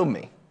you know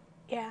me?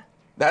 Yeah.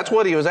 That's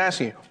what he was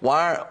asking you.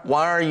 Why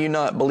are you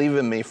not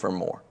believing me for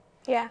more?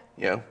 Yeah.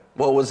 You know,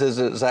 what was his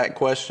exact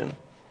question?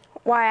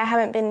 Why I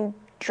haven't been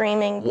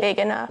dreaming big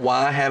enough.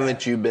 Why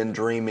haven't you been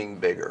dreaming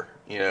bigger?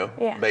 You know,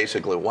 Yeah.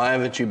 basically, why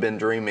haven't you been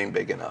dreaming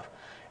big enough?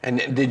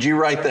 And did you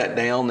write that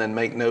down and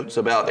make notes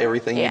about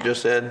everything you Yeah.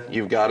 just said?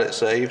 You've got it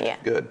saved? Yeah.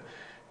 Good.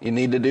 You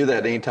need to do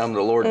that anytime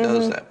the Lord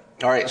does that.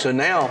 All right, so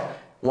now,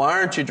 why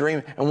aren't you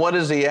dreaming? And what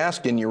is he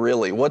asking you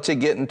really? What's he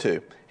getting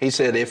to? He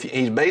said,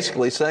 he's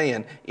basically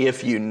saying,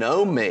 if you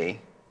know me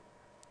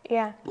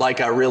Yeah.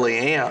 like I really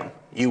am,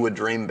 you would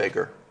dream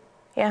bigger.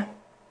 Yeah.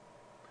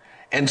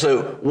 And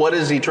so what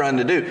is he trying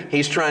to do?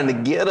 He's trying to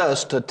get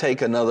us to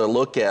take another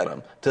look at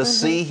him, to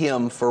see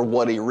him for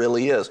what he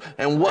really is.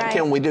 And what Right.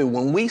 can we do?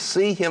 When we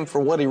see him for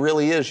what he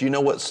really is, you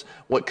know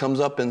what comes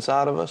up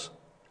inside of us?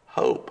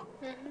 Hope.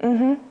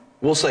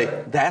 We'll say,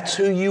 that's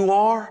who you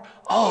are?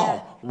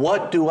 Oh,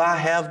 what do I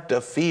have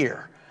to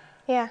fear?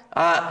 Yeah.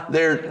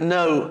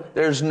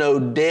 There's no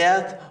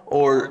death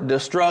or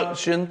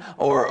destruction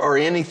or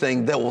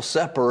anything that will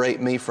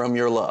separate me from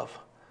your love.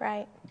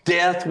 Right.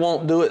 Death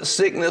won't do it.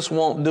 Sickness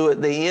won't do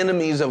it. The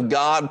enemies of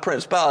God,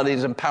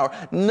 principalities and power,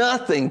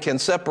 nothing can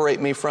separate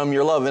me from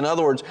your love. In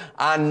other words,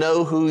 I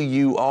know who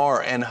you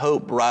are, and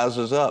hope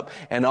rises up.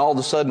 And all of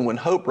a sudden, when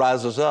hope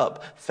rises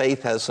up,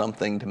 faith has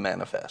something to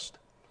manifest.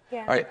 Yeah.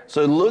 All right.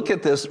 So look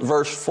at this,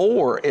 verse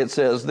 4. It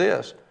says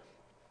this.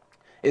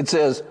 It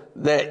says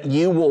that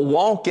you will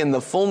walk in the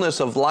fullness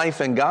of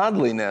life and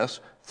godliness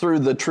through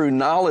the true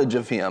knowledge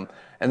of him.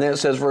 And then it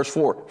says, verse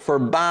 4, for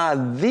by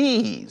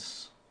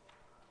these,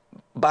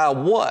 by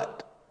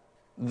what?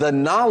 The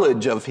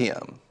knowledge of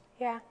him.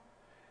 Yeah.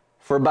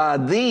 For by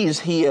these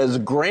he has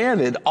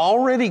granted,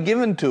 already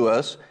given to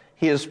us,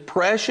 his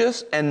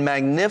precious and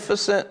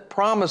magnificent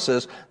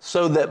promises,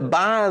 so that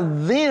by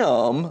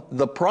them,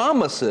 the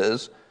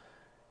promises,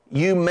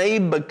 you may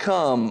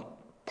become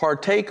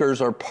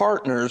partakers or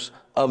partners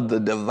of the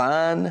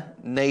divine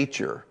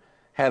nature,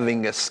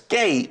 having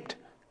escaped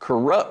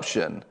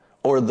corruption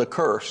or the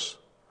curse.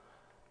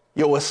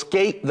 You'll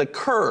escape the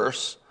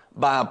curse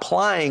by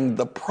applying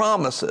the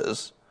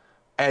promises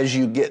as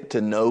you get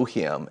to know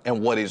him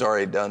and what he's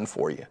already done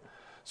for you.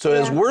 So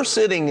as we're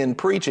sitting and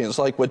preaching, it's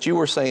like what you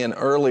were saying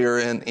earlier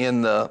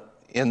in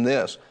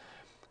this.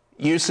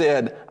 You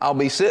said, I'll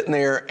be sitting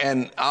there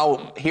and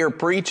I'll hear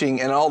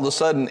preaching, and all of a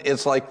sudden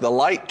it's like the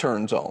light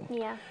turns on.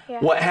 Yeah. Yeah.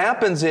 What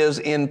happens is,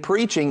 in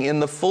preaching, in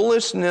the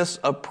foolishness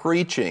of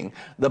preaching,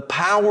 the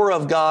power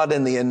of God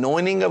and the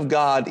anointing of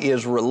God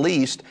is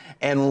released,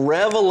 and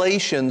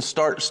revelation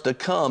starts to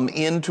come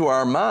into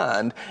our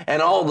mind,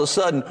 and all of a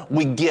sudden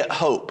we get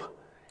hope.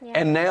 Yeah.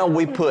 And now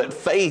we put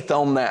faith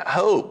on that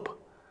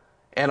hope,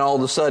 and all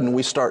of a sudden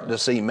we start to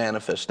see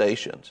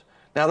manifestations.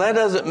 Now that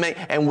doesn't make,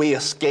 and we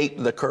escape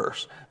the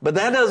curse, but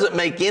that doesn't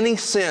make any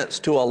sense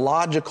to a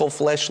logical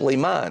fleshly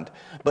mind,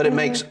 but it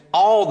makes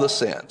all the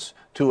sense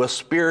to a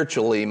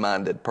spiritually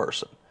minded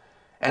person.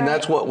 And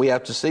that's what we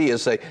have to see,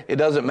 is say, it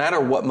doesn't matter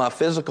what my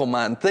physical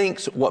mind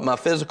thinks, what my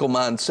physical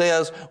mind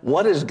says,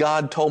 what has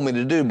God told me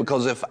to do?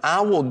 Because if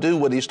I will do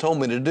what he's told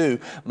me to do,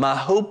 my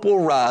hope will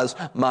rise,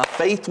 my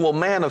faith will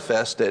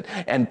manifest it,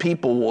 and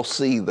people will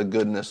see the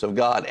goodness of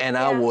God. And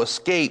I will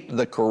escape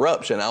the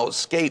corruption, I will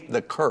escape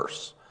the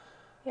curse.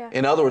 Yeah.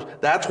 In other words,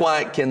 that's why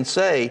it can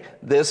say,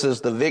 this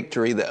is the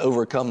victory that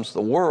overcomes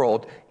the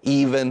world,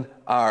 even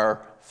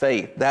our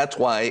faith. That's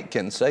why it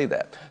can say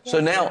that. So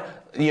now,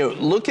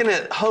 looking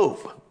at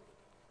hope,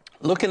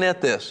 looking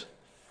at this,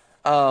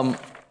 well,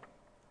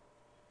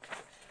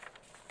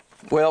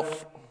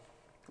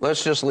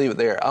 let's just leave it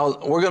there.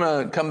 We're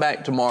going to come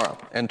back tomorrow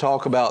and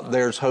talk about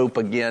there's hope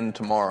again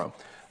tomorrow,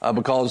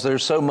 because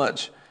there's so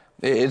much.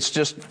 It's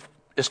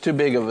too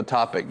big of a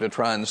topic to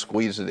try and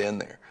squeeze it in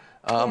there.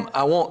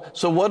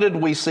 So what did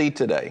we see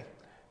today?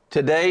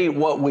 Today,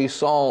 what we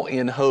saw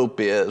in hope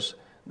is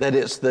that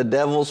it's the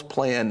devil's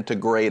plan to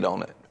grate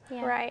on it.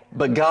 Yeah. Right.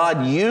 But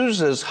God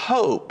uses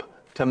hope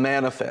to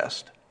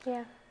manifest.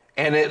 Yeah.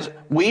 And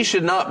we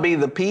should not be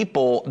the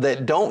people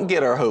that don't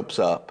get our hopes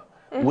up.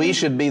 We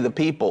should be the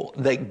people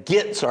that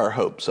gets our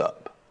hopes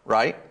up,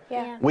 right?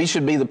 Yeah. We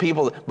should be the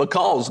people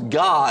because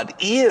God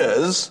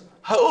is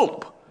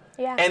hope.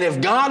 Yeah. And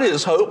if God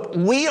is hope,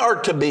 we are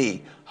to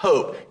be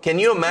hope. Can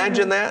you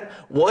imagine that?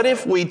 What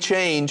if we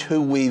change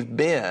who we've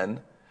been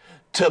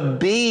to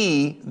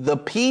be the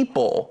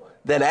people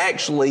that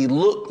actually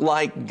look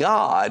like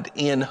God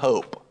in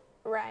hope?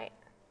 Right.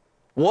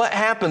 What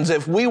happens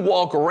if we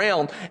walk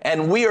around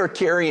and we are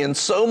carrying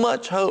so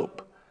much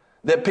hope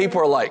that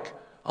people are like,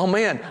 oh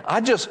man,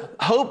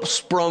 hope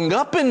sprung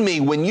up in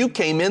me when you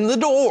came in the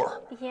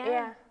door.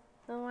 Yeah.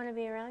 I want to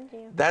be around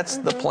you. That's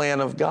the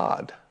plan of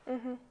God.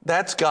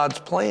 That's God's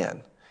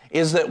plan,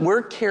 is that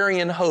we're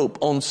carrying hope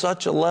on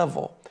such a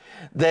level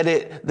that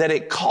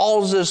it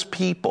causes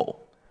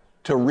people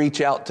to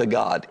reach out to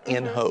God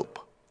in hope.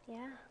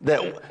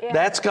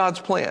 That's God's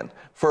plan,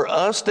 for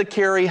us to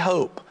carry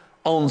hope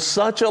on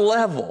such a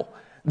level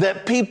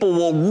that people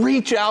will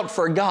reach out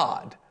for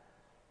God,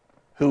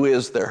 who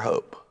is their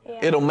hope. Yeah.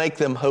 It'll make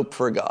them hope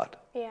for God.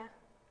 Yeah.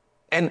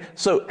 And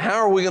so how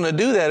are we going to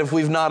do that if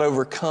we've not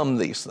overcome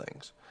these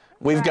things?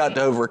 We've got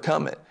to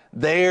overcome it.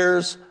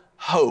 There's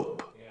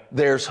hope.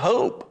 There's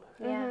hope.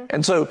 Yeah.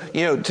 And so,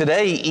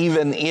 today,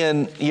 even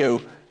in,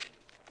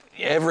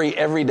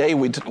 every day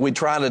we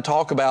try to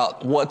talk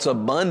about what's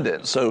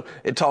abundant. So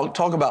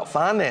talk about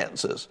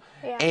finances.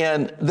 Yeah.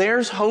 And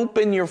there's hope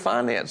in your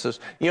finances.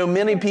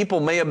 Many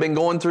people may have been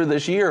going through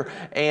this year,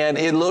 and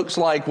it looks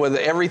like with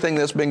everything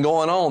that's been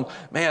going on,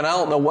 man, I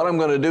don't know what I'm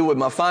going to do with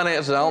my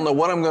finances. I don't know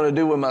what I'm going to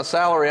do with my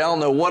salary. I don't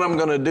know what I'm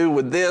going to do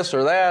with this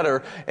or that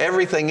or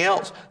everything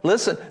else.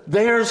 Listen,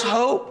 there's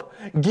hope.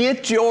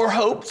 Get your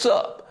hopes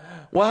up.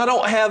 Well, I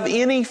don't have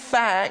any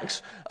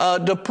facts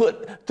to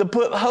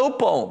put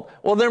hope on.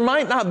 Well, there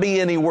might not be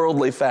any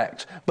worldly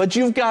facts, but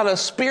you've got a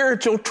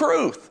spiritual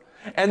truth.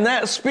 And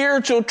that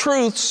spiritual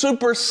truth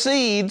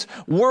supersedes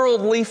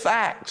worldly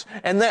facts.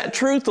 And that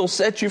truth will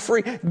set you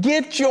free.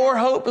 Get your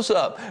hopes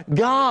up.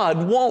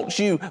 God wants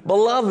you,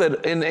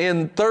 beloved,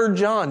 in 3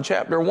 John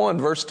chapter 1,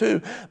 verse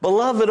 2,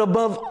 beloved,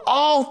 above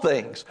all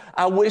things,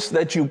 I wish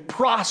that you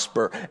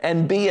prosper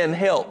and be in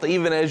health,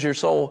 even as your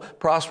soul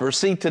prospers.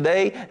 See,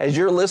 today, as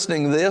you're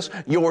listening to this,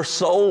 your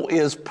soul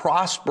is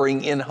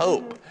prospering in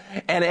hope.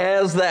 And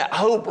as that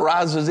hope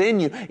rises in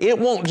you, it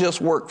won't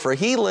just work for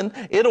healing.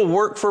 It'll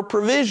work for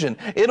provision.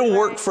 It'll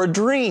work for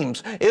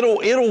dreams.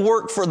 It'll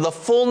work for the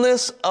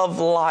fullness of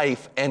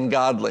life and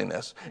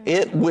godliness.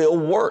 It will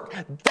work.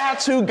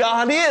 That's who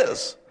God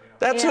is.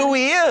 That's who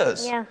He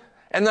is. Yeah.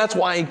 And that's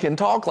why He can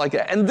talk like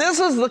that. And this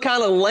is the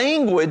kind of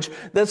language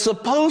that's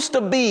supposed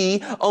to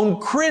be on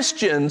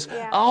Christians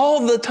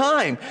all the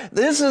time.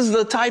 This is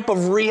the type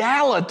of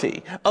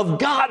reality of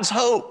God's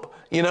hope.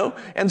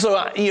 And so,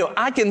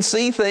 I can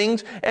see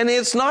things, and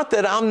it's not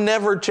that I'm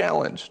never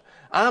challenged.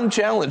 I'm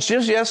challenged.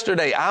 Just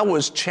yesterday, I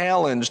was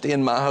challenged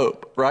in my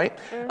hope, right?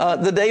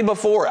 The day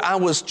before, I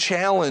was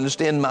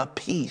challenged in my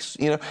peace.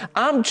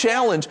 I'm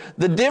challenged.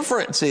 The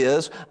difference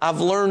is I've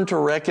learned to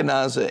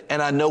recognize it,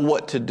 and I know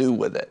what to do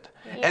with it.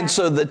 And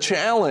so the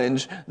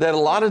challenge that a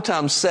lot of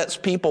times sets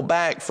people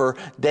back for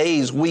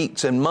days,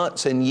 weeks, and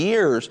months and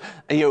years,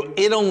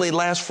 it only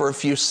lasts for a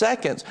few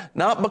seconds.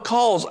 Not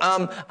because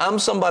I'm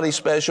somebody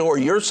special or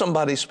you're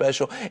somebody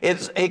special.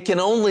 It can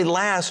only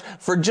last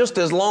for just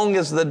as long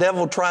as the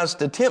devil tries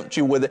to tempt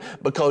you with it,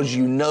 because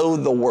you know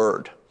the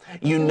Word.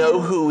 You know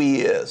who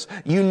He is.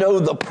 You know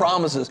the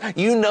promises.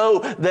 You know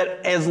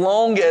that as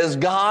long as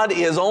God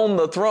is on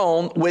the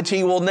throne, which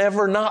He will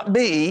never not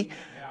be,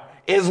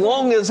 as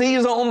long as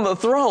He's on the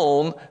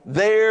throne,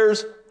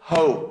 there's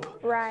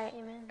hope. Right.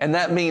 And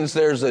that means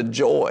there's a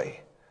joy.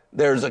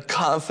 There's a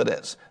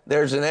confidence.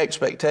 There's an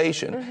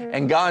expectation.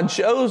 And God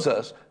shows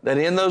us that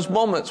in those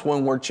moments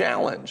when we're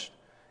challenged,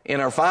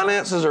 in our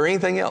finances or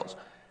anything else,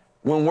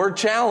 when we're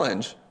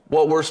challenged,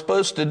 what we're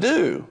supposed to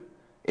do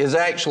is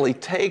actually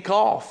take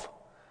off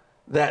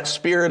that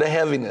spirit of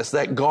heaviness,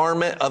 that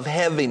garment of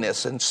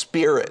heaviness and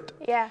spirit.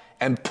 Yeah.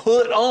 And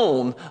put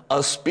on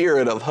a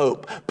spirit of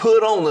hope.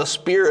 Put on a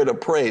spirit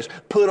of praise.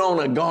 Put on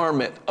a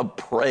garment of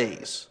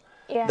praise.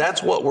 Yeah.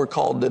 That's what we're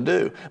called to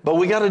do. But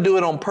we got to do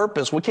it on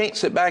purpose. We can't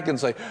sit back and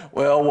say,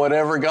 well,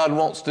 whatever God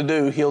wants to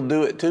do, He'll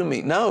do it to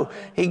me. No,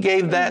 He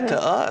gave that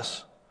to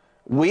us.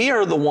 We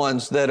are the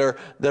ones that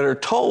are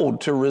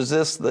told to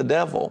resist the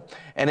devil.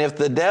 And if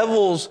the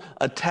devil's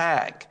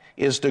attack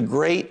is to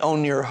grate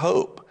on your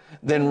hope,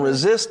 then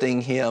resisting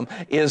him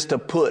is to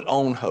put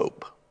on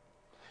hope.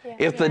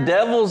 If the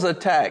devil's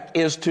attack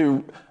is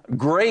to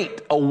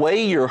grate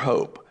away your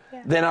hope,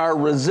 then our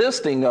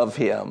resisting of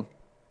him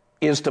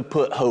is to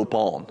put hope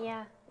on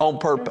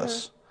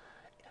purpose,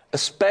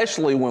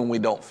 especially when we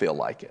don't feel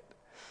like it.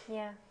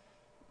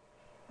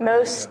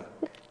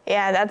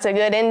 That's a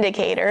good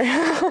indicator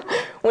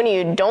when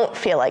you don't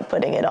feel like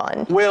putting it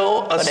on.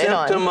 Well, a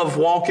symptom of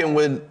walking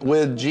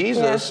with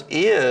Jesus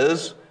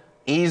is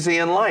easy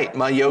and light.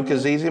 My yoke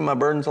is easy, my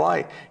burden's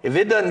light. If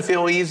it doesn't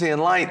feel easy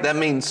and light, that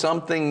means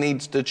something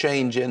needs to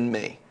change in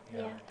me.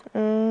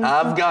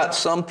 I've got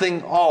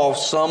something off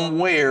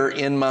somewhere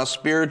in my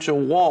spiritual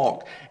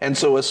walk. And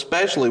so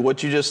especially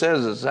what you just said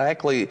is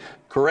exactly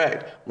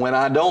correct. When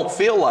I don't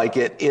feel like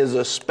it is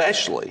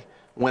especially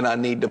when I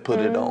need to put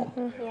it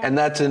on. And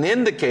that's an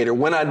indicator.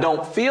 When I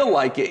don't feel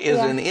like it is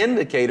an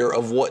indicator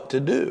of what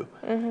to do.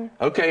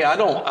 Okay, I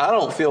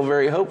don't feel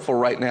very hopeful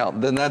right now.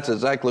 Then that's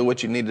exactly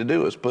what you need to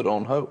do, is put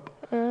on hope.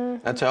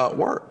 That's how it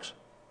works.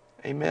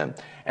 Amen.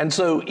 And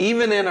so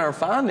even in our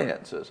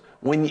finances,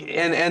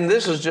 and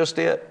this is just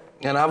it,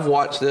 and I've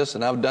watched this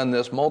and I've done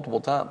this multiple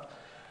times.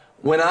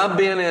 When I've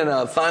been in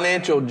a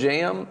financial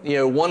jam,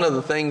 one of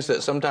the things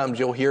that sometimes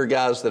you'll hear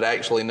guys that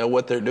actually know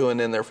what they're doing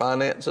in their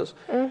finances,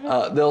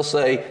 they'll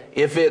say,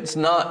 if it's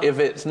not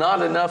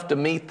enough to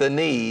meet the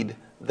need,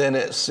 then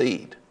it's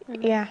seed.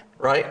 Yeah.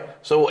 Right?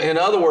 So in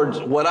other words,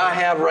 what I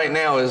have right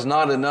now is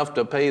not enough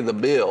to pay the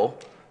bill,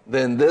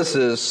 then this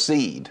is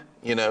seed.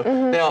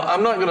 Now,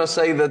 I'm not going to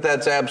say that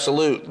that's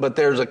absolute, but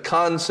there's a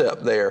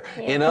concept there.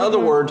 In other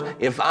words,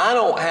 if I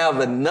don't have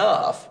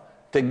enough,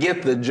 to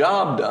get the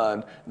job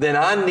done, then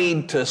I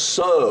need to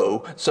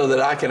sow so that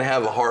I can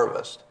have a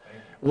harvest.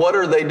 What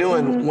are they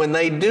doing? When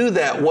they do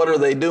that, what are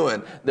they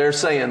doing? They're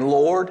saying,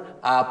 Lord,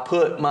 I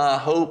put my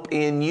hope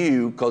in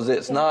you because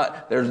there's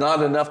not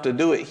enough to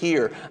do it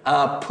here.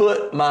 I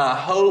put my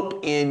hope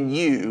in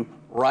you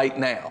right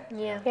now.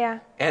 Yeah.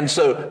 And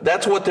so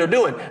that's what they're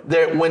doing.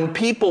 When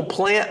people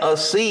plant a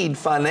seed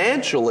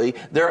financially,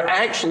 they're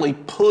actually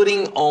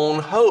putting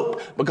on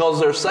hope because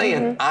they're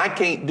saying, I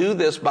can't do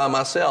this by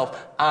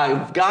myself.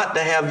 I've got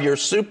to have your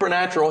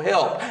supernatural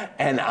help,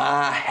 and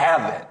I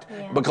have it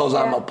because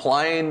I'm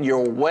applying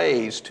your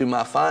ways to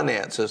my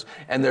finances.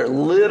 And they're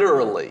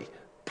literally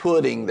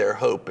putting their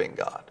hope in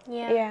God.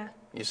 Yeah.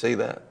 You see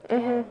that?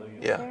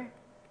 Yeah.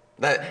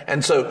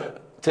 And so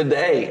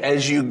today,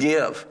 as you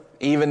give,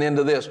 even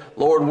into this,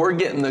 Lord, we're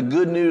getting the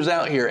good news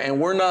out here, and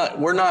we're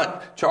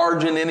not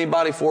charging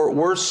anybody for it.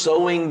 We're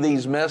sowing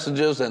these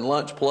messages and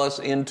Lunch Plus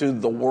into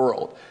the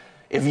world.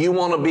 If you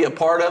want to be a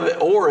part of it,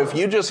 or if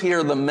you just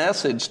hear the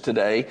message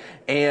today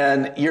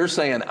and you're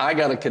saying, I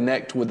got to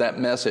connect with that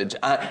message.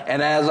 And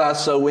as I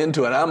sow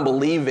into it, I'm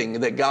believing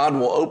that God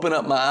will open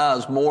up my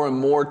eyes more and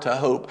more to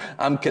hope.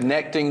 I'm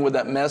connecting with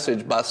that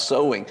message by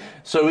sowing.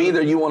 So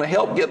either you want to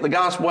help get the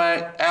gospel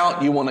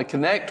out, you want to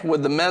connect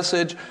with the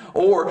message,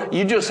 or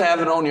you just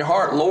have it on your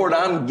heart, Lord,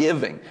 I'm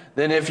giving.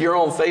 Then if you're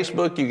on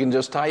Facebook, you can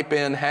just type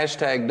in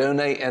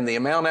 #donate and the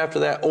amount after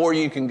that, or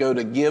you can go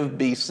to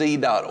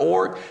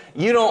givebc.org.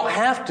 You don't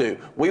have to.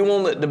 We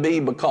want it to be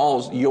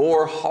because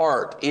your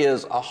heart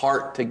is a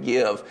heart to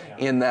give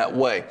in that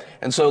way.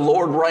 And so,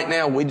 Lord, right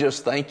now, we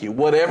just thank you.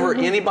 Whatever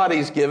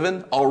anybody's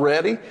given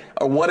already,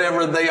 or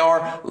whatever they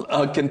are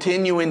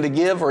continuing to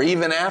give, or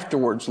even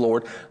afterwards,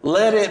 Lord,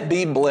 let it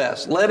be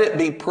blessed. Let it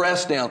be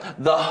pressed down.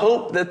 The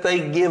hope that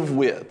they give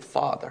with,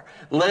 Father,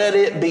 let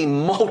it be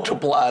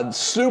multiplied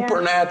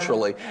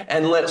supernaturally,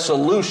 and let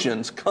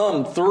solutions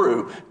come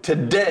through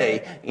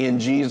today in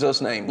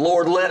Jesus' name.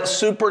 Lord, let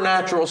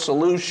supernatural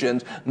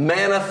solutions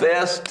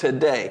manifest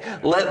today.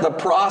 Let the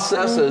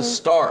processes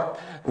start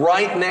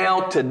right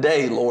now,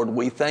 today, Lord.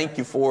 We thank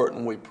you for it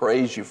and we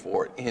praise you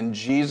for it. In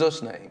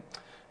Jesus' name,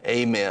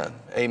 amen.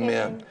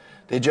 Amen.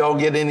 Did y'all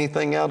get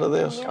anything out of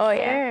this? Oh,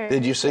 yeah.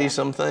 Did you see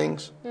some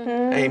things?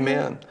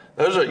 Amen.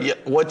 Those are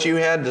what you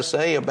had to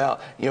say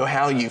about,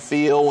 how you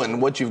feel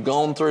and what you've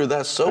gone through.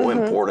 That's so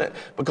important,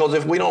 because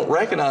if we don't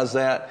recognize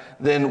that,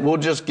 then we'll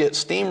just get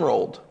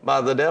steamrolled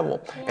by the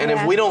devil. And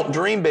if we don't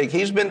dream big,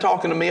 he's been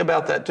talking to me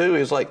about that too.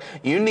 He's like,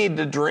 you need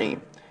to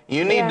dream.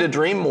 You need to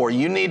dream more.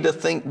 You need to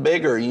think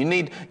bigger. You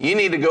need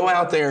to go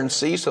out there and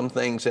see some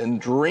things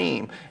and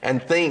dream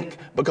and think.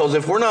 Because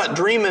if we're not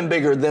dreaming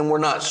bigger, then we're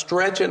not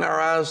stretching our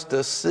eyes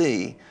to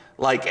see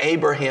like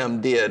Abraham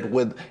did.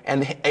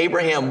 And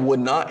Abraham would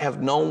not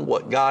have known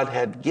what God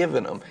had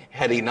given him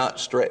had he not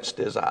stretched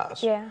his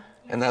eyes. Yeah.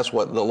 And that's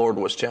what the Lord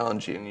was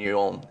challenging you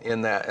on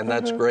in that. And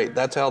that's great.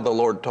 That's how the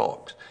Lord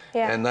talks.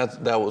 Yeah. And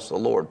that was the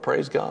Lord.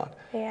 Praise God.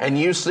 Yeah. And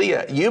you see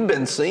it. You've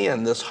been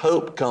seeing this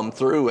hope come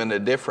through in a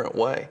different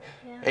way.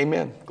 Yeah.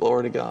 Amen.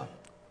 Glory to God.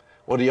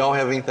 Well, do y'all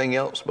have anything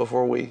else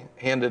before we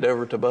hand it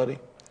over to Buddy?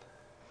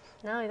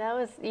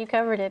 No, you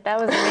covered it. That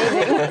was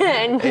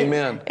amazing.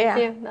 Amen. Yeah.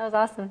 That was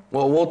awesome.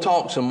 Well, we'll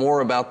talk some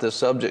more about this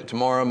subject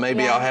tomorrow.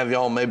 Maybe I'll have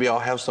y'all, maybe I'll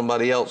have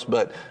somebody else,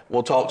 but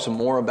we'll talk some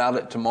more about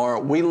it tomorrow.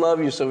 We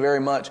love you so very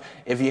much.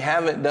 If you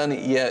haven't done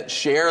it yet,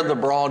 share the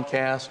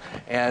broadcast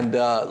and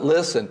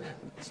listen,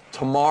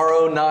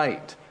 tomorrow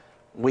night,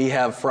 we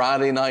have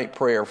Friday night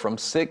prayer from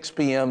 6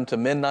 p.m. to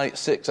midnight,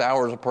 6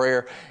 hours of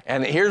prayer.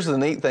 And here's the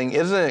neat thing.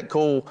 Isn't it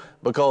cool?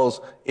 Because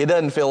it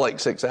doesn't feel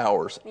like 6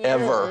 hours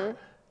ever.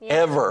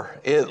 Ever.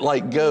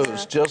 It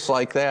goes just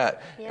like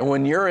that. And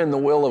when you're in the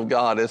will of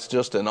God, it's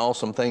just an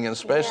awesome thing. And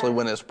especially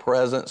when His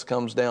presence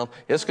comes down,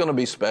 it's going to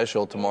be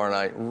special tomorrow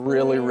night.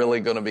 Really, really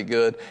going to be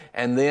good.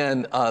 And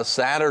then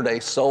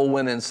Saturday, Soul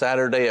Winning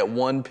Saturday at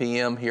 1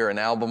 p.m. here in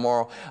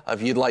Albemarle.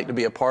 If you'd like to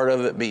be a part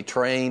of it, be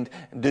trained,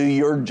 do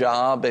your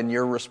job and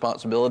your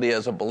responsibility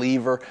as a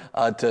believer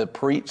to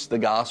preach the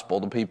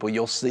gospel to people.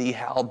 You'll see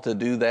how to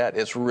do that.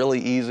 It's really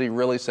easy,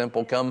 really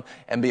simple. Come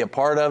and be a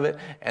part of it.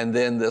 And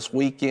then this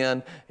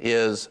weekend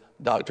is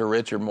Dr.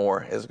 Richard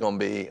Moore is going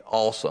to be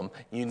awesome.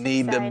 You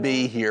need to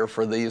be here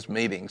for these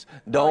meetings.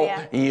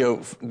 Don't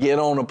get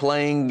on a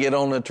plane, get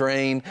on a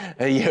train,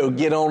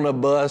 get on a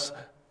bus.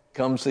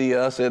 Come see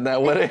us. Isn't that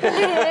what it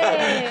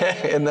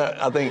is? And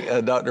I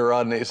think Dr.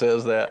 Rodney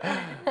says that.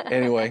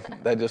 Anyway,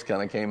 that just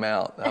kind of came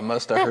out. I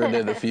must have heard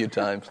it a few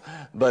times.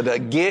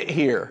 But get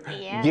here.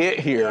 Get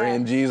here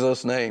in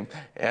Jesus' name.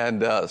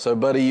 And so,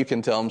 Buddy, you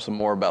can tell them some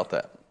more about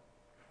that.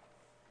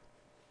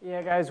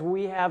 Yeah, guys,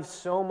 we have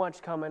so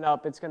much coming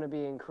up. It's going to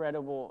be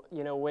incredible,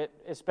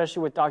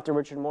 especially with Dr.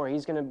 Richard Moore.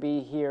 He's going to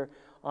be here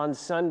on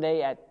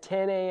Sunday at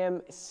 10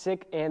 a.m.,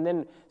 and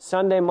then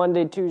Sunday,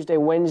 Monday, Tuesday,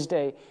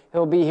 Wednesday,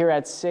 he'll be here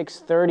at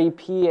 6:30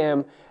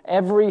 p.m.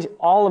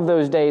 all of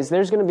those days.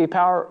 There's going to be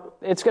power.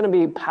 It's going to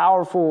be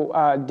powerful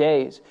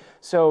days.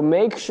 So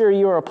make sure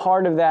you're a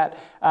part of that.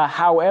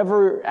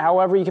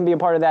 However you can be a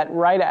part of that.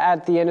 Right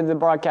at the end of the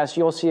broadcast,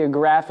 you'll see a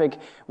graphic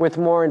with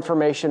more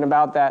information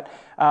about that.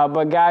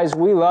 But guys,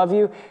 we love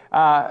you.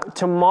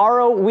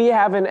 Tomorrow, we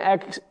have an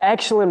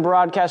excellent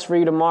broadcast for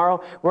you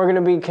tomorrow. We're going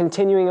to be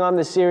continuing on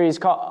the series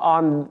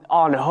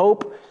on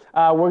hope.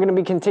 We're going to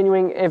be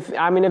continuing. If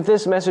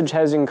this message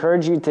has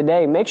encouraged you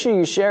today, make sure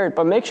you share it,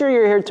 but make sure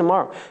you're here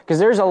tomorrow, because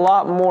there's a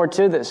lot more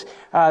to this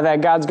that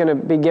God's going to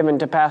be given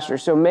to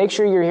pastors. So make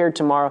sure you're here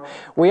tomorrow.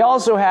 We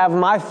also have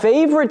my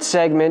favorite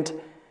segment.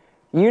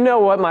 You know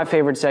what my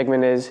favorite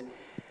segment is.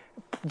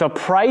 The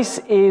Price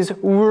is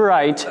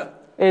Right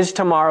is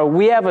tomorrow.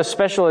 We have a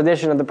special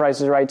edition of The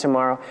Price is Right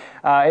tomorrow.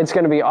 It's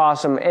going to be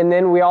awesome. And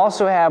then we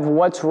also have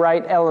What's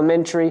Right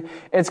Elementary.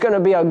 It's going to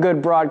be a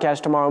good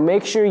broadcast tomorrow.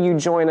 Make sure you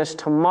join us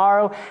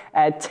tomorrow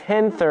at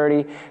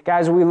 10:30.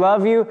 Guys, we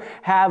love you.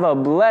 Have a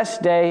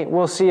blessed day.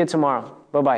 We'll see you tomorrow.